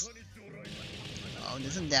symbols. Oh,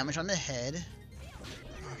 did some damage on the head.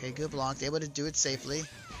 Okay, good block. Able to do it safely.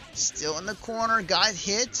 Still in the corner. Got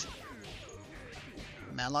hit.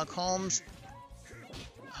 Matlock Holmes.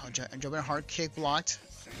 Oh, Jumping hard kick blocked.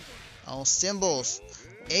 Oh, symbols.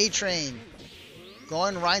 A-Train.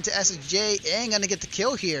 Going right into SSJ. Ain't gonna get the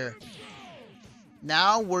kill here.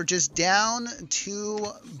 Now we're just down to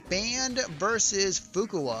Band versus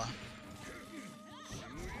Fukuwa.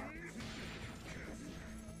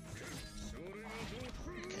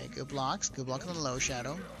 Okay, good blocks. Good block on the low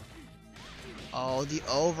shadow. Oh, the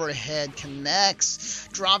overhead connects.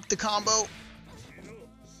 Drop the combo.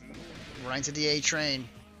 Right into the A-Train.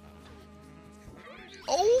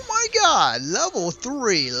 Oh my god! Level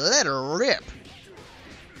 3. Let her rip.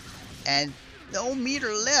 And no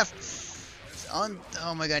meter left.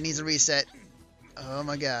 Oh my god, needs a reset. Oh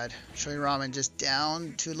my god. Shoyu Ramen just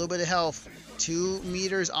down to a little bit of health. 2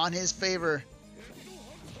 meters on his favor.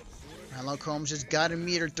 Matlock Holmes just got a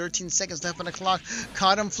meter. 13 seconds left on the clock.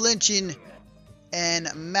 Caught him flinching. And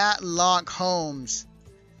Matlock Holmes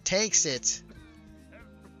takes it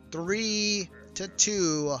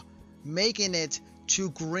 3-2, making it to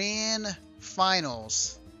grand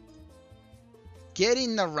finals.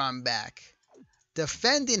 Getting the run back.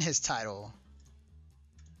 Defending his title.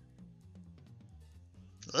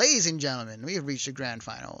 Ladies and gentlemen, we have reached the grand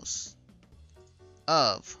finals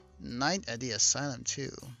of Night at the Asylum 2.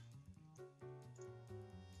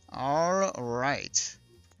 Alright.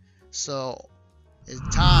 So,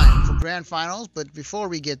 it's time for grand finals, but before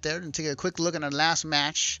we get there, and take a quick look at our last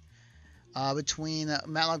match between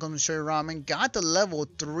Matlock and Shoyu Ramen. Got the level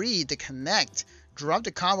 3 to connect. Dropped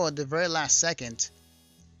the combo at the very last second.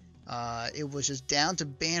 It was just down to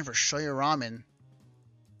ban for Shoyu Ramen.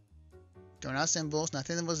 Throwing out symbols,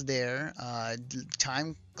 nothing was there.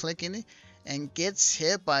 Time clicking, and gets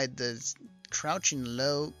hit by the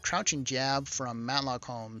crouching jab from Matlock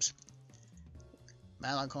Holmes.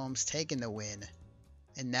 Matlock Holmes taking the win.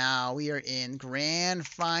 And now we are in grand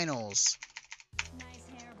finals. Nice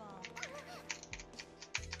hairball.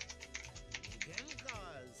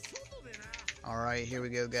 Alright, here we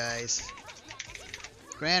go, guys.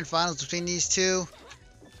 Grand finals between these two.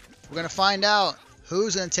 We're going to find out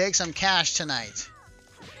who's going to take some cash tonight.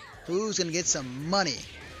 Who's going to get some money.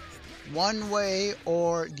 One way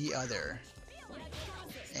or the other.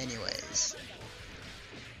 Anyways.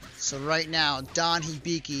 So right now, Don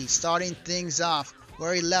Hibiki starting things off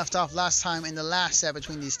where he left off last time in the last set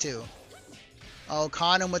between these two. Oh,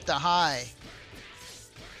 caught him with the high.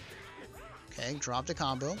 Okay, drop the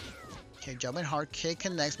combo. Okay, jumping hard kick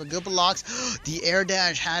connects, but good blocks. The air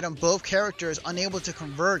dash had him, both characters unable to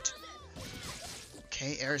convert.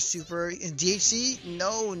 Okay, air super in DHC?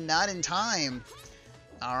 No, not in time.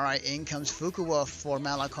 Alright, in comes Fukuwa for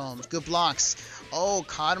Matlock Holmes. Good blocks. Oh,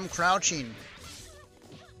 caught him crouching.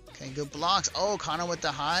 Okay, good blocks. Oh, caught him with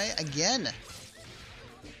the high again.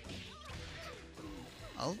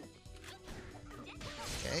 Oh.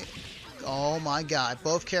 Okay. Oh my god.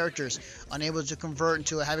 Both characters unable to convert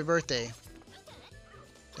into a happy birthday.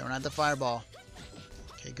 Throwing out the fireball.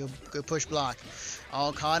 Okay, good push block.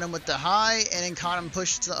 Oh, caught him with the high, and then caught him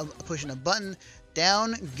pushing a button.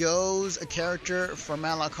 Down goes a character for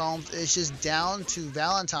Matlock Holmes. It's just down to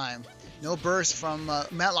Valentine. No burst from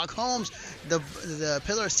Matlock Holmes. The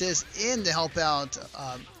pillar assist in to help out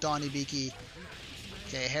Don Hibiki.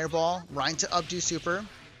 Okay, hairball, right into updo super.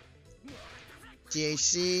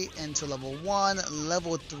 DHC into level 1,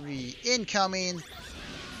 level 3 incoming.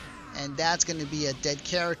 And that's going to be a dead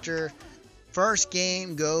character. First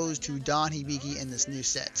game goes to Don Hibiki in this new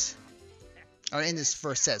set. Or in this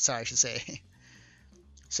first set, sorry, I should say.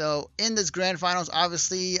 So, in this grand finals,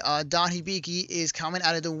 obviously, Don Hibiki is coming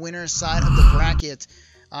out of the winner's side of the bracket.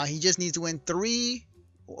 He just needs to win 3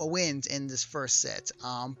 wins in this first set.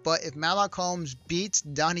 But if Matlock Holmes beats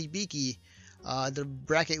Don Hibiki, the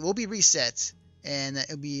bracket will be reset. And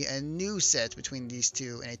it'll be a new set between these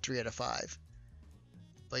two in a 3 out of 5.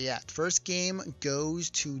 But yeah, first game goes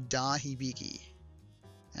to Don Hibiki.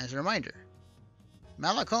 As a reminder,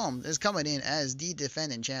 Matlock Holmes is coming in as the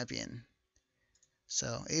defending champion.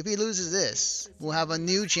 So if he loses this, we'll have a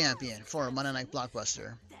new champion for Monday Night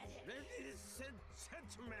Blockbuster.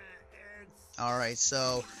 Alright,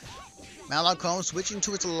 so Matlock Holmes switching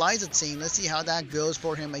to its Eliza team. Let's see how that goes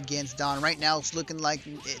for him against Don. Right now it's looking like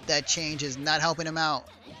that change is not helping him out.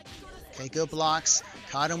 Okay, good blocks.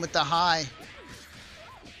 Caught him with the high.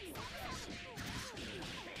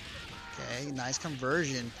 Okay, nice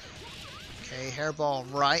conversion. Okay, hairball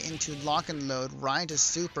right into lock and load, right into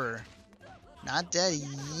super. Not dead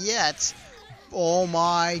yet. Oh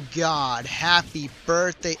my god. Happy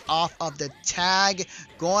birthday off of the tag.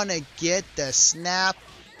 Gonna get the snap.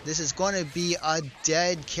 This is going to be a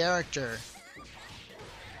dead character.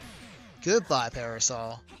 Goodbye,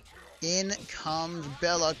 Parasol. In comes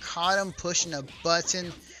Bella. Caught him pushing a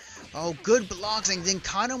button. Oh, good blocks, and then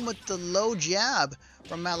caught him with the low jab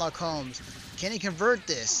from Matlock Holmes. Can he convert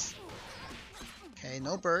this? Okay,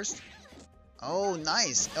 no burst. Oh,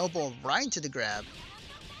 nice. Elbow right into the grab.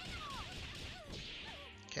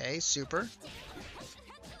 Okay, super.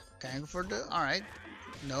 Going for the... Alright.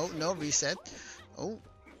 No reset. Oh.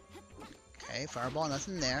 Okay, fireball,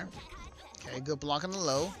 nothing there. Okay, good block on the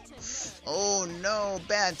low. Oh, no.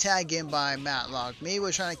 Bad tag in by Matlock. Maybe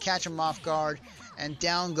we're trying to catch him off guard. And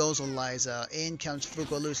down goes Eliza. In comes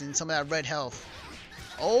Fuku, losing some of that red health.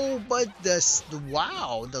 Oh, but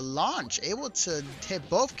wow, the launch. Able to hit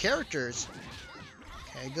both characters.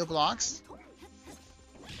 Okay, good blocks.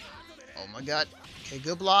 Oh my god. Okay,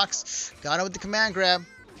 good blocks. Got him with the command grab.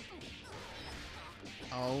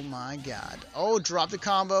 Oh my god. Oh, drop the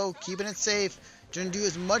combo. Keeping it safe. Didn't do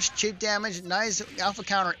as much chip damage. Nice alpha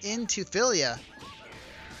counter into Philia.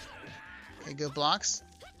 Okay, good blocks.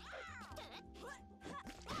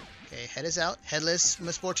 Okay, head is out. Headless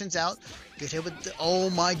Misfortune's out. Good hit with the... Oh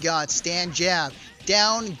my god. Stand jab.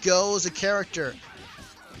 Down goes the character.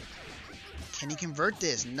 Can he convert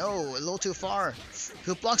this? No, a little too far.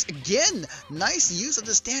 Good blocks again. Nice use of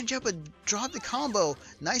the stand jab, but drop the combo.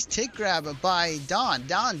 Nice take grab by Don.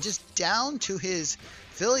 Don just down to his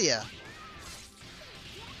Philia.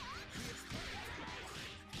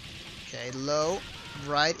 Okay, low.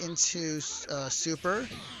 Right into super.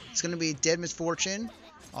 It's going to be Dead Misfortune.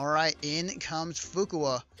 Alright, in comes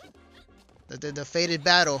Fukuwa. The fated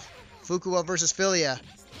battle. Fukuwa versus Philia.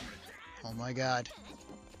 Oh my god.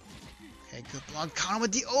 Okay, good block. Caught him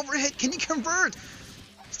with the overhit. Can he convert?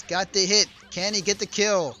 He's got the hit. Can he get the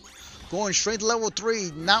kill? Going straight to level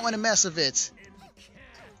 3. Not want to mess with it.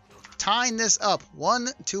 Tying this up.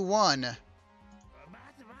 1-1.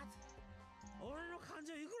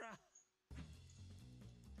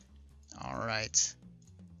 Alright.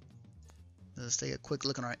 Let's take a quick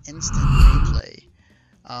look on our instant replay.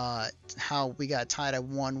 How we got tied at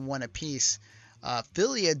 1-1 apiece.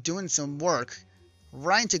 Philia doing some work.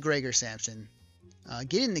 Right into Gregor Samson.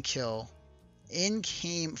 Getting the kill. In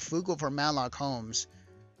came Fuku for Matlock Holmes.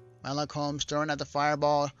 Matlock Holmes throwing out the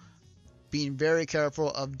fireball. Being very careful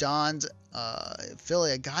of Don's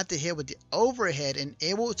Philia. Got the hit with the overhead and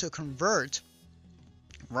able to convert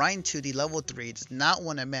right into the level 3. Does not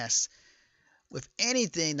want to mess with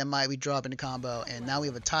anything that might be dropping the combo. And now we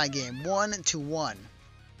have a tie game. 1-1.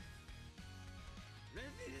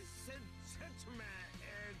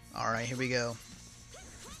 Alright, here we go.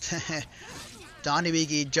 Don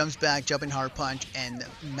Hibiki jumps back, jumping hard punch, and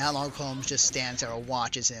Matlock Holmes just stands there and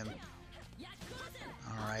watches him.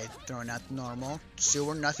 Alright, throwing out the normal.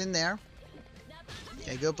 Sewer, nothing there.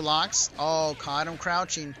 Okay, good blocks. Oh, caught him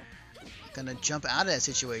crouching. Gonna jump out of that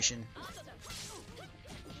situation.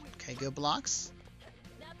 Okay, good blocks.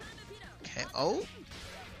 Okay, oh.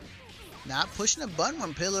 Not pushing a button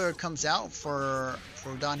when Pillar comes out for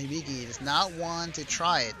Don Hibiki. He does not want to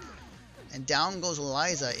try it. And down goes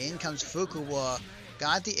Eliza. In comes Fukuwa.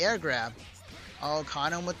 Got the air grab. Oh,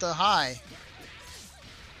 caught him with the high.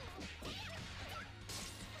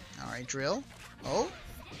 Alright, drill. Oh.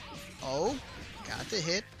 Oh. Got the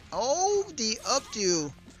hit. Oh, the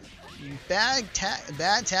updo.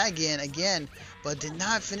 Bad tag in again. But did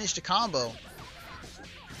not finish the combo.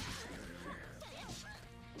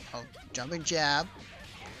 Oh, jumping jab.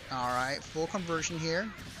 Alright, full conversion here.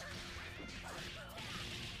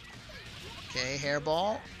 Okay,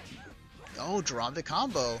 hairball. Oh, drop the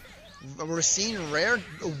combo. We're seeing rare...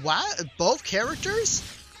 Wow, both characters?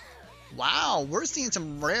 Wow, we're seeing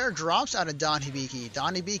some rare drops out of Don Hibiki.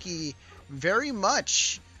 Don Hibiki very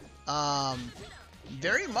much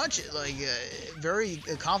like very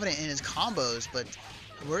confident in his combos, but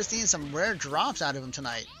we're seeing some rare drops out of him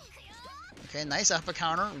tonight. Okay, nice alpha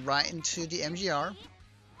counter right into the MGR.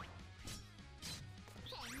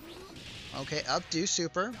 Okay, updo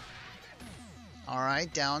super.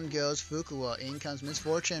 Alright, down goes Fukuwa. In comes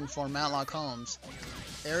Misfortune for Matlock Holmes.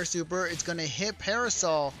 Air super, it's gonna hit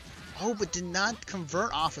Parasol. Oh, but did not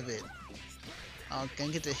convert off of it. Oh,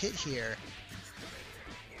 gonna get the hit here.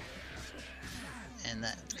 And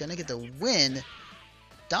that's gonna get the win.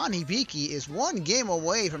 Don Hibiki is one game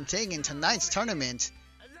away from taking tonight's tournament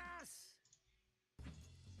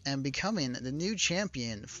and becoming the new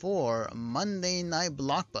champion for Monday Night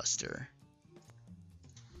Blockbuster.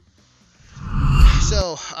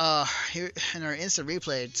 So, here in our instant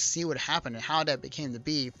replay to see what happened and how that became the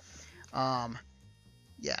beef.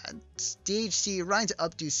 Yeah, stage C, right into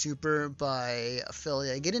updo super by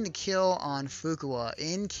Philia. Getting the kill on Fukuwa.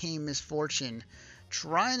 In came Misfortune.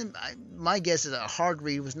 My guess is a hard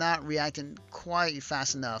read, was not reacting quite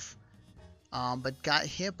fast enough. but got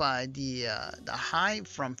hit by the high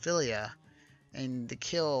from Philia and the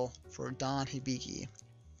kill for Don Hibiki.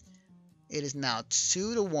 It is now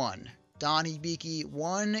 2-1. Don Hibiki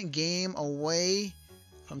 1 game away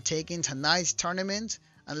from taking tonight's tournament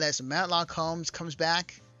unless Matlock Holmes comes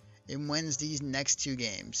back and wins these next 2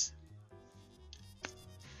 games.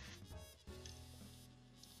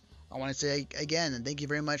 I want to say again, thank you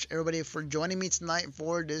very much everybody for joining me tonight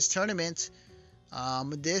for this tournament.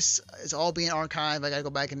 This is all being archived. I gotta go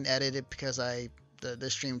back and edit it because the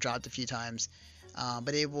stream dropped a few times.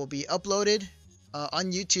 But it will be uploaded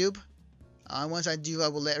on YouTube. Once I do, I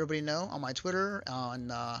will let everybody know on my Twitter,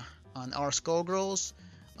 on our Skullgirls,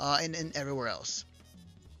 and everywhere else.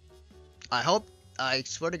 I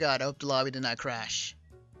swear to God, I hope the lobby did not crash.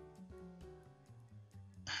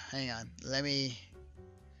 Hang on, let me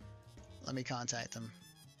contact them.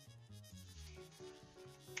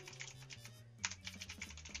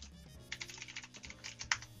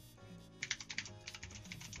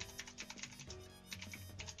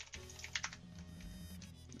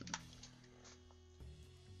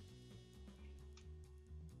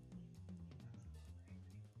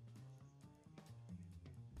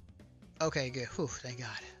 Okay, good. Whew, thank God.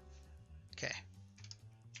 Okay.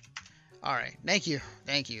 Alright, thank you.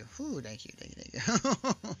 Thank you. Whew, thank you.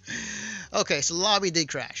 Okay, so the lobby did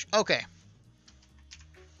crash. Okay.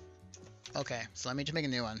 Okay, so let me just make a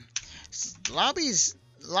new one. Lobbies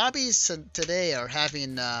today are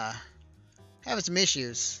having some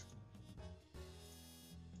issues.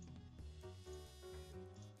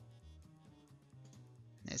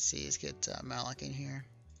 Let's see, let's get Malik in here.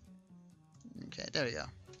 Okay, there we go.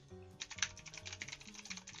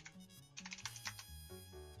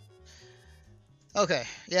 Okay,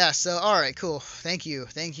 yeah, so, alright, cool. Thank you,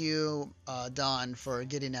 Don, for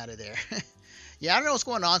getting out of there. Yeah, I don't know what's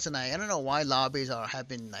going on tonight. I don't know why lobbies have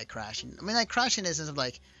been, like, crashing. I mean, like, crashing in the sense of,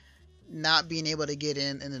 like, not being able to get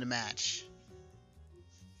into the match.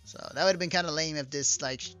 So, that would have been kind of lame if this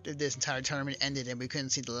entire tournament ended and we couldn't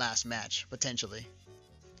see the last match, potentially.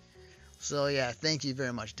 So, yeah, thank you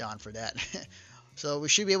very much, Don, for that. So, we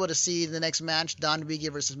should be able to see the next match, Don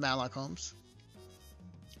Hibiki versus Matlock Holmes.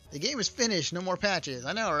 The game is finished. No more patches.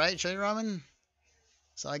 I know, right, Shady Ramen?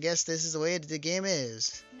 So I guess this is the way the game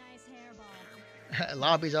is. Nice hairball.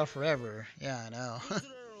 Lobbies are forever. Yeah, I know.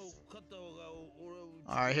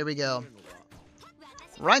 Alright, here we go.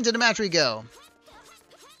 Right into the match we go.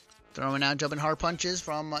 Throwing out jumping hard punches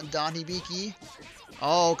from Don Hibiki.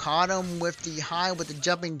 Oh, caught him with the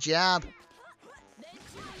jumping jab.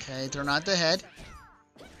 Okay, throwing out the head.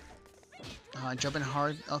 Jumping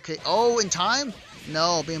hard. Okay. Oh, in time?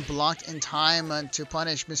 No, being blocked in time to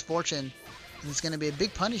punish Misfortune. And it's going to be a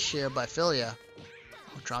big punish here by Philia.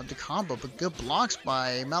 Oh, dropped the combo, but good blocks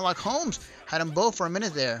by Matlock Holmes. Had them both for a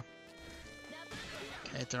minute there.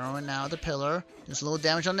 Okay, throwing now the pillar. Just a little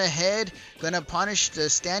damage on the head. Gonna punish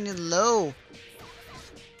the standing low.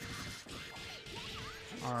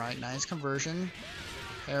 Alright, nice conversion.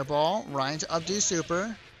 Hairball. Ryan to updo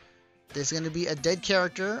super. This is going to be a dead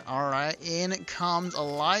character. Alright, in comes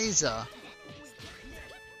Eliza.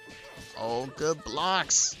 Oh, good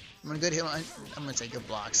blocks. I'm gonna say good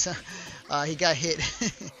blocks. He got hit.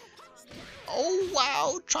 Oh,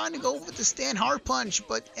 wow. Trying to go with the stand hard punch,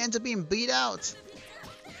 but ends up being beat out.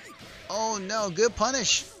 Oh, no. Good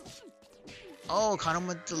punish. Oh, caught him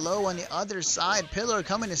with the low on the other side. Pillar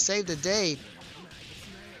coming to save the day.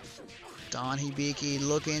 Don Hibiki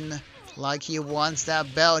looking like he wants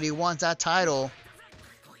that belt. He wants that title.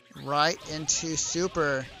 Right into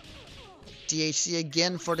super. DHC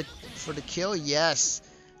again for the kill. Yes.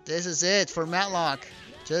 This is it for Matlock.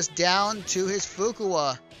 Just down to his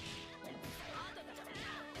Fukuwa.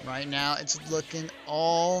 Right now, it's looking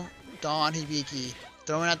all Don Hibiki.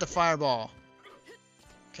 Throwing out the fireball.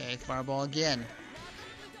 Okay, fireball again.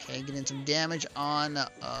 Okay, getting some damage on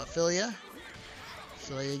Philia.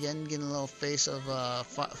 Philia again getting a little face of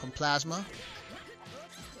from Plasma.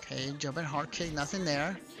 Okay, jumping hard kick, nothing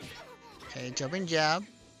there. Okay, jumping jab.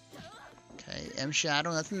 Okay, M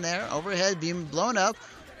Shadow, nothing there. Overhead being blown up.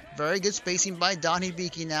 Very good spacing by Don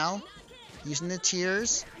Hibiki now. Using the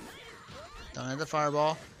tears. Don't have the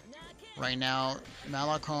fireball. Right now,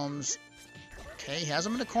 Matlock Holmes. Okay, he has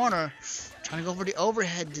him in the corner. Trying to go for the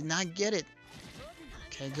overhead. Did not get it.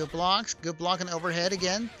 Okay, good blocks. Good block on the overhead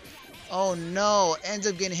again. Oh no. Ends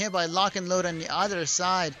up getting hit by lock and load on the other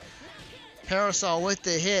side. Parasol with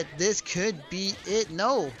the hit. This could be it.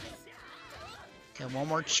 No. Okay, one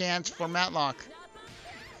more chance for Matlock.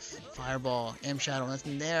 Fireball. M Shadow.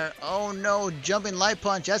 Nothing there. Oh no. Jumping light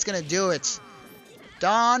punch. That's going to do it.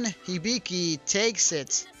 Don Hibiki takes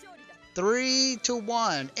it.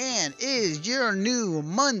 3-1 and is your new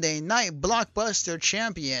Monday Night Blockbuster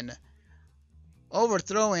champion,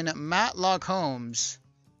 overthrowing Matlock Holmes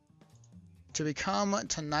to become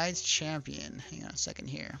tonight's champion. Hang on a second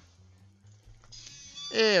here.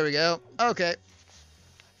 There we go. Okay.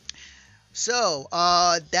 So,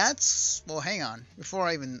 that's... Well, hang on. Before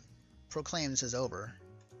I even proclaim this is over,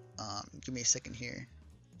 give me a second here.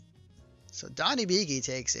 So, Donnie Beaky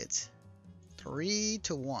takes it.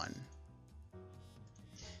 3-1.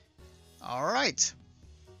 Alright.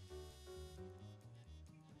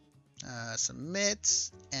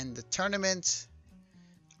 Submit. End the tournament.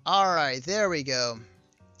 Alright, there we go.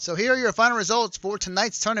 So here are your final results for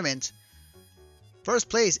tonight's tournament. First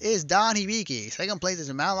place is Don Hibiki. Second place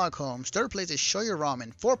is Matlock Holmes. Third place is Shoyu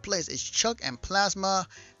Ramen. Fourth place is Chuck and Plasma.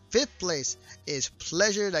 Fifth place is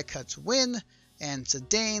Pleasure That Cuts Win and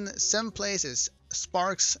Sedane. Seventh place is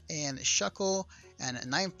Sparks and Shuckle. And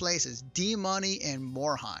ninth place is D-Money and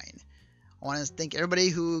Morhine. I want to thank everybody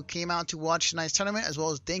who came out to watch tonight's tournament, as well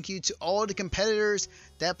as thank you to all the competitors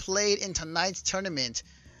that played in tonight's tournament.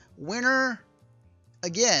 Winner,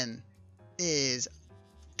 again, is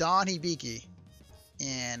Don Hibiki.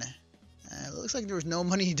 And it looks like there was no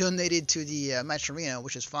money donated to the match arena,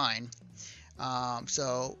 which is fine.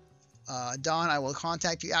 So, Don, I will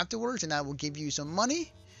contact you afterwards, and I will give you some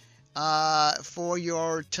money for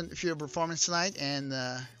your performance tonight and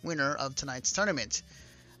the winner of tonight's tournament.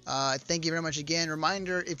 Thank you very much again.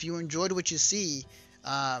 Reminder, if you enjoyed what you see,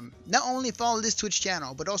 not only follow this Twitch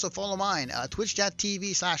channel, but also follow mine,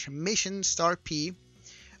 twitch.tv/MissionStartP.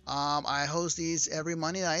 I host these every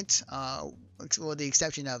Monday night, with the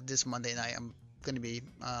exception of this Monday night. I'm going to be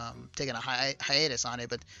taking a hiatus on it,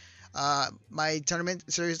 but my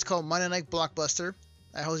tournament series is called Monday Night Blockbuster.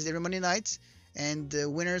 I host it every Monday night, and the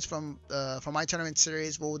winners from my tournament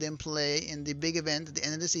series will then play in the big event at the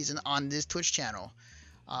end of the season on this Twitch channel.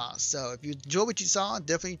 So if you enjoyed what you saw,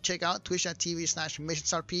 definitely check out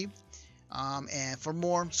twitch.tv/MissionStartP. And for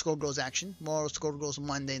more Skullgirls action, more Skullgirls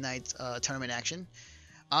Monday night tournament action.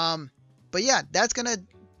 But yeah, that's gonna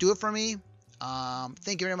do it for me.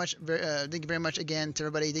 Thank you very much. Thank you very much again to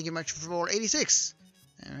everybody. Thank you very much for 86.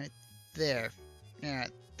 All right, there. All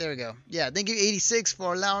right, there we go. Yeah, thank you 86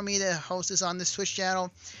 for allowing me to host this on this Twitch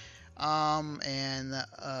channel. And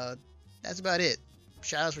that's about it.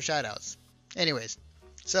 Shoutouts for shoutouts. Anyways,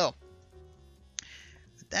 so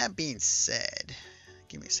with that being said,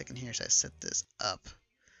 give me a second here as I set this up.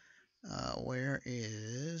 Where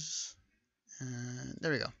is?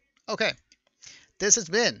 There we go. Okay, this has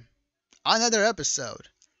been another episode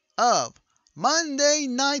of Monday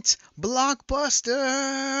Night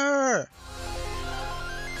Blockbuster.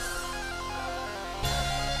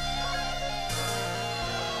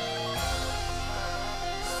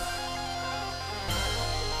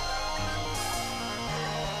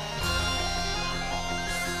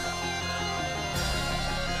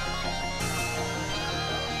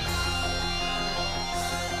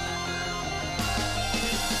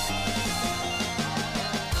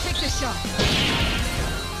 Shot.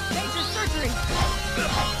 Laser surgery.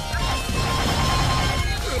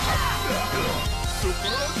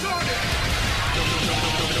 Super target.